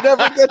 He'd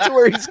never get to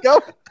where he's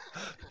going.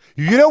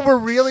 You know, we're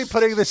really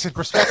putting this in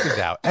perspective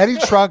now. Eddie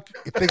Trunk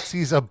thinks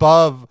he's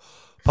above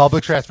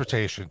public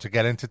transportation to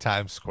get into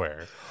Times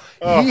Square.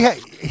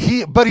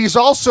 But he's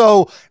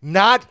also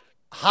not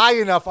high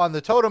enough on the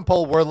totem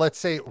pole where, let's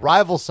say,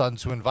 rival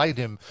sons who invite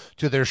him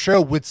to their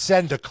show would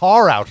send a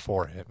car out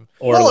for him.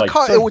 Or Well, like a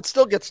car, it would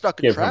still get stuck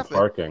in give him traffic.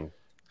 parking.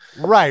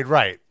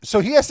 Right. So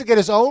he has to get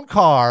his own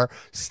car,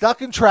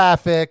 stuck in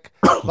traffic,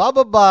 blah,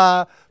 blah,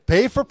 blah,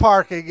 pay for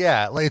parking.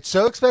 Yeah, like, it's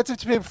so expensive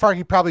to pay for parking.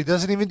 He probably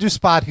doesn't even do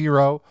Spot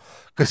Hero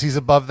because he's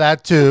above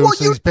that, too. Well,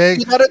 So he's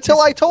paying. Not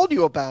until I told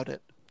you about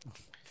it.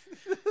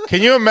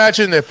 Can you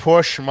imagine the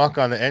poor schmuck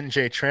on the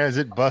NJ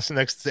Transit bus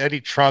next to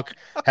Eddie Trunk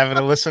having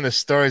to listen to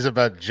stories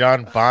about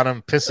John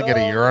Bonham pissing at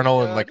a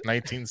urinal in like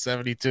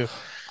 1972?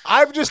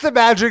 I'm just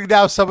imagining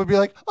now someone be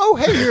like, oh,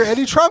 hey, you're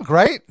Eddie Trunk,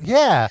 right?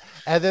 Yeah.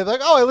 And they're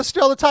like, oh, I listen to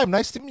you all the time.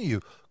 Nice to meet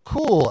you.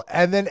 Cool.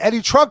 And then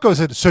Eddie Trunk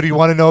goes in, so do you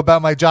want to know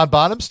about my John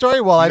Bonham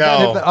story? Well, I met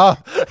him.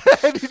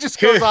 And he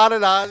just goes on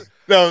and on.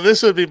 No,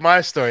 this would be my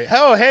story.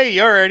 Oh, hey,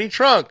 you're Eddie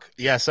Trunk.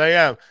 Yes, I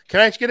am.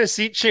 Can I get a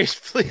seat change,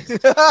 please?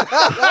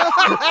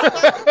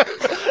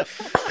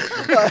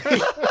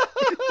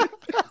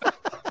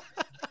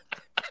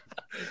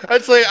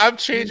 I'd say I'm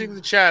changing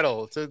the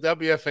channel to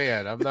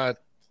WFAN. I'm not.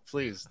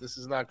 Please, this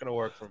is not going to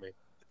work for me.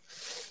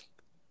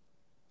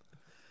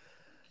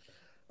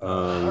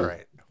 All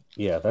right.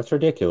 Yeah, that's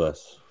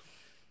ridiculous.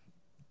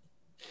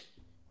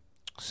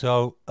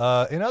 So,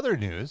 in other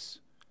news,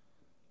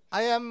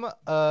 I am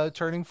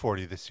turning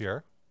 40 this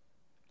year.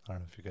 I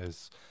don't know if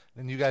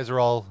you guys are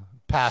all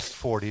past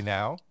 40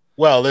 now.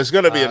 Well, there's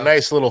going to be a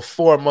nice little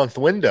 4-month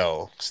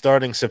window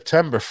starting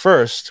September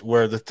 1st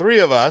where the three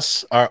of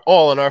us are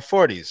all in our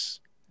 40s.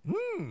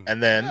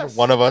 And then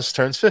one of us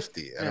turns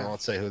 50. And I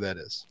won't say who that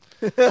is.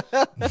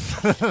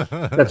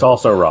 That's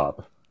also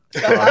Rob.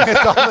 I'm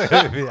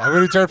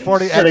going to turn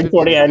 40 Turning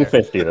 40 and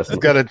 50. This I've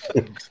got a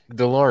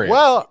DeLorean.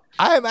 Well,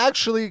 I am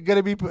actually going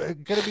to be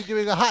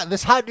doing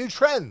this hot new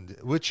trend,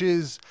 which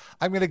is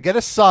I'm going to get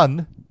a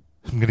son.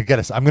 I'm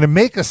going to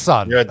make a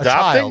son. You're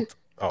adopting? Child.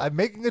 I'm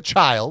making a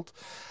child.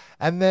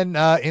 And then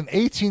in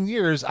 18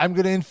 years, I'm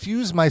going to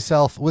infuse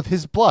myself with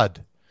his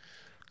blood.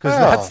 Because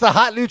that's the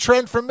hot new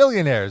trend for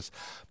millionaires.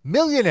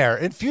 Millionaire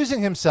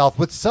infusing himself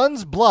with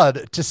son's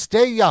blood to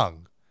stay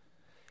young.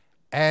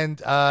 And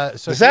so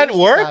does that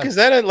work? Is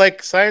that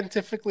like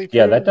scientifically proven?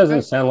 Yeah, that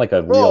doesn't sound like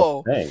a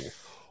real thing.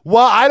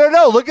 Well, I don't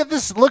know. Look at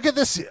this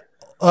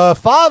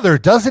father.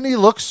 Doesn't he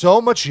look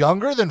so much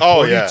younger than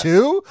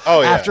 42?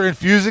 Oh, yeah. After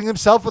infusing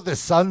himself with his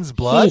son's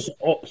blood?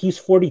 He's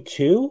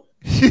 42?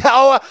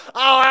 Yeah,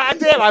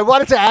 damn. I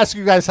wanted to ask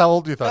you guys how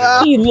old you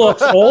thought he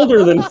looks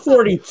older than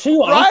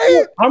 42.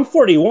 Right? I'm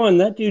 41.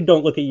 That dude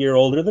don't look a year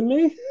older than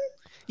me.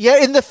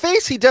 Yeah, in the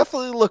face, he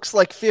definitely looks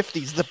like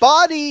 50s. The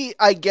body,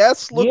 I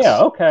guess, looks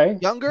okay.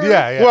 younger.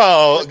 Yeah.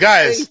 Well, But the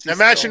guys, face is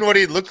imagine still- what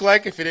he'd look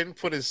like if he didn't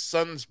put his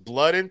son's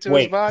blood into his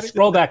Wait, body.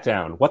 scroll back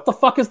down. What the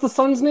fuck is the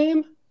son's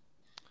name?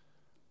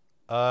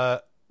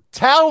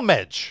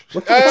 Talmadge.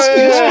 What the fuck is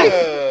that?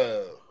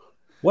 Uh,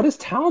 What is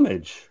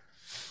Talmadge?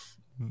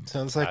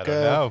 sounds I like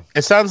don't know.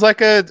 It sounds like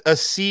a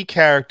C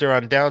character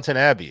on Downton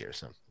Abbey or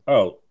something.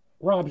 Oh,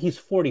 Rob, he's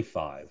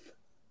 45.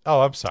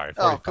 Oh, I'm sorry.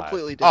 45. Oh,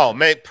 completely different.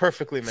 Oh,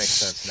 perfectly makes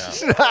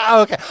sense now.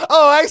 Okay.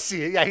 Oh, I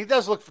see. Yeah, he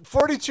does look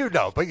 42.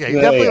 No, but yeah, he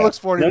No, definitely yeah. looks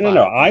 45.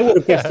 No. I would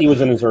have guessed he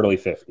was in his early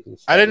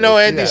 50s. I didn't know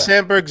Andy Yeah.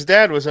 Samberg's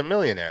dad was a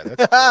millionaire.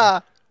 That's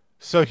cool.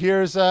 So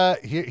here's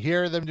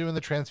here are them doing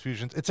the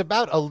transfusions. It's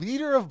about a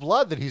liter of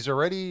blood that he's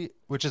already,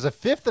 which is a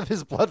fifth of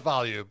his blood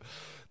volume,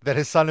 that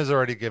his son has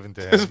already given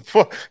to him.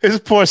 His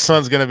poor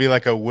son's gonna be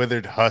like a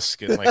withered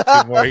husk in like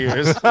 2 more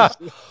years.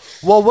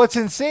 Well, what's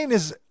insane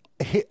is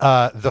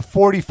the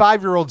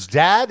 45-year-old's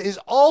dad is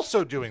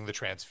also doing the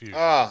transfusion.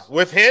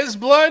 With his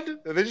blood?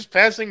 Are they just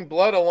passing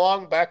blood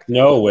along back?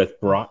 No,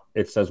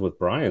 it says with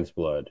Brian's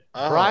blood.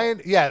 Brian,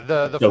 yeah,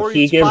 the So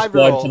he gives blood to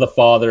 45-year-old. the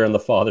father, and the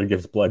father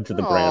gives blood to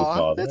the Aw,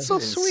 grandfather. that's so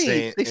sweet.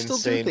 Insane- They still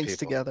do insane things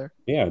people. together.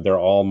 Yeah, they're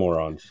all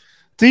morons.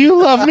 Do you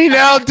love me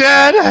now,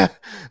 Dad?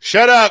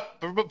 Shut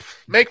up.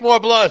 Make more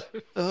blood.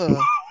 Ugh.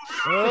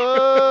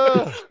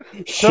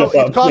 Shut it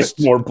up, costs-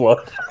 get more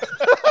blood.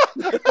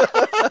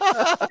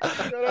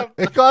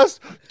 It costs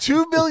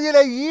 $2 million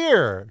a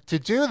year to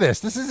do this.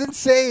 This is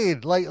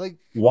insane. Like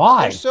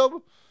Why? there's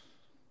so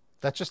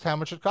that's just how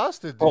much it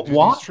costed to But do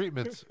why? these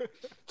treatments.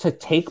 To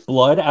take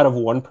blood out of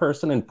one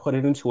person and put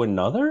it into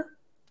another?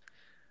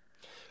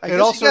 I It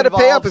guess also you got to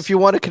pay up involves- if you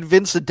want to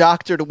convince a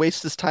doctor to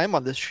waste his time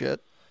on this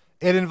shit.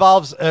 It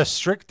involves a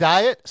strict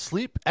diet,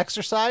 sleep,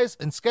 exercise,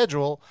 and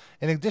schedule,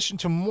 in addition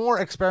to more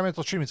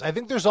experimental treatments. I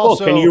think there's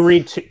also Can you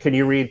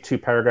read 2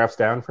 paragraphs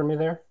down for me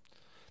there?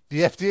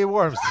 the FDA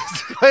warns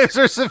these claims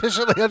are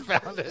sufficiently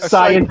unfounded.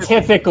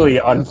 Scientifically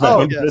Oh,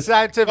 unfounded.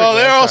 scientific. Oh,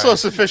 they're I'm also sorry.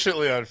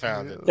 sufficiently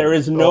unfounded. There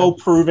is no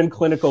proven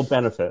clinical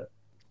benefit.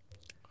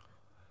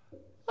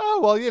 Oh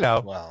well, you know.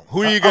 Wow.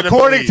 Who are you going to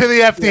According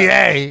believe? to the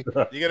FDA,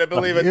 You going to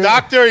believe a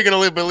doctor or you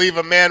going to believe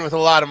a man with a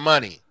lot of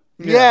money?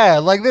 yeah,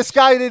 like this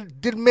guy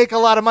didn't make a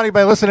lot of money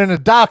by listening to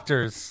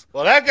doctors.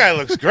 Well, that guy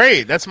looks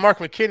great. That's Mark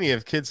McKinney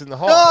of Kids in the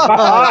Hall.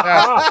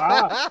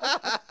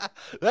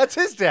 That's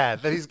his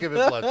dad that he's giving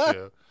blood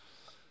to.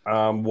 he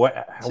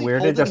Where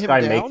did holding this him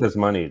guy down? make his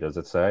money? Does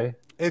it say?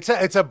 It's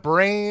a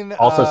brain.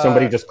 Also,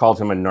 somebody just called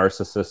him a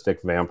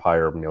narcissistic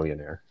vampire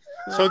millionaire.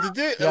 So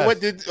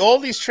did all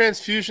these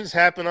transfusions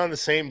happen on the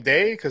same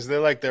day? Because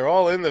they're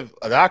all in the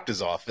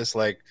doctor's office.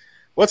 Like,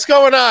 what's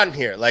going on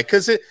here? Like,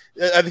 because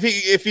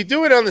if you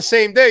do it on the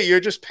same day, you're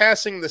just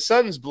passing the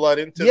son's blood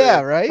into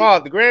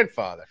the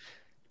grandfather.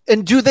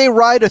 And do they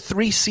ride a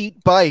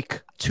 3-seat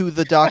bike to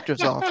the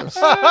doctor's office?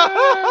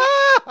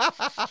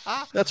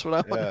 That's what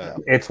I want to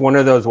know. It's one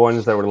of those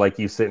ones that were like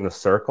you sit in a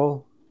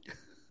circle.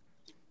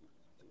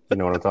 You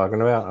know what I'm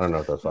talking about? I don't know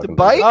if that's The fucking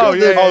bike? Oh, or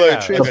yeah, the,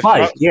 yeah, yeah. The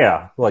bike,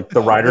 yeah. Like the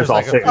riders there's all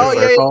like a sit in a Oh,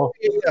 yeah, circle.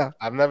 yeah.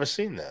 I've never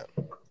seen that.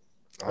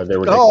 Oh, they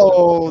were ridiculous.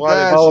 Oh,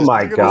 that's Oh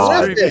my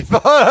god!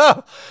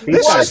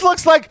 This just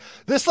looks like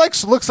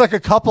looks like a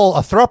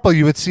throuple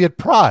you would see at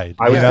Pride.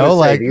 I was you gonna know, say,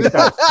 like these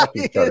guys fuck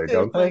each other, Oh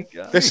don't they?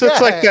 This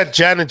looks like that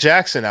Janet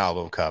Jackson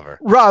album cover.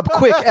 Rob,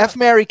 quick, F,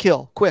 marry,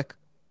 kill, quick.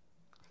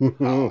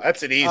 Oh,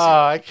 that's an easy.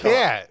 I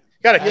can't.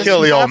 Got to Yes, kill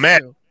you the old have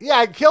man. to. Yeah,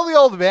 I'd kill the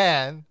old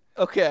man.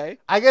 Okay.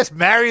 I guess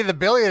marry the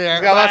billionaire.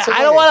 He's got lots of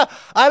I don't money. want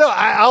to.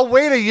 I'll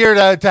wait a year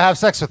to have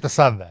sex with the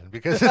son then,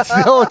 because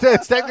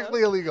it's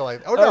technically illegal.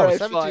 Oh no, All right,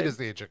 17 fine. is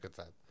the age of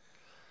consent.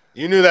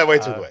 You knew that way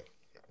too quick.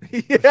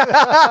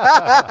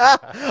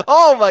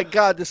 Oh my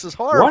god, this is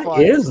horrifying.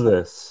 What is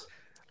this?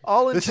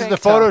 All in This is tank the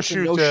photo tops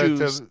and shoot no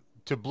shoes.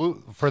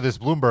 for this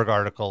Bloomberg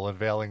article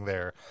unveiling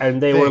their.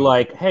 And they thing. were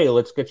like, "Hey,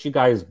 let's get you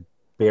guys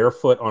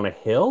barefoot on a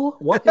hill.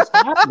 What is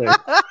happening?"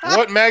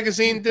 What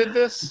magazine did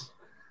this?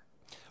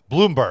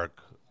 Bloomberg.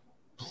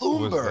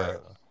 Bloomberg.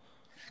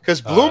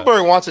 Because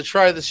Bloomberg wants to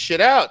try this shit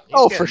out. He's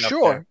Oh, getting for up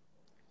sure. there.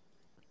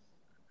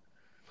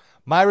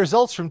 My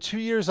results from 2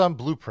 years on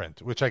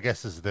Blueprint, which I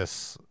guess is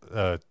this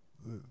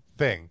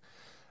thing.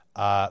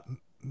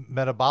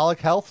 Metabolic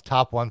health,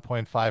 top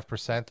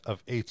 1.5%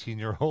 of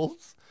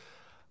 18-year-olds.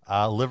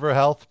 Liver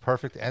health,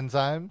 perfect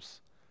enzymes.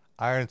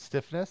 Iron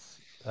stiffness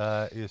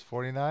is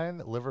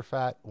 49. Liver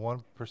fat,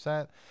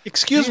 1%.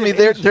 Excuse me,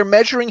 Age- they're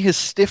measuring his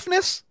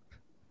stiffness?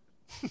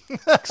 I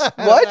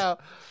don't What? know.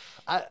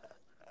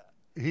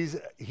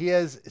 He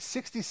has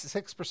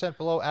 66%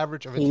 below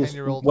average of a He's-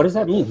 10-year-old. what does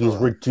that mean? He's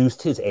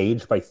reduced his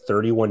age by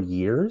 31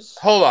 years.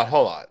 Hold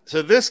on.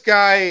 So this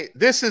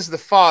is the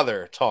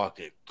father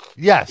talking.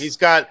 Yes.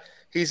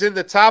 He's in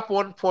the top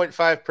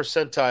 1.5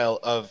 percentile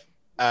of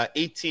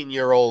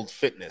 18-year-old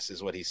fitness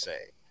is what he's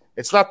saying.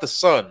 It's not the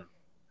son.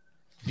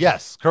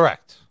 Yes,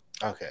 correct.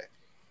 Okay.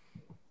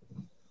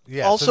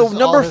 Yeah. Also, this is all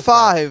number his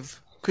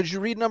 5. Could you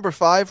read number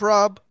 5,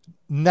 Rob?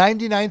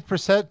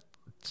 99%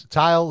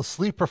 tile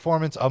sleep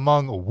performance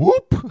among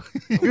Whoop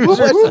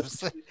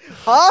users of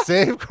Huh?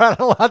 same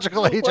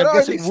chronological age. What I'm are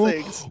guessing these Whoop,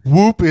 things?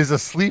 Whoop is a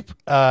sleep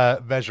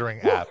measuring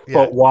app. Yeah.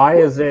 But why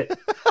is it?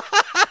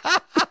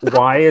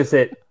 Why is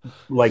it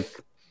like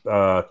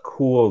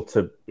cool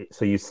to?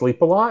 So you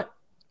sleep a lot?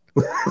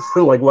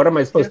 So like, what am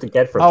I supposed to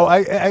get from? Oh,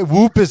 that?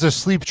 Whoop is a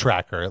sleep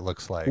tracker. It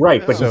looks like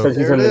Right, but he So- says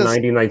he's there in it the is.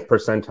 99th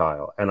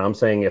percentile, and I'm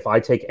saying if I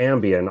take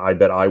Ambien, I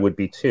bet I would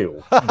be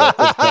too. What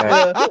does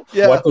that,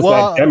 Yeah. what does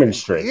Well, that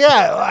demonstrate?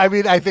 Yeah, I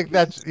mean, I think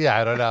that's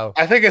I don't know.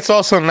 I think it's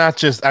also not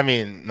just, I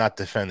mean, not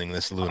defending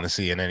this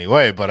lunacy in any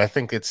way, but I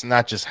think it's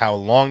not just how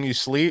long you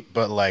sleep,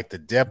 but like the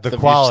depth The of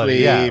quality,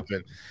 your yeah. sleep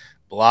and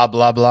blah,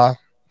 blah, blah.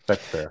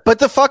 That's fair. But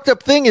the fucked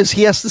up thing is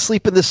he has to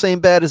sleep in the same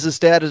bed as his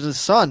dad and his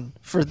son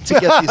to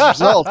get these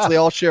results. They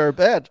all share a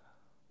bed.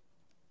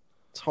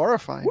 It's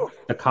horrifying.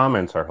 The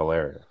comments are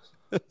hilarious.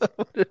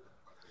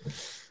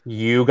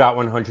 You got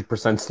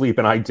 100% sleep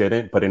and I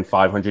didn't, but in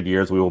 500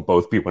 years we will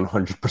both be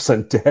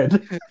 100%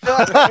 dead.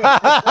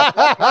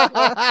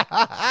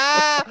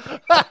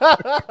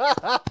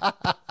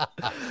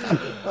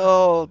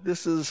 Oh,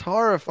 this is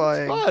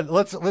horrifying. Fun.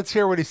 Let's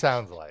hear what he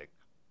sounds like.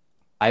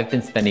 I've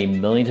been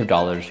spending millions of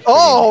dollars.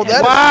 Oh,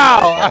 creating that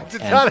Wow! is- I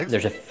did not and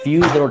there's a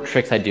few little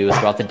tricks I do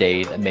throughout the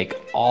day that make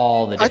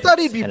all the I difference. thought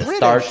he'd be and British. It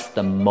starts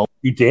the moment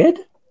You did?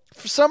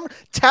 For some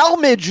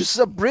Talmadge is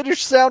a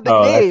British sounding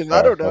Oh, that's name.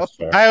 I fair, don't know. that's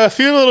fair. I have a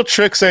few little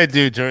tricks I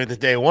do during the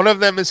day. One of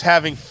them is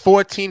having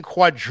 $14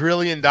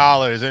 quadrillion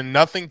and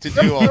nothing to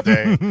do all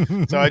day.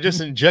 So I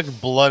just inject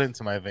blood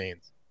into my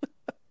veins.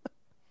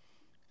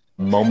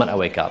 I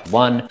wake up.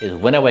 One is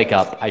when I wake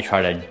up, I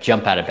try to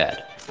jump out of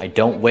bed. I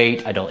don't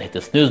wait. I don't hit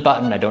the snooze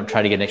button. I don't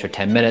try to get an extra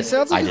 10 minutes.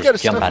 Sounds like I he's got a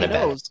just jump out stuffy of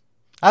bed. nose.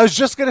 I was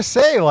just gonna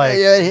say, like,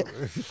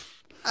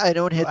 I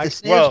don't hit the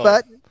snooze well,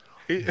 button.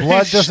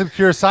 blood doesn't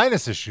cure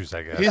sinus issues.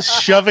 I guess. He's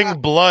shoving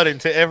blood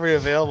into every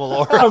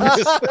available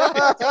orifice.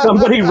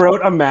 Somebody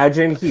wrote,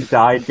 imagine he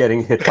died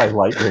getting hit by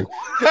lightning.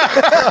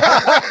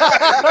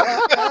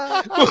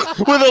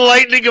 With a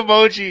lightning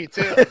emoji,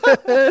 too.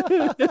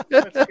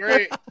 That's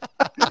great.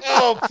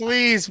 Oh,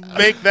 please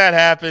make that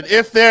happen.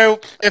 If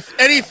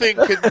anything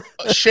could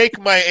shake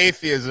my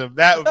atheism,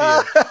 that would be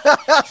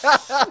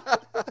it.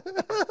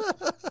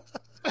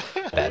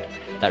 Bed.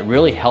 That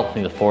really helps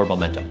me with forward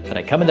momentum. Then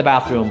I come in the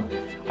bathroom.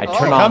 I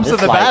turn on comes this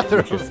to the light,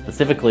 bathroom. which is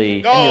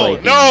specifically No,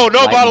 emulating no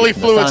light bodily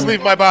from the fluids sun.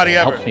 leave my body It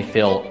ever. helps me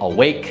feel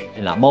awake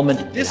in that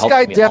moment. This it helps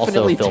guy me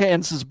definitely also feel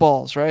tans his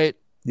balls, right?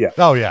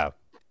 Oh yeah.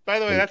 By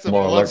the way, that's a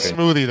More blood alert.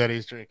 smoothie that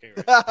he's drinking.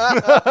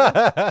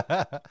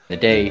 the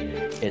day.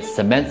 It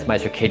cements my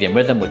circadian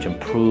rhythm, which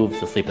improves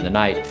the sleep in the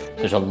night.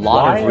 There's a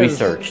lot Why of is-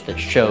 research that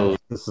shows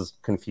This is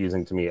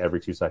confusing to me every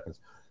 2 seconds.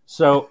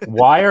 So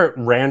why are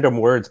random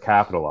words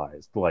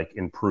capitalized, like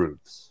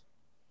improves?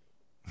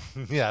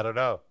 Yeah, I don't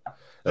know.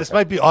 This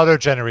might be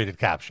auto-generated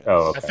caption.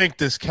 Oh, I okay. think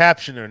this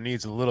captioner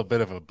needs a little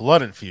bit of a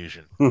blood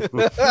infusion.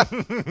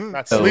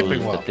 Not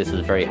sleeping well. that this is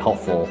very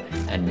helpful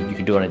and you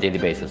can do it on a daily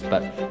basis.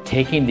 But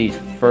taking these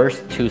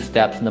first 2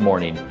 steps in the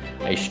morning,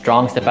 a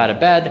strong step out of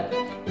bed,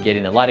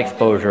 getting the light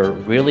exposure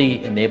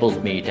really enables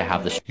me to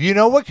have the You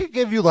know what could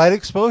give you light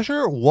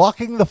exposure?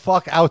 Walking the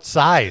fuck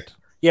outside.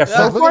 Yeah,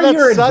 so Look far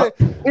at that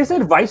his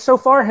advice so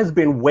far has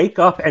been wake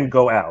up and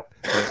go out.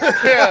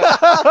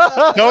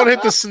 Yeah. Don't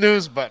hit the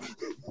snooze button.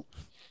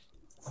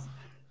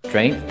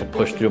 strength to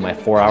push through my And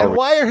 4-hour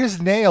why are his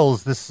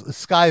nails this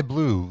sky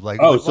blue? Like,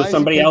 Oh, why so is he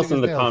somebody painting else in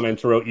his the nails?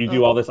 comments wrote, you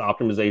do all this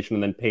optimization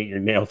and then paint your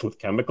nails with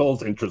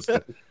chemicals?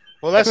 Interesting.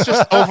 Well, that's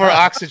just over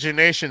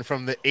oxygenation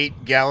from the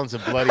 8 gallons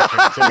of blood he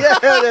drinks.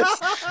 Yeah,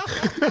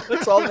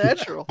 that's all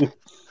natural.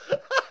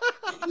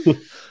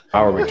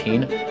 hour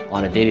routine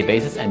on a daily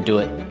basis and do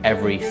it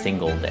every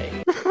single day.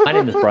 My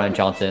name is Brian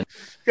Johnson.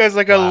 Guy's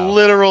like a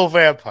literal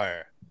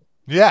vampire.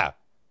 Yeah.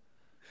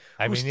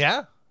 I mean,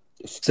 yeah.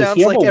 Sounds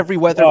he have like a- every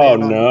weatherman Oh, on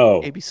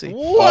no. ABC.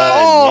 What?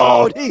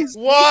 Oh, geez.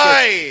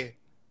 Why?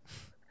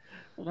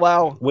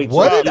 Wow. Wait,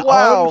 What so- an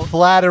Wow.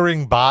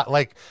 unflattering bot.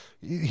 Like,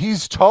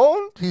 he's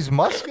toned, he's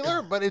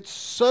muscular, but it's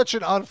such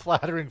an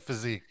unflattering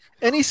physique.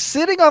 And he's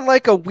sitting on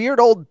like a weird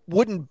old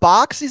wooden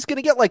box. He's going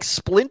to get like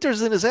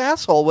splinters in his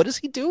asshole. What is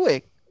he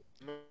doing?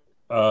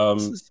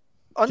 This is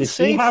Does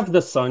unsafe. he have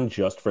the sun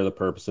just for the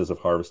purposes of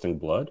harvesting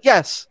blood?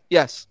 Yes,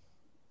 yes.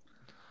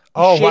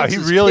 Oh, wow. shaves He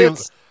his really.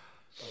 pits.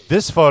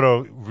 This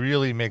photo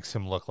really makes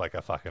him look like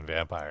a fucking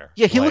vampire.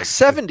 Yeah, he Like, looks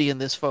 70 in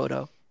this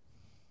photo.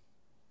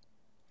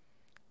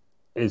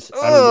 Is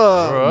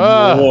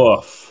Ugh.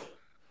 woof.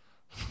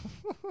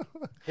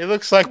 He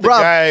looks like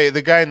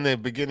the guy in the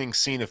beginning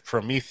scene of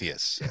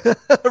Prometheus.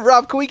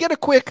 Rob, can we get a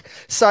quick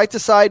side to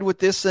side with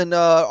this and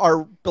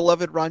our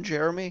beloved Ron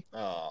Jeremy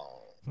Oh.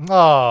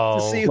 Oh.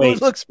 to see who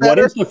Wait, looks what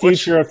better? is the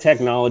future of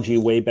technology?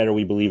 Way better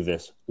we believe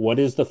this. What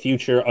is the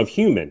future of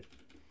human?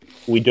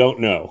 We don't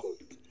know.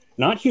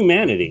 Not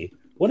humanity.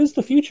 What is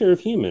the future of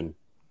human?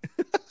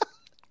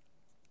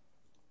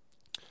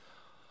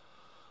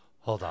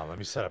 Hold on. Let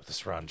me set up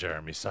this Ron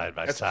Jeremy side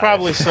by That's side.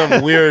 probably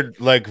some weird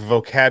like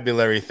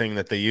vocabulary thing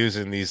that they use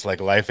in these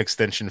like life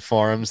extension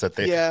forums that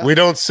they Yeah. we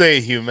don't say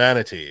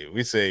humanity,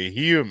 we say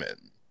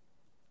human.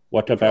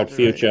 What about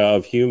future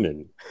of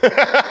human?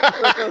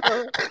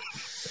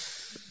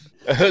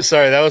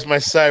 Sorry, that was my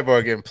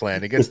cyborg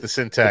implant. It gets the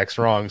syntax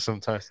wrong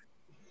sometimes.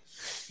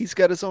 He's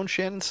got his own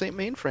Shannon Saint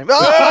mainframe.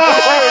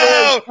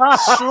 Oh,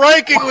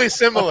 strikingly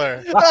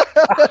similar.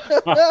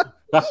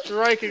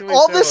 Strikingly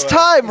All similar. this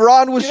time,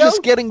 Ron was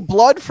just getting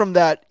blood from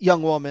that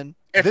young woman.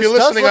 If This you're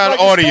does listening look on like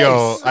his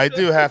audio, face. I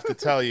do have to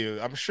tell you,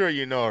 I'm sure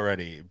you know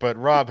already, but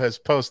Rob has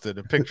posted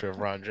a picture of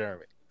Ron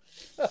Jeremy.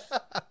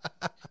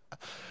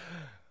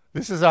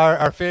 This is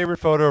our favorite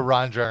photo of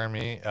Ron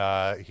Jeremy.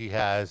 He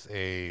has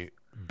a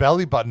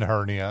belly button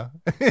hernia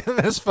in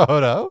this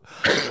photo.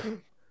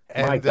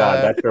 My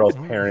God, that girl's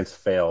parents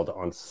failed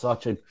on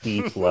such a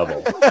deep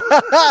level.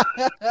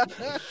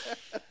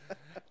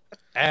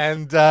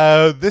 And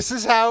this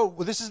is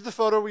the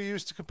photo we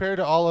use to compare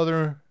to all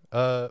other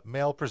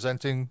male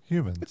presenting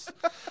humans.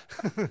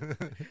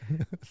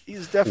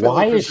 He's definitely.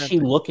 Why is she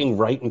looking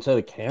right into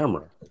the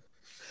camera?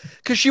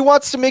 Because she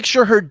wants to make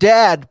sure her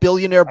dad,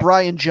 billionaire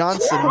Brian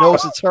Johnson,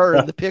 knows it's her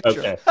in the picture.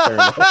 Okay, fair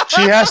enough.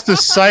 She has to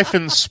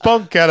siphon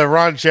spunk out of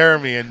Ron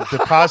Jeremy and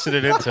deposit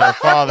it into her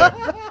father.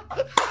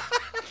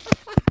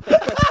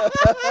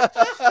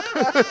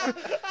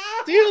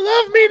 Do you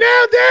love me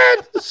now, Dad?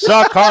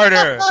 Suck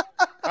harder.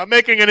 I'm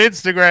making an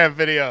Instagram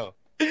video.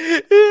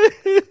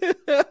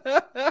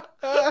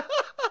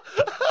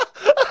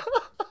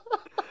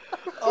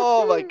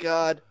 Oh my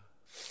God.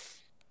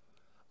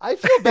 I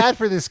feel bad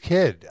for this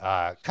kid,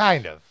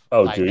 kind of.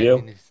 Oh, Like, do I you?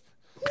 mean,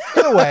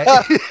 in a way,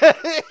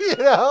 you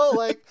know,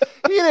 like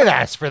he didn't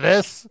ask for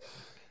this.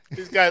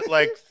 He's got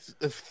like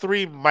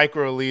 3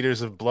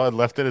 microliters of blood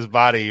left in his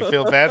body. You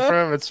feel bad for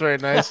him? It's very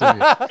nice of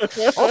you.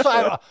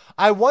 Also,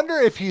 I wonder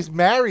if he's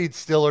married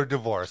still or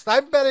divorced.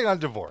 I'm betting on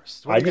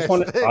divorced. What I do you just guys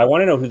want think? I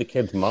want to know who the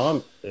kid's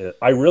mom is.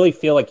 I really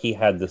feel like he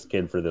had this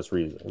kid for this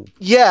reason.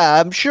 Yeah,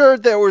 I'm sure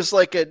there was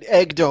like an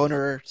egg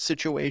donor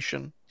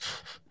situation.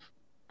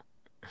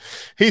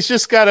 He's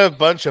just got a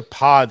bunch of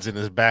pods in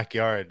his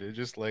backyard. They're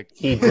just like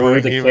He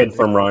grew the kid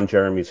from Ron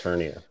Jeremy's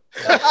hernia.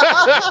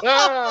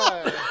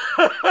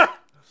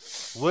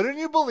 Wouldn't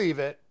you believe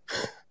it?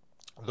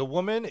 The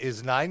woman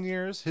is 9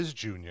 years his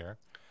junior.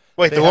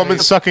 Wait, They the have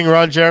woman's a- sucking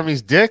Ron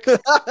Jeremy's dick?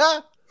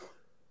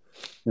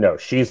 No,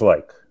 she's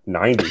like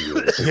 90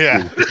 years.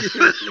 Yeah.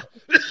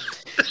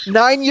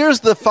 9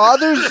 years, the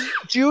father's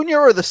junior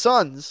or the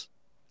son's?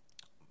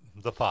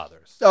 The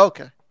father's.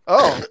 Okay.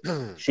 Oh.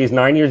 She's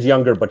 9 years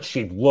younger, but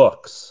she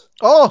looks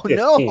Oh 15.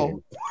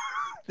 no.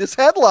 This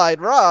headline,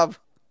 Rob.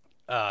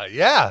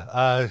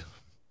 Yeah.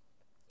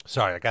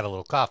 Sorry, I got a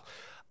little cough.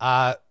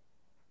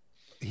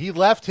 He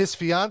left his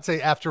fiance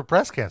after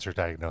breast cancer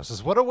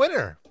diagnosis. What a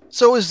winner.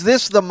 So is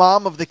this the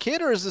mom of the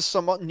kid or is this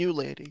some new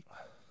lady?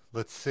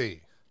 Let's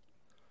see.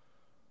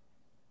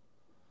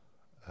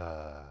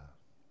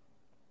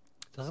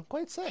 Doesn't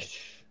quite say.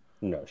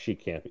 No, she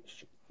can't be.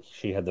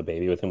 She had the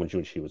baby with him when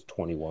she was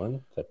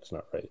 21. That's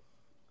not right.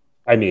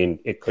 I mean,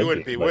 it could He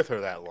wouldn't be but- with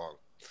her that long.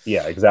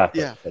 Yeah,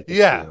 exactly. Yeah. Like, it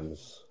Yeah.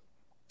 seems-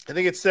 I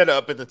think it said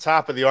up at the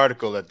top of the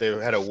article that they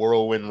had a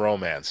whirlwind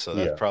romance, so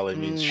that Yeah. probably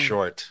means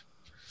short.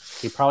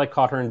 He probably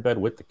caught her in bed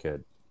with the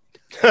kid.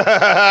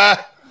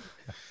 I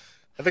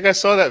think I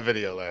saw that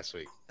video last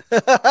week.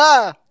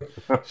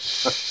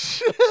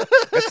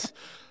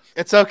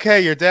 It's okay.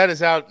 Your dad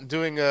is out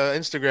doing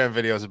Instagram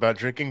videos about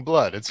drinking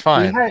blood. It's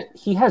fine.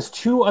 He has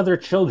 2 other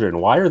children.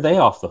 Why are they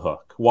off the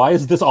hook? Why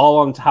is this all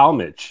on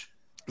Talmadge?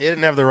 He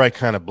didn't have the right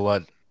kind of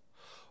blood.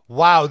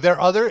 Wow,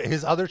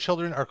 his other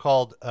children are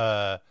called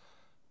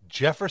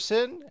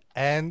Jefferson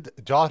and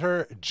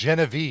daughter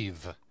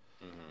Genevieve.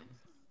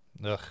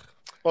 Ugh.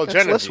 Well, That's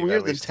Genevieve, less at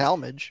weird than least.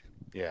 Talmadge.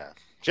 Yeah.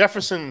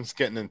 Jefferson's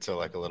getting into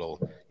like a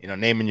little,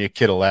 naming your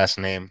kid a last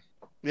name.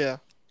 Yeah.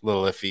 A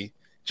little iffy.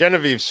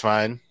 Genevieve's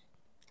fine.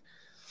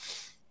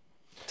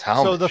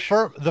 So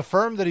Talmadge. the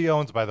firm that he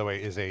owns, by the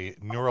way, is a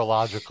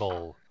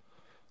neurological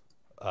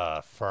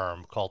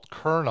firm called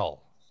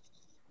Colonel.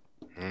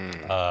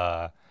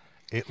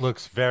 It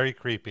looks very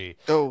creepy.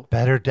 Oh.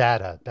 Better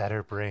data,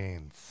 better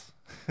brains.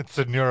 It's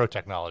a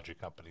neurotechnology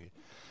company.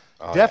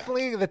 Oh,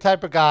 Definitely the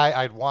type of guy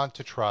I'd want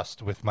to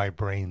trust with my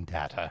brain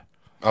data.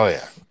 Oh,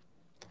 yeah.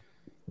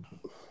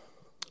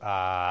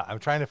 I'm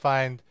trying to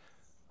find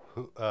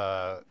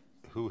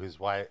who his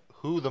wife,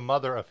 who the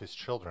mother of his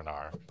children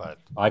are, but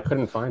I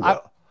couldn't find it.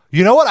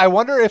 you know what? I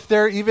wonder if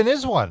there even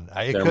is one.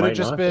 It There could have might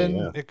just not be, been.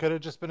 yeah. It could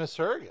have just been a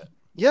surrogate.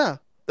 Yeah.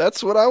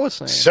 That's what I was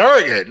saying.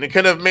 Surrogate. And it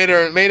could have made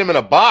him in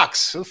a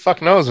box. Who the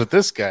fuck knows with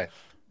this guy?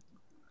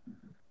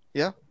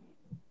 Yeah.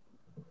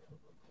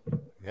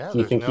 Yeah. Do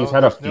you there's think no- he's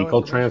had a there's no fecal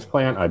information.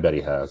 transplant? I bet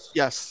he has.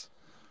 Yes.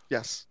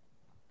 Yes.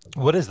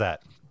 What is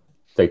that?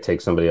 They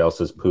take somebody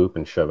else's poop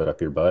and shove it up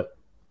your butt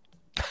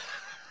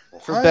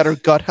For better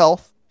gut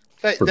health.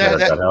 for better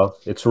gut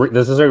health.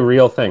 This is a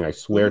real thing. I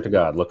swear to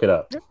God. Look it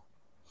up.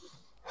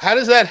 How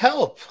does that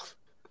help?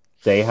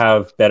 They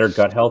have better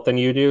gut health than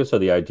you do, so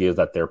the idea is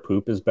that their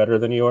poop is better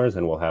than yours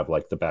and will have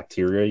like the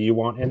bacteria you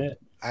want in it.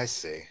 I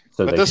see.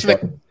 So But they doesn't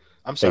shove, it...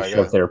 I'm they sorry. go shove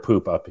ahead. their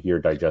poop up your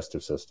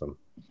digestive system.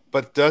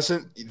 But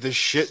doesn't the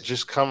shit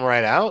just come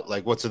right out?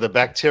 Like, what's it? The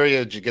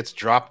bacteria gets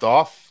dropped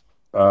off?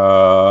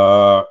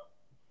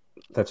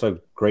 That's a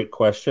great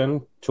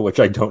question to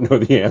which I don't know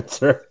the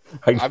answer.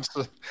 I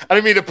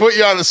didn't mean to put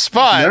you on the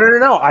spot.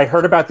 No. I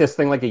heard about this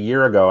thing like a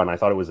year ago, and I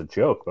thought it was a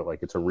joke, but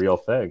like it's a real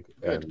thing.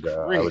 And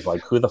I was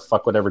like, who the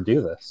fuck would ever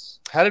do this?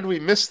 How did we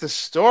miss this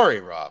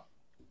story, Rob?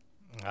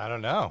 I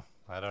don't know.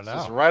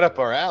 This is right up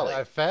our alley.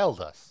 I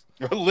failed us.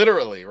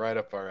 Literally right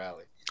up our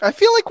alley. I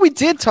feel like we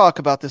did talk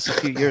about this a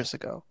few years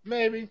ago.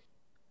 Maybe.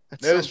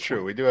 That is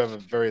true. We do have a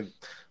very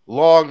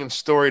long and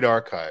storied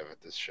archive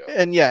at this show.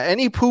 And yeah,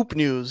 any poop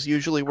news,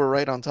 usually we're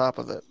right on top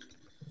of it.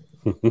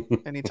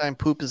 Anytime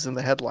poop is in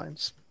the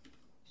headlines.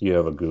 You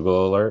have a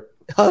Google alert?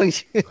 Oh,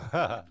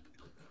 yeah.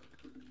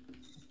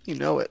 You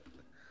know it.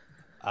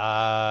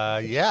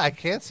 Yeah, I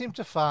can't seem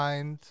to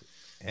find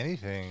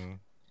anything.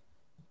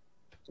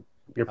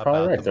 You're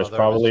probably right. There's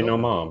probably no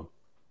mom.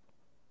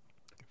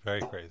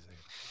 Very crazy.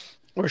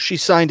 Or she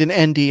signed an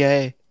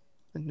NDA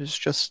and is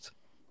just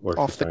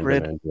off the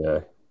grid.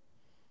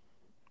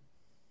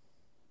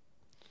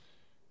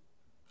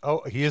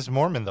 Oh, he is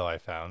Mormon, though, I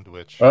found,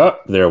 which... Oh,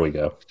 there we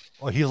go.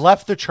 Well, he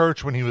left the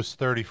church when he was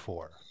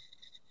 34.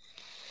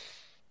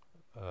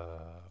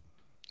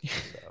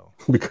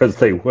 Because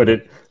they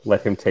wouldn't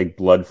let him take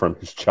blood from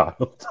his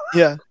child.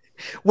 Yeah.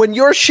 When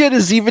your shit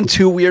is even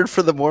too weird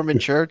for the Mormon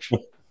church,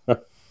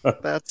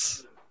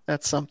 that's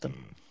something.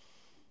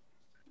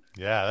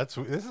 Yeah, this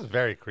is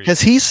very creepy.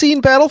 Has he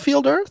seen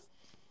Battlefield Earth?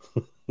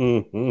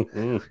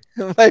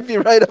 It might be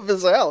right up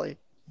his alley.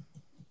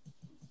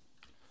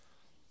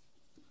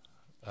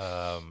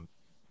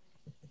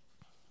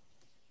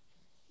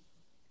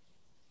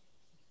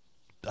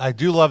 I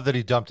do love that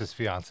he dumped his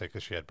fiance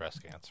because she had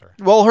breast cancer.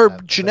 Well, her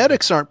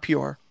genetics aren't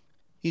pure.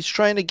 He's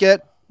trying to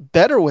get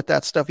better with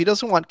that stuff. He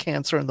doesn't want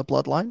cancer in the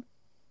bloodline.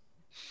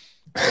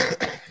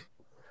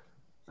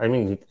 I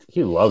mean,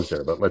 he loves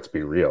her, but let's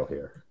be real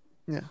here.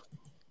 Yeah.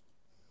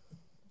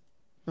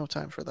 No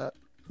time for that.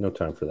 No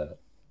time for that.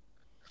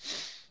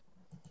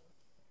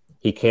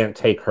 He can't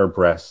take her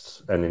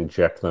breasts and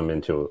inject them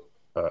into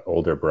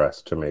older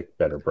breasts to make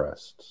better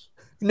breasts.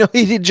 No,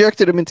 he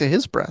injected them into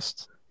his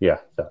breasts. Yeah,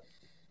 that.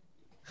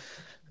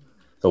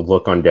 The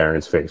look on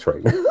Darren's face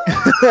right now.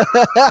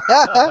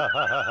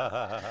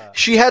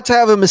 She had to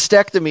have a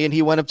mastectomy, and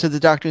he went up to the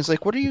doctor and he's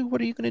like, What are you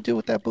going to do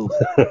with that boob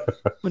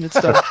when it's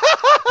done?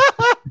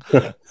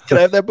 Can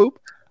I have that boob?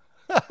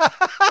 I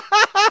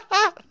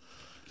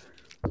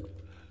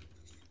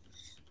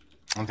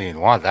don't think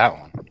you'd want that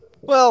one.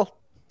 Well,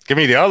 give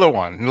me the other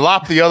one.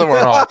 Lop the other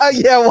one off.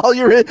 Yeah, while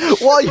you're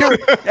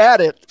at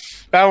it.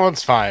 That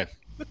one's fine.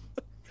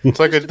 It's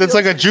like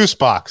a juice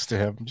box to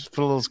him. Just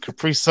put a little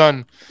Capri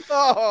Sun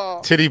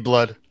titty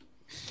blood.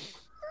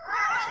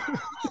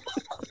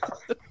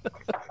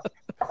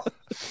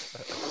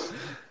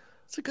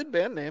 It's a good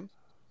band name.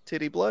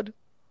 Titty Blood.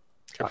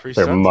 Capri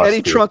Sun.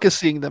 Eddie Trunk is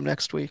seeing them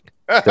next week.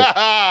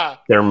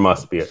 There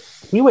must be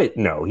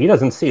he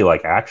doesn't see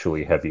like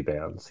actually heavy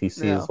bands. He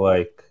sees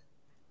like,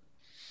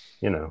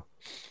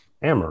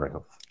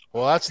 Amaranth.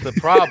 Well, that's the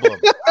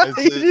problem.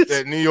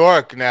 That New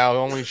York now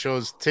only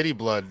shows titty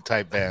blood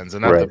type bands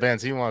and not the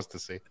bands he wants to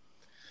see.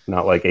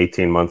 Not like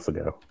 18 months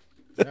ago.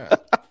 Yeah.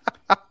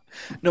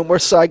 No more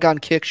Saigon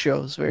Kick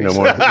shows. No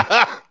more.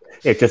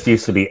 It just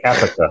used to be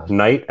Epica,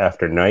 night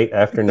after night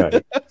after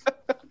night.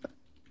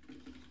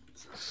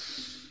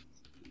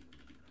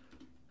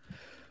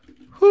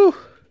 Whew.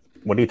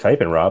 What are you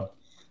typing, Rob?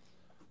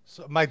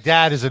 So my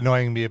dad is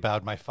annoying me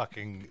about my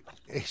fucking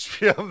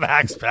HBO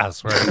Max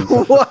password.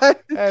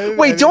 What?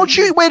 Wait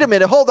a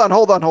minute. Hold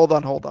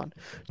on.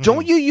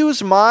 Don't you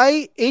use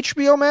my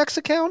HBO Max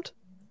account?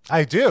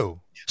 I do.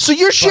 So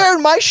you're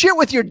sharing my shit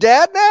with your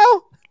dad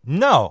now?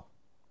 No,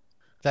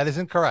 that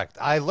isn't correct.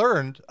 I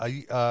learned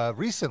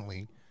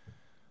recently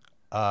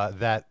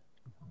that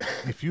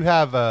if you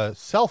have a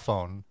cell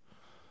phone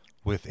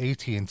with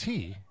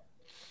AT&T,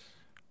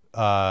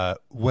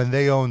 when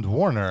they owned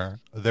Warner,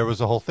 there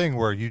was a whole thing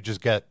where you just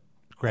get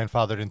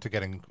grandfathered into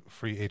getting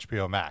free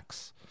HBO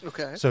Max.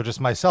 Okay. So just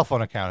my cell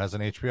phone account has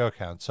an HBO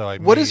account. So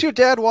what is your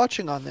dad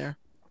watching on there?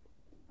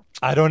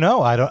 I don't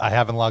know. I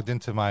haven't logged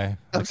into my.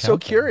 I'm so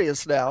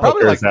curious now.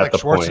 Probably like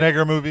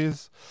Schwarzenegger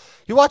movies.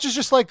 He watches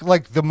just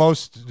like the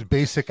most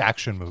basic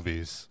action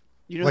movies.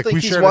 You don't think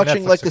he's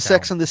watching like the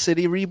Sex and the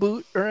City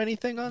reboot or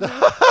anything on there?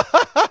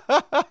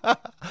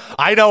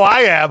 I know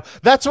I am.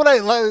 That's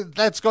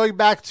going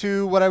back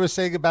to what I was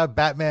saying about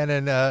Batman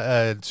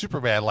and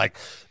Superman. Like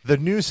the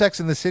new Sex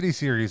and the City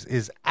series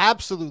is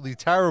absolutely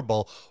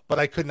terrible, but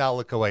I could not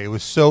look away. It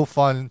was so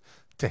fun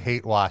to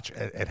hate watch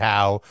at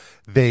how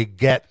they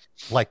get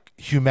like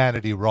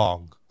humanity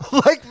wrong.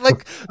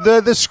 like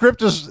the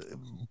script is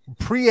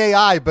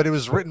pre-AI, but it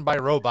was written by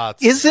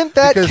robots. Isn't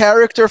that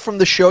character from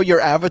the show your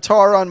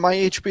avatar on my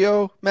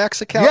HBO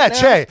Max account? Yeah, now?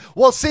 Che.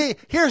 Well, see,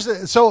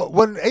 so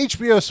when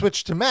HBO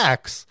switched to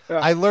Max,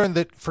 I learned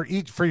that for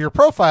your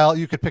profile,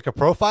 you could pick a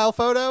profile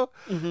photo.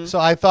 Mm-hmm. So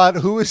I thought,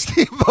 who is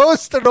the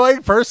most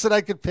annoying person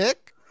I could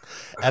pick?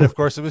 And of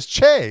course, it was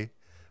Che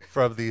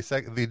from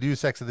the new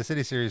Sex and the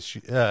City series.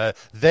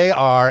 They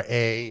are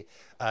a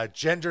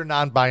gender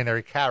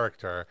non-binary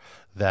character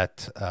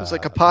that Who's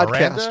like a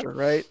podcaster, Miranda,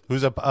 right?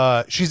 Who's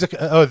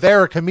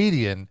they're a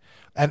comedian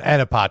and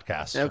a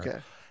podcaster. Okay.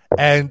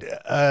 And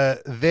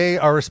they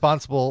are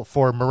responsible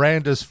for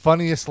Miranda's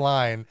funniest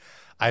line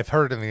I've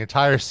heard in the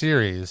entire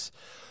series.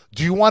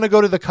 Do you want to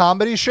go to the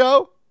comedy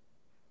show?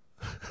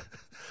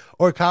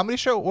 Or a comedy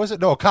show? Was it?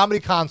 No, a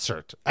comedy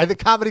concert. I think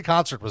comedy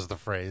concert was the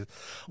phrase.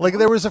 Like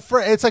there was a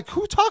phrase. It's like,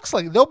 who talks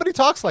like, nobody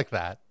talks like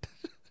that.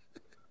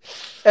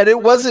 And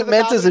it wasn't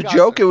meant as a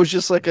joke. It was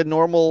just like a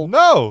normal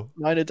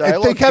line of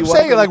dialogue. They kept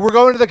saying like, we're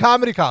going to the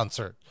comedy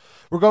concert.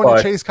 We're going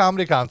to Chase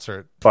comedy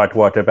concert. But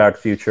what about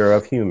Future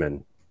of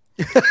Human?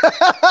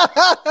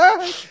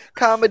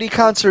 Comedy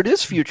concert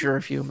is Future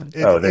of Human.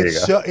 There you go.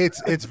 So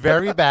it's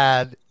very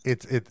bad.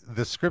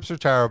 The scripts are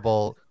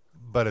terrible,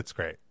 but it's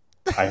great.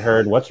 I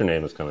heard what's her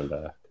name is coming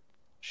back.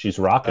 She's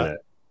rocking it.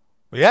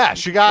 Yeah,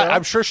 she got. Yeah.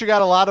 I'm sure she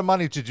got a lot of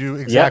money to do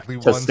exactly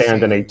to one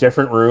stand scene. in a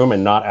different room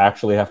and not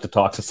actually have to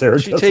talk to Sarah.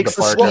 She takes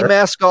the ski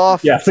mask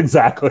off. Yes,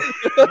 exactly.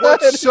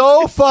 What's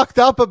so fucked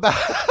up about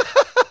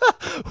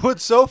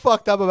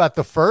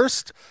the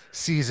first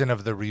season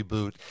of the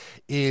reboot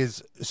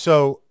is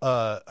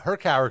her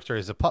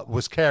character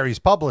was Carrie's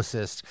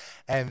publicist,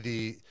 and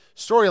the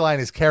storyline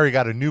is Carrie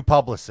got a new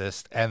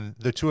publicist, and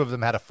the two of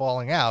them had a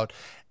falling out,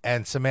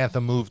 and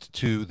Samantha moved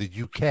to the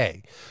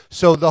UK.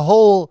 So the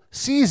whole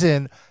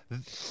season,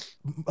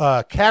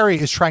 Carrie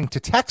is trying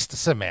to text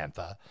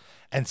Samantha,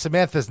 and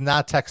Samantha's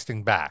not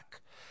texting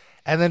back.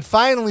 And then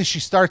finally she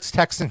starts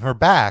texting her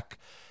back,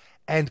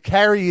 and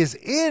Carrie is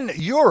in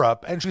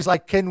Europe, and she's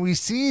like, can we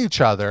see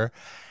each other?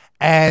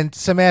 And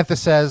Samantha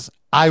says,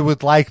 I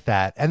would like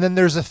that. And then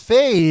there's a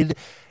fade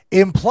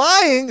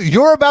implying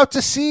you're about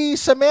to see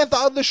Samantha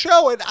on the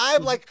show. And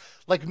I'm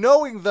like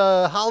knowing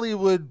the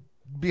Hollywood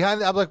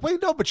behind it, I'm like,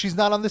 wait, no, but she's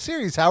not on the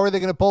series. How are they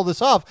going to pull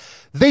this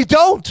off? They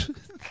don't.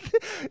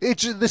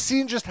 The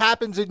scene just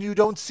happens and you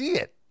don't see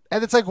it.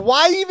 And it's like,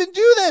 why even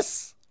do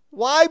this?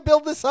 Why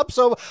build this up?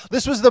 So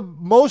this was the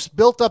most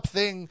built up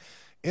thing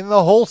in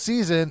the whole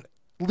season,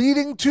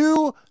 leading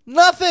to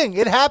nothing.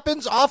 It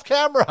happens off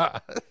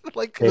camera.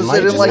 Was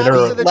it in like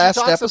the last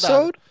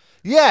episode?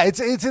 Yeah, it's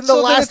in the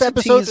last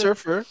episode. Teaser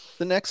for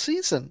the next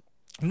season.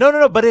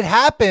 No, but it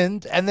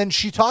happened, and then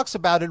she talks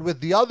about it with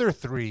the other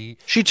three.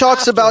 She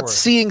talks about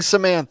seeing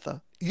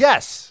Samantha.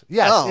 Yes,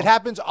 Oh. It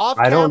happens off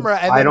camera.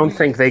 I don't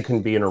think they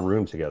can be in a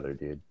room together,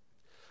 dude.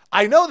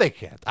 I know they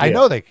can't. I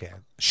know they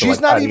can't. She's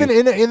not even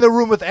in the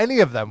room with any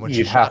of them when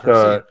you'd have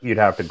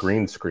to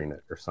green screen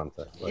it or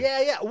something.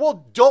 Yeah.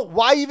 Well,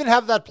 why even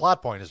have that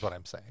plot point is what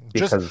I'm saying.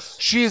 Because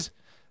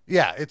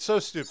it's so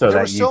stupid. So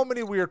there were so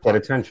many weird get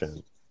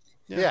attention.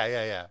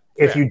 Yeah.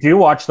 If you do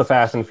watch the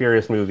Fast and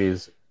Furious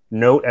movies,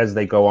 note as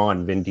they go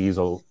on, Vin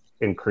Diesel,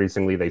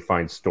 increasingly they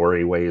find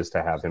story ways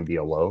to have him be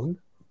alone.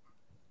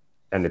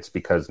 And it's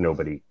because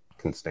nobody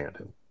can stand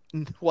him.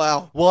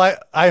 Wow. Well,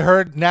 I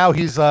heard now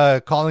he's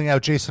calling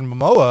out Jason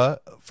Momoa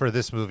for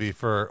this movie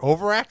for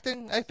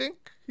overacting, I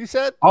think he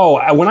said.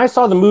 Oh, when I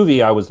saw the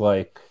movie, I was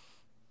like,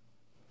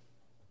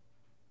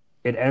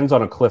 it ends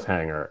on a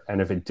cliffhanger.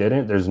 And if it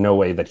didn't, there's no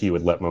way that he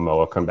would let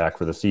Momoa come back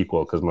for the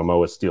sequel because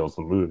Momoa steals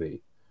the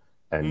movie.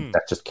 And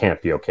that just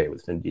can't be okay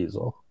with Vin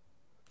Diesel.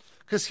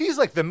 Because he's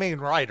like the main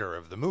writer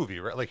of the movie,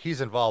 right? Like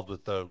he's involved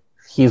with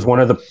He's one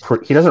of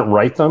he doesn't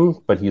write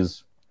them, but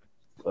he's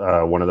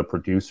one of the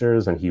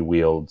producers, and he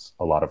wields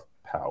a lot of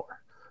power.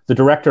 The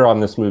director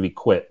on this movie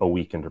quit a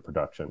week into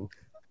production.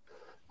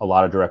 A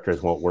lot of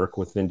directors won't work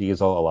with Vin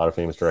Diesel. A lot of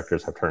famous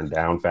directors have turned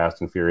down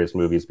Fast and Furious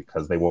movies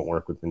because they won't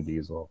work with Vin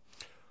Diesel.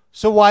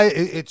 So why?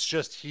 It's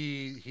just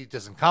he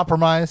doesn't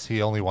compromise.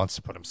 He only wants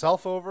to put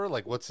himself over.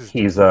 Like, what's his?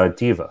 He's a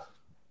diva.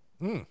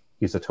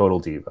 He's a total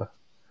diva,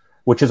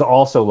 which is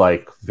also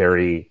like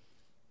very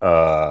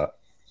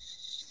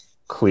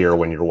clear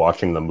when you're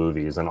watching the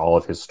movies, and all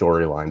of his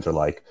storylines are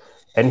like,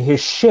 and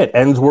his shit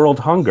ends world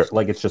hunger.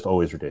 Like, it's just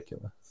always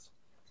ridiculous.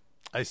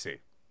 I see.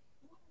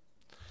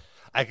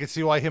 I can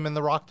see why him and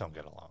The Rock don't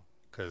get along,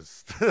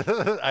 because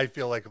I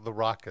feel like The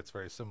Rock gets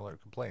very similar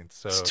complaints.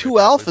 So it's two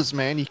alphas,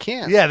 man. You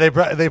can't. Yeah,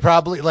 they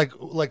probably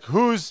like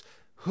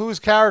whose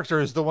character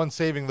is the one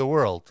saving the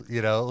world?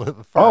 You know.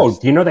 First. Oh,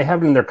 do you know they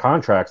have it in their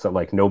contracts that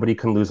like nobody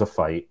can lose a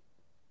fight,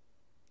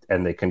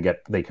 and they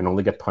can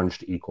only get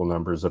punched equal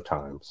numbers of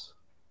times.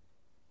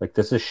 Like,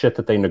 this is shit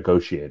that they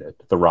negotiated.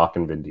 The Rock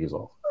and Vin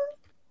Diesel.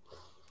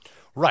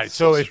 Right.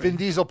 So if Vin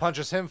Diesel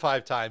punches him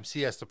 5 times,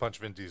 he has to punch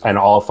Vin Diesel. And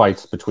all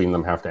fights between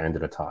them have to end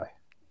in a tie.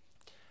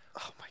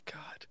 Oh my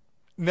God.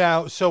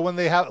 Now, so when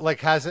they have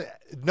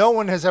no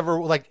one has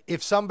ever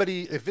if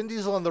Vin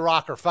Diesel and The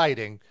Rock are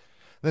fighting,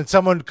 then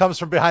someone comes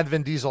from behind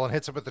Vin Diesel and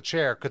hits him with the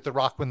chair. Could The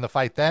Rock win the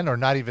fight then, or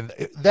not even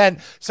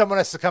then? Someone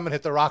has to come and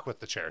hit The Rock with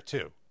the chair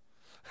too.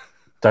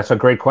 That's a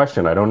great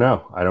question. I don't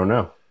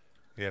know.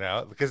 You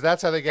know, because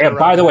that's how they get. And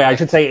by the way, I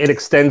should say it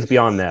extends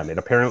beyond them. It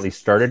apparently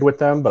started with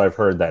them, but I've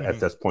heard that at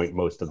this point,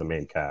 most of the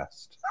main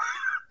cast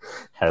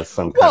has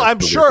some. Well, kind I'm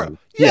of sure. provision.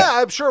 Yeah,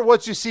 I'm sure.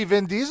 Once you see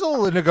Vin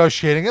Diesel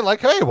negotiating it,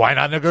 like, hey, why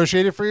not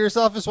negotiate it for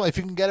yourself as well if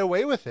you can get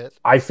away with it?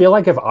 I feel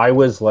like if I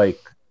was like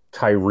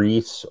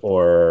Tyrese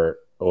or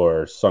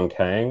Sung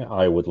Kang,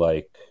 I would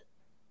like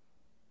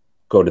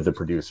go to the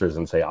producers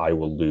and say I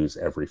will lose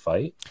every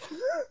fight,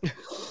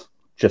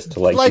 just to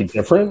like be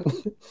different.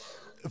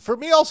 For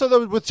me, also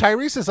though, with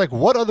Tyrese, is like,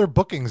 what other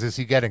bookings is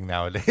he getting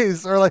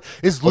nowadays? Or like,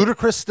 is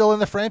Ludacris still in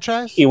the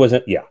franchise? He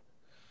wasn't. Yeah,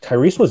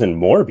 Tyrese was in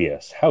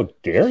Morbius. How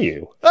dare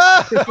you?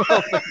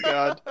 Oh my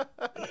god.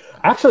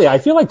 Actually, I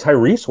feel like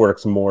Tyrese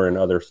works more in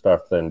other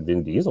stuff than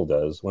Vin Diesel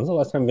does. When's the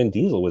last time Vin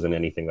Diesel was in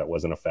anything that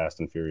wasn't a Fast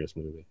and Furious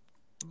movie?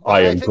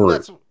 I agree,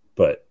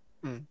 but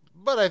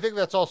I think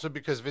that's also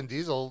because Vin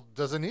Diesel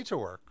doesn't need to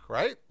work,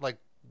 right? Like,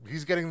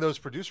 he's getting those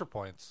producer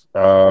points.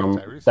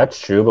 That's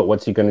true, but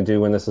what's he going to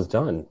do when this is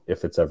done?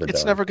 If it's ever done,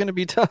 It's never going to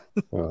be done.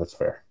 Well, that's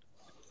fair.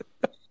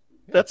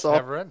 That's all.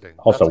 Never ending.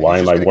 Also, why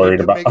am I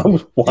worried about?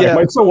 Why am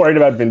I so worried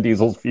about Vin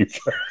Diesel's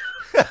future?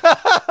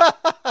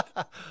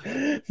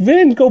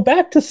 Vin, go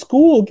back to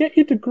school, get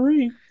your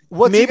degree.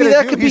 Maybe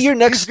that could be your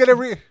next.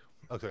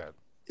 Okay.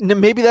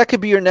 Maybe that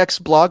could be your next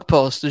blog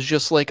post. Is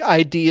just like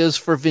ideas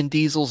for Vin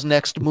Diesel's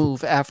next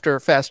move after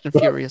Fast and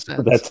Furious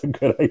ends. That's a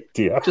good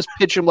idea. Just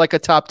pitch him like a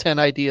top 10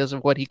 ideas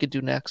of what he could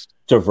do next.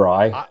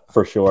 DeVry,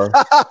 for sure.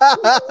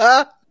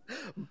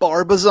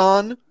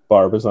 Barbazon.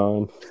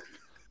 No,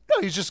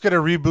 he's just going to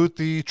reboot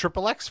the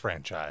Triple X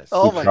franchise.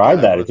 Oh my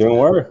god, that. It didn't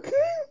work.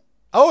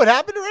 Oh, it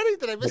happened already?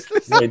 Did I miss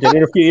this? They did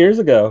it a few years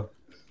ago.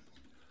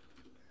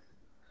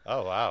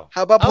 Oh, wow.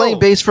 How about playing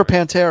bass for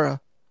Pantera?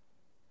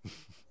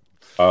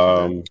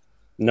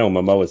 No,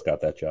 Momoa's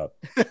got that job.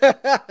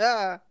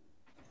 I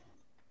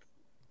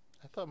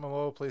thought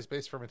Momoa plays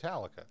bass for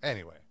Metallica.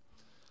 Anyway,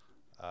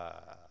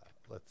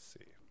 let's see.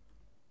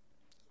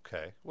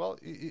 Okay, well,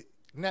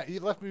 now you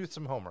left me with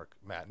some homework,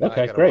 Matt. Now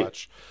Okay, I gotta great.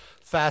 watch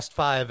Fast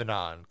 5 and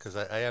on because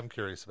I am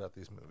curious about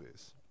these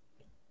movies.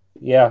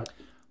 Yeah,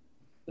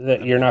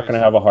 you're not going to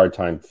have a hard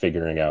time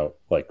figuring out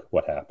like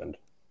what happened.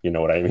 You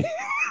know what I mean?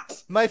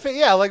 My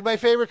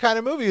favorite kind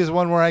of movie is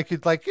one where I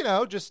could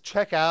just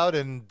check out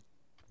and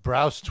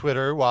browse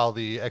Twitter while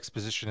the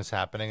exposition is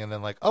happening, and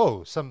then like,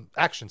 oh, some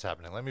action's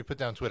happening. Let me put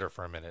down Twitter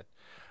for a minute,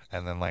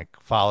 and then like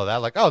follow that.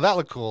 Like, oh, that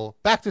looked cool.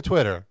 Back to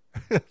Twitter.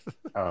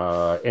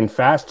 In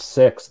Fast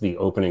 6, the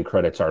opening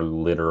credits are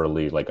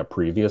literally like a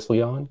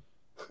previously on.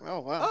 Oh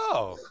wow!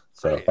 Oh,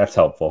 so great. That's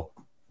helpful.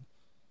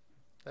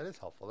 That is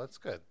helpful. That's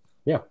good.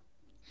 Yeah.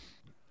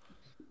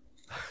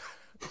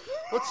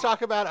 Let's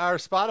talk about our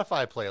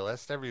Spotify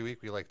playlist. Every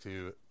week we like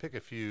to pick a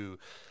few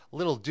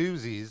little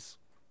doozies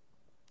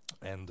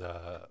and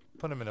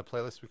put them in a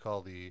playlist we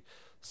call the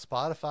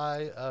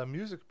Spotify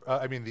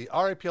the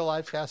RAPL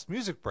Livecast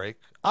Music Break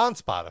on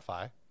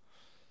Spotify.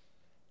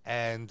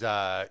 And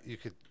you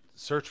could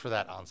search for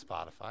that on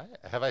Spotify.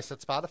 Have I said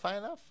Spotify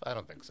enough? I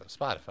don't think so.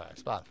 Spotify.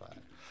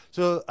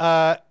 So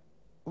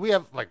we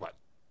have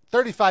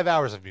 35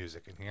 hours of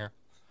music in here.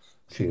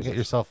 So you can get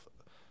yourself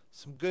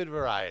some good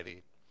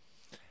variety.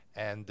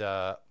 And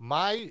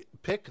my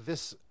pick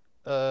this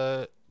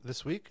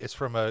week is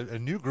from a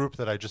new group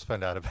that I just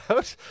found out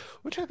about,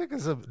 which I think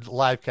is a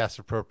Livecast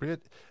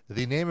appropriate.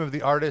 The name of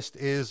the artist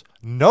is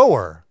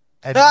Knower.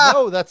 And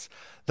no, that's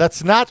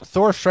not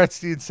Thor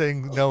Stretstein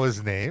saying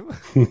Noah's name.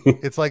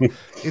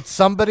 It's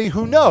somebody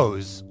who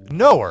knows.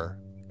 Knower.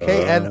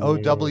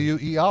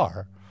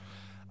 Knower.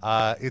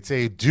 It's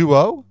a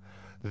duo.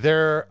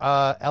 They're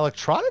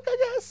electronic,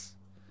 I guess.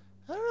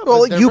 I don't know,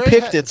 well, you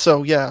picked it,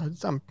 so yeah,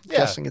 I'm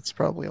guessing it's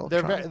probably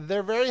electronic.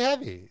 They're very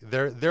heavy.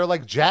 They're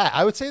like jazz.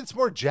 I would say it's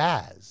more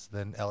jazz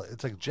than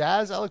it's like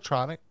jazz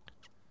electronic.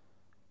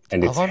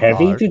 And it's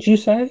heavy, did you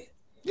say?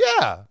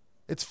 Yeah,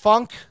 it's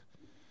funk.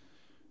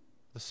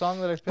 The song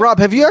that I picked. Rob,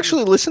 have you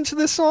actually listened to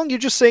this song? You're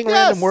just saying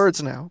random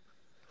words now.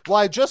 Well,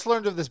 I just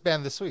learned of this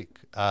band this week.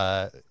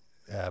 My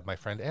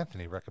friend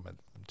Anthony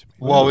recommended them to me.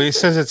 Well, when he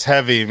says it's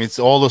heavy, it means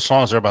all the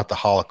songs are about the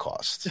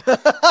Holocaust.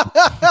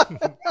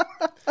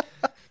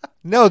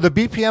 No, the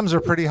BPMs are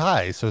pretty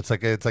high, so it's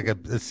like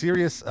a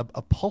serious,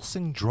 a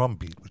pulsing drum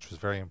beat, which was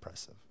very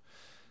impressive.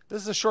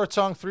 This is a short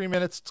song, 3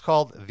 minutes. It's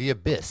called "The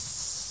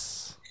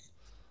Abyss."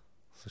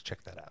 So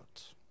check that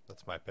out.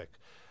 That's my pick.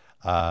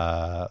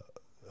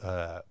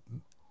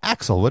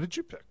 Axel, what did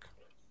you pick?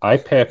 I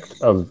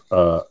picked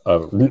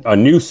a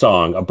new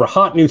song, a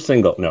hot new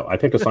single. No, I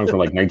picked a song from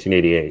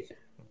 1988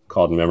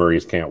 called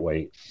 "Memories Can't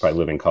Wait" by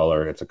Living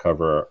Colour. It's a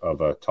cover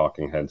of a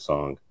Talking Head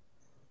song.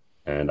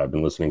 And I've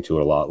been listening to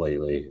it a lot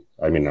lately.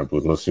 I mean, I've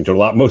been listening to it a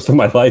lot most of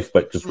my life,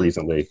 but just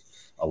recently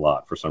a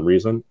lot for some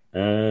reason.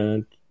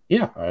 And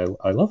yeah,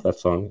 I love that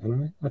song,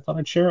 and I thought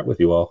I'd share it with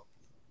you all.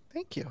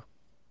 Thank you.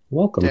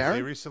 Welcome. Darren?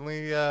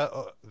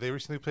 They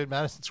recently played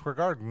Madison Square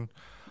Garden,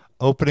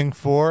 opening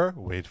for,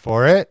 wait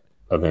for it,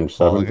 Avenged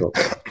Sevenfold.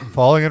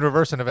 Falling in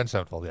Reverse and Avenged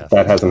Sevenfold, yes.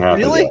 That hasn't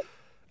happened Really? yet.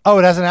 Oh,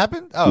 it hasn't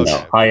happened? Oh, No,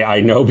 okay. I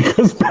know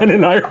because Ben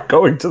and I are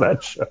going to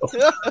that show.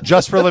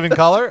 Just for Living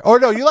Color? Or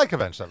no, you like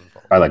Avenged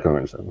Sevenfold? I like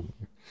Avenged Sevenfold.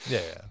 Yeah.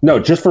 No,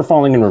 just for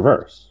Falling in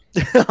Reverse.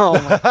 Oh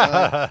my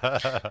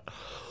god.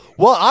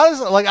 Well,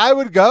 honestly, like I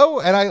would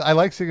go, and I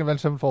like seeing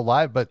Avenged Sevenfold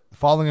live, but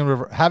Falling in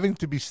Reverse, having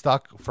to be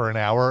stuck for an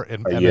hour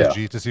in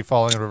MSG to see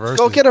Falling in Reverse.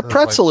 Go get a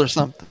pretzel or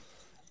something.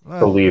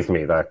 Believe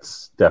me,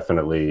 that's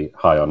definitely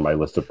high on my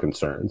list of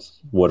concerns.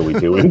 What do we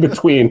do in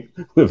between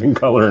Living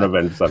Color and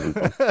Avenged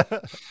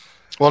Sevenfold?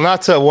 Well,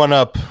 not to one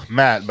up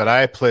Matt, but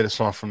I played a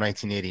song from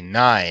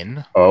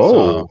 1989. Oh,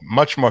 so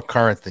much more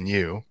current than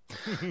you.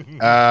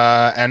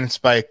 And it's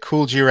by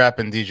Cool G Rap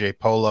and DJ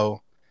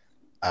Polo,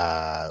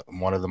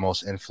 one of the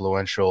most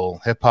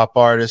influential hip hop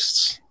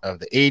artists of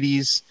the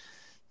 80s,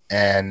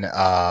 and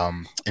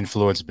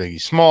influenced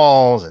Biggie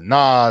Smalls and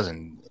Nas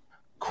and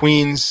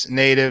Queens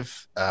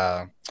native.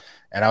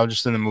 And I was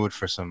just in the mood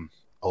for some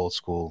old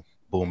school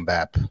boom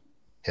bap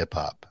hip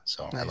hop.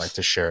 So I'd like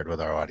to share it with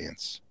our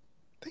audience.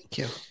 Thank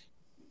you.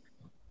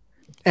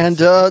 And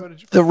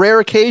the rare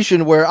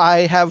occasion where I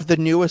have the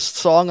newest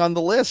song on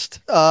the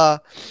list,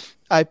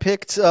 I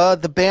picked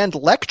the band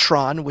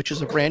Lectron, which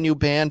is a brand new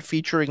band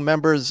featuring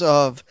members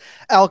of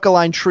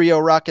Alkaline Trio,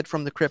 Rocket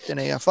from the Crypt, and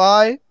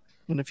AFI.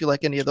 And if you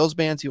like any of those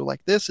bands, you'll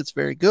like this. It's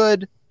very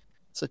good.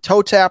 It's a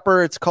toe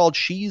tapper. It's called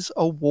She's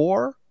a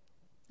War.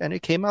 And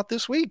it came out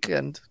this week.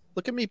 And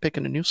look at me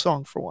picking a new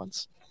song for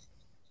once.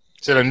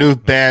 Is it a new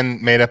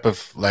band made up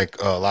of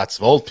like lots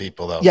of old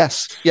people, though?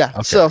 Yes. Yeah.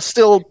 Okay. So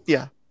still,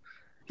 yeah.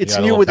 It's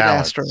new with balance.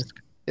 an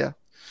asterisk. Yeah.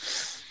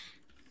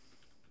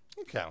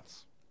 It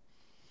counts.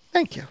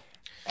 Thank you.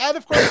 And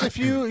of course, if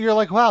you're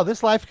like, wow,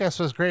 this livecast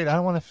was great.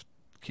 I want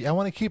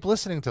to keep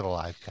listening to the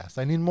livecast.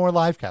 I need more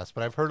livecast,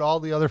 but I've heard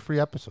all the other free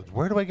episodes.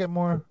 Where do I get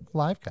more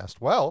livecast?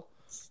 Well,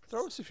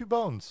 throw us a few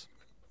bones.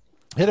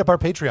 Hit up our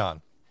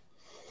Patreon.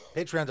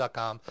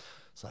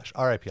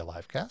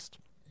 Patreon.com/RIPLivecast.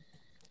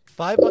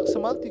 $5 a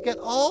month, you get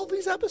all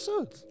these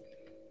episodes.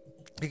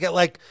 You get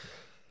like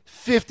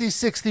 50,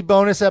 60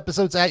 bonus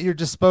episodes at your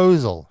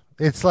disposal.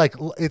 It's like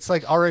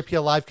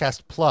RIPL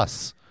Livecast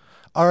Plus,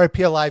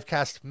 RIPL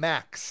Livecast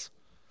Max.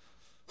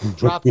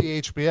 Drop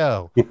the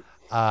HBO.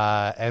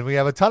 And we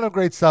have a ton of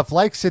great stuff.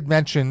 Like Sid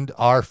mentioned,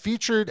 our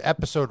featured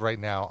episode right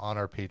now on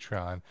our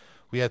Patreon.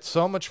 We had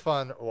so much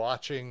fun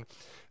watching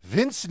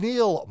Vince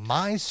Neil,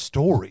 My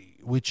Story,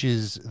 which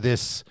is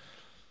this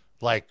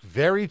like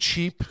very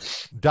cheap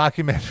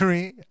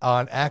documentary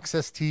on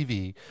Access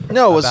TV.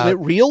 No, wasn't it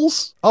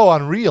Reels? Oh,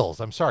 on Reels.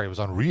 I'm sorry, it was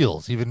on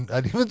Reels, an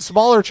even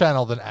smaller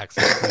channel than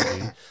Access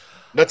TV.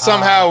 But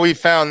somehow we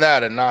found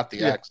that and not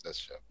the Access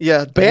show.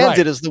 Yeah,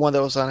 Bandit is the one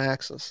that was on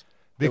Access.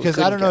 Because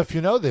I don't know if you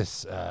know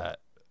this,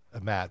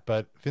 Matt,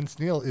 but Vince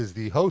Neil is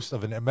the host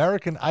of an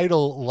American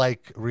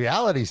Idol-like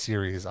reality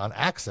series on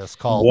Access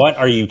called What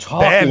are you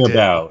talking Bandit.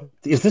 about?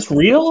 Is this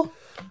real?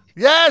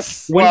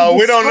 Yes! Well,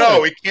 we don't know.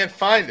 We can't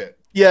find it.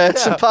 Yeah,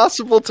 it's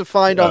impossible to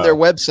find on their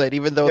website,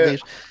 even though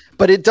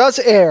but it does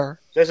air.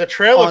 There's a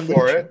trailer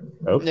for it.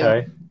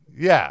 Okay.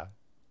 Yeah.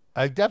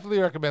 I definitely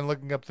recommend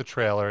looking up the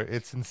trailer.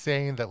 It's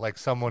insane that like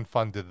someone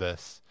funded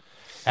this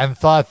and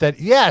thought that,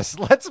 yes,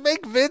 let's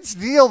make Vince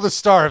Neil the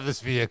star of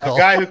this vehicle. A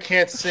guy who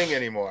can't sing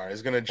anymore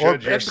is going to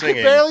judge your singing.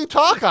 He can barely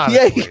talk,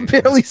 honestly. Yeah, he can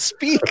barely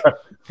speak.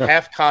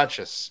 Half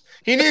conscious.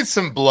 He needs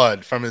some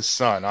blood from his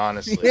son,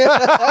 honestly.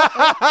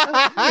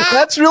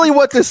 That's really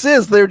what this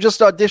is. They're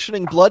just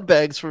auditioning blood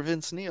bags for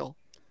Vince Neil.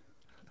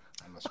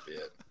 That must be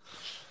it.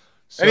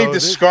 Any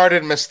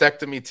discarded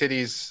mastectomy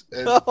titties?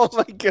 Oh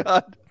my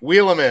God!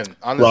 Wheel them in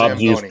on the Rob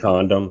Zamboni. used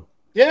condom.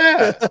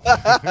 Yeah.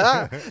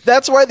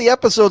 That's why the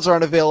episodes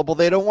aren't available.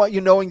 They don't want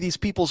you knowing these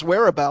people's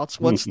whereabouts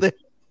once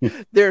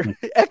they're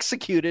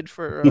executed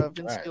for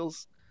Vince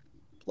Neil's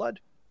blood.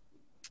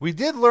 We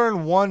did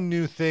learn one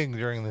new thing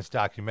during this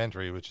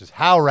documentary, which is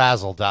how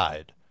Razzle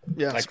died.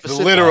 Yeah, like the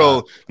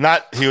literal,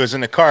 not he was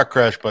in a car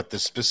crash, but the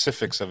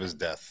specifics of his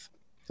death.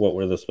 What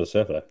were the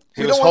specifics?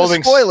 He we was don't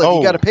want to spoil it.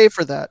 You got to pay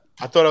for that.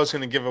 I thought I was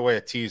going to give away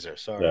a teaser.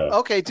 Sorry. Yeah.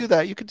 Okay, do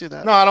that. You could do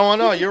that. No, I don't want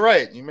to know. You're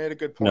right. You made a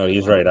good point. No,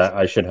 he's right.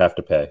 I should have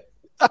to pay.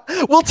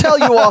 We'll tell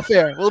you off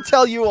air.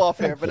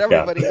 But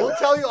everybody We'll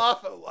tell you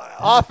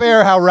off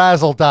air how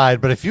Razzle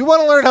died. But if you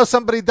want to learn how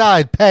somebody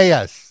died, pay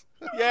us.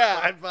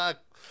 Yeah. $5.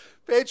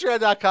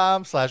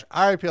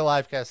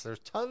 Patreon.com/RIPLivecast. There's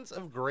tons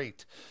of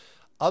great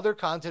other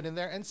content in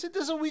there. And Sid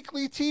does a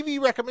weekly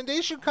TV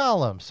recommendation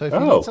column. So if you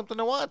need something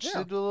to watch,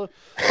 Sid will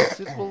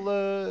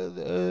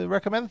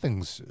recommend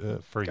things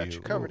for Got you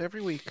covered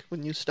every week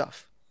with new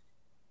stuff.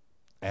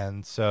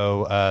 And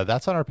so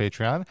that's on our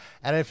Patreon.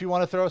 And if you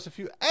want to throw us a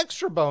few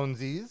extra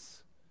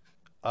bonesies,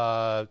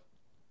 then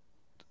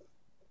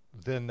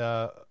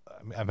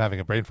I'm having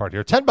a brain fart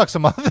here. $10 a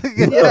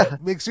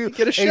month makes you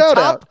get a shout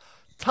out.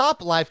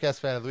 Top Livecast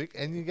fan of the week,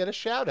 and you get a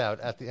shout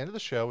out at the end of the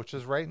show, which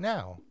is right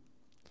now.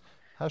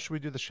 How should we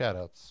do the shout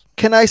outs?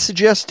 Can I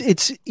suggest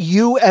it's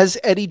you as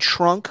Eddie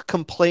Trunk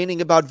complaining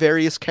about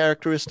various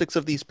characteristics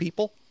of these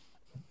people?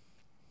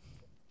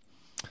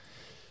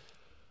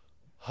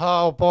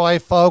 Oh, boy,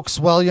 folks.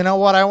 Well, you know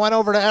what? I went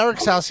over to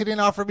Eric's house. He didn't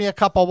offer me a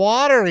cup of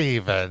water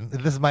even.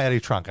 This is my Eddie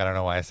Trunk. I don't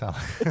know why I sound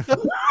like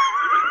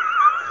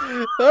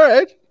All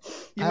right.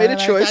 You made a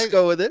choice.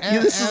 Go with it.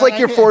 This is like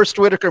your Forrest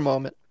Whitaker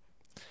moment.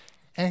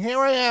 And here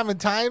I am in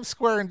Times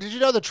Square, and did you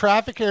know the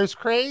traffic here is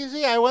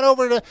crazy? I went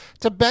over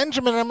to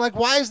Benjamin, and I'm like,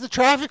 why is the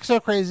traffic so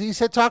crazy? He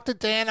said, talk to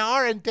Dan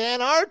R., and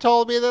Dan R.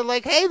 told me, they're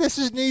like, hey, this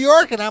is New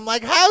York. And I'm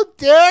like, how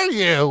dare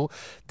you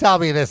tell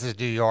me this is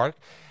New York?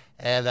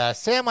 And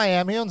Sam I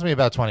Am, he owns me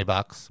about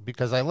 $20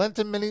 because I lent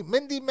him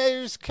Mindy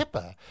Mayer's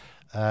kippa.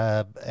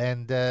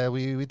 And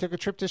we took a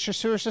trip to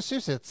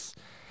Massachusetts.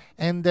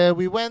 And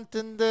we went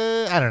and,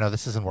 I don't know,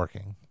 this isn't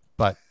working,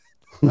 but...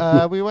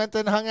 we went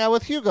and hung out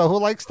with Hugo, who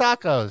likes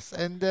tacos.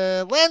 And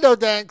Lando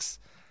Danks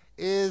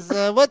is,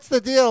 what's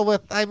the deal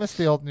with, I miss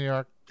the old New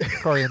York,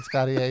 Corey and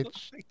Scotty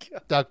H,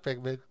 Doug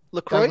Pigman,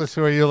 LaCroix? Douglas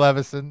Who Are You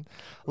Levison,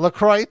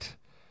 LaCroix.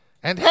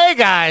 And hey,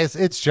 guys,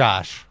 it's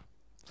Josh.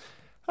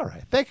 All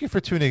right. Thank you for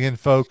tuning in,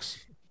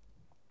 folks.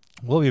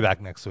 We'll be back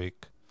next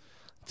week.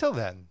 Till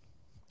then,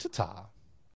 ta-ta.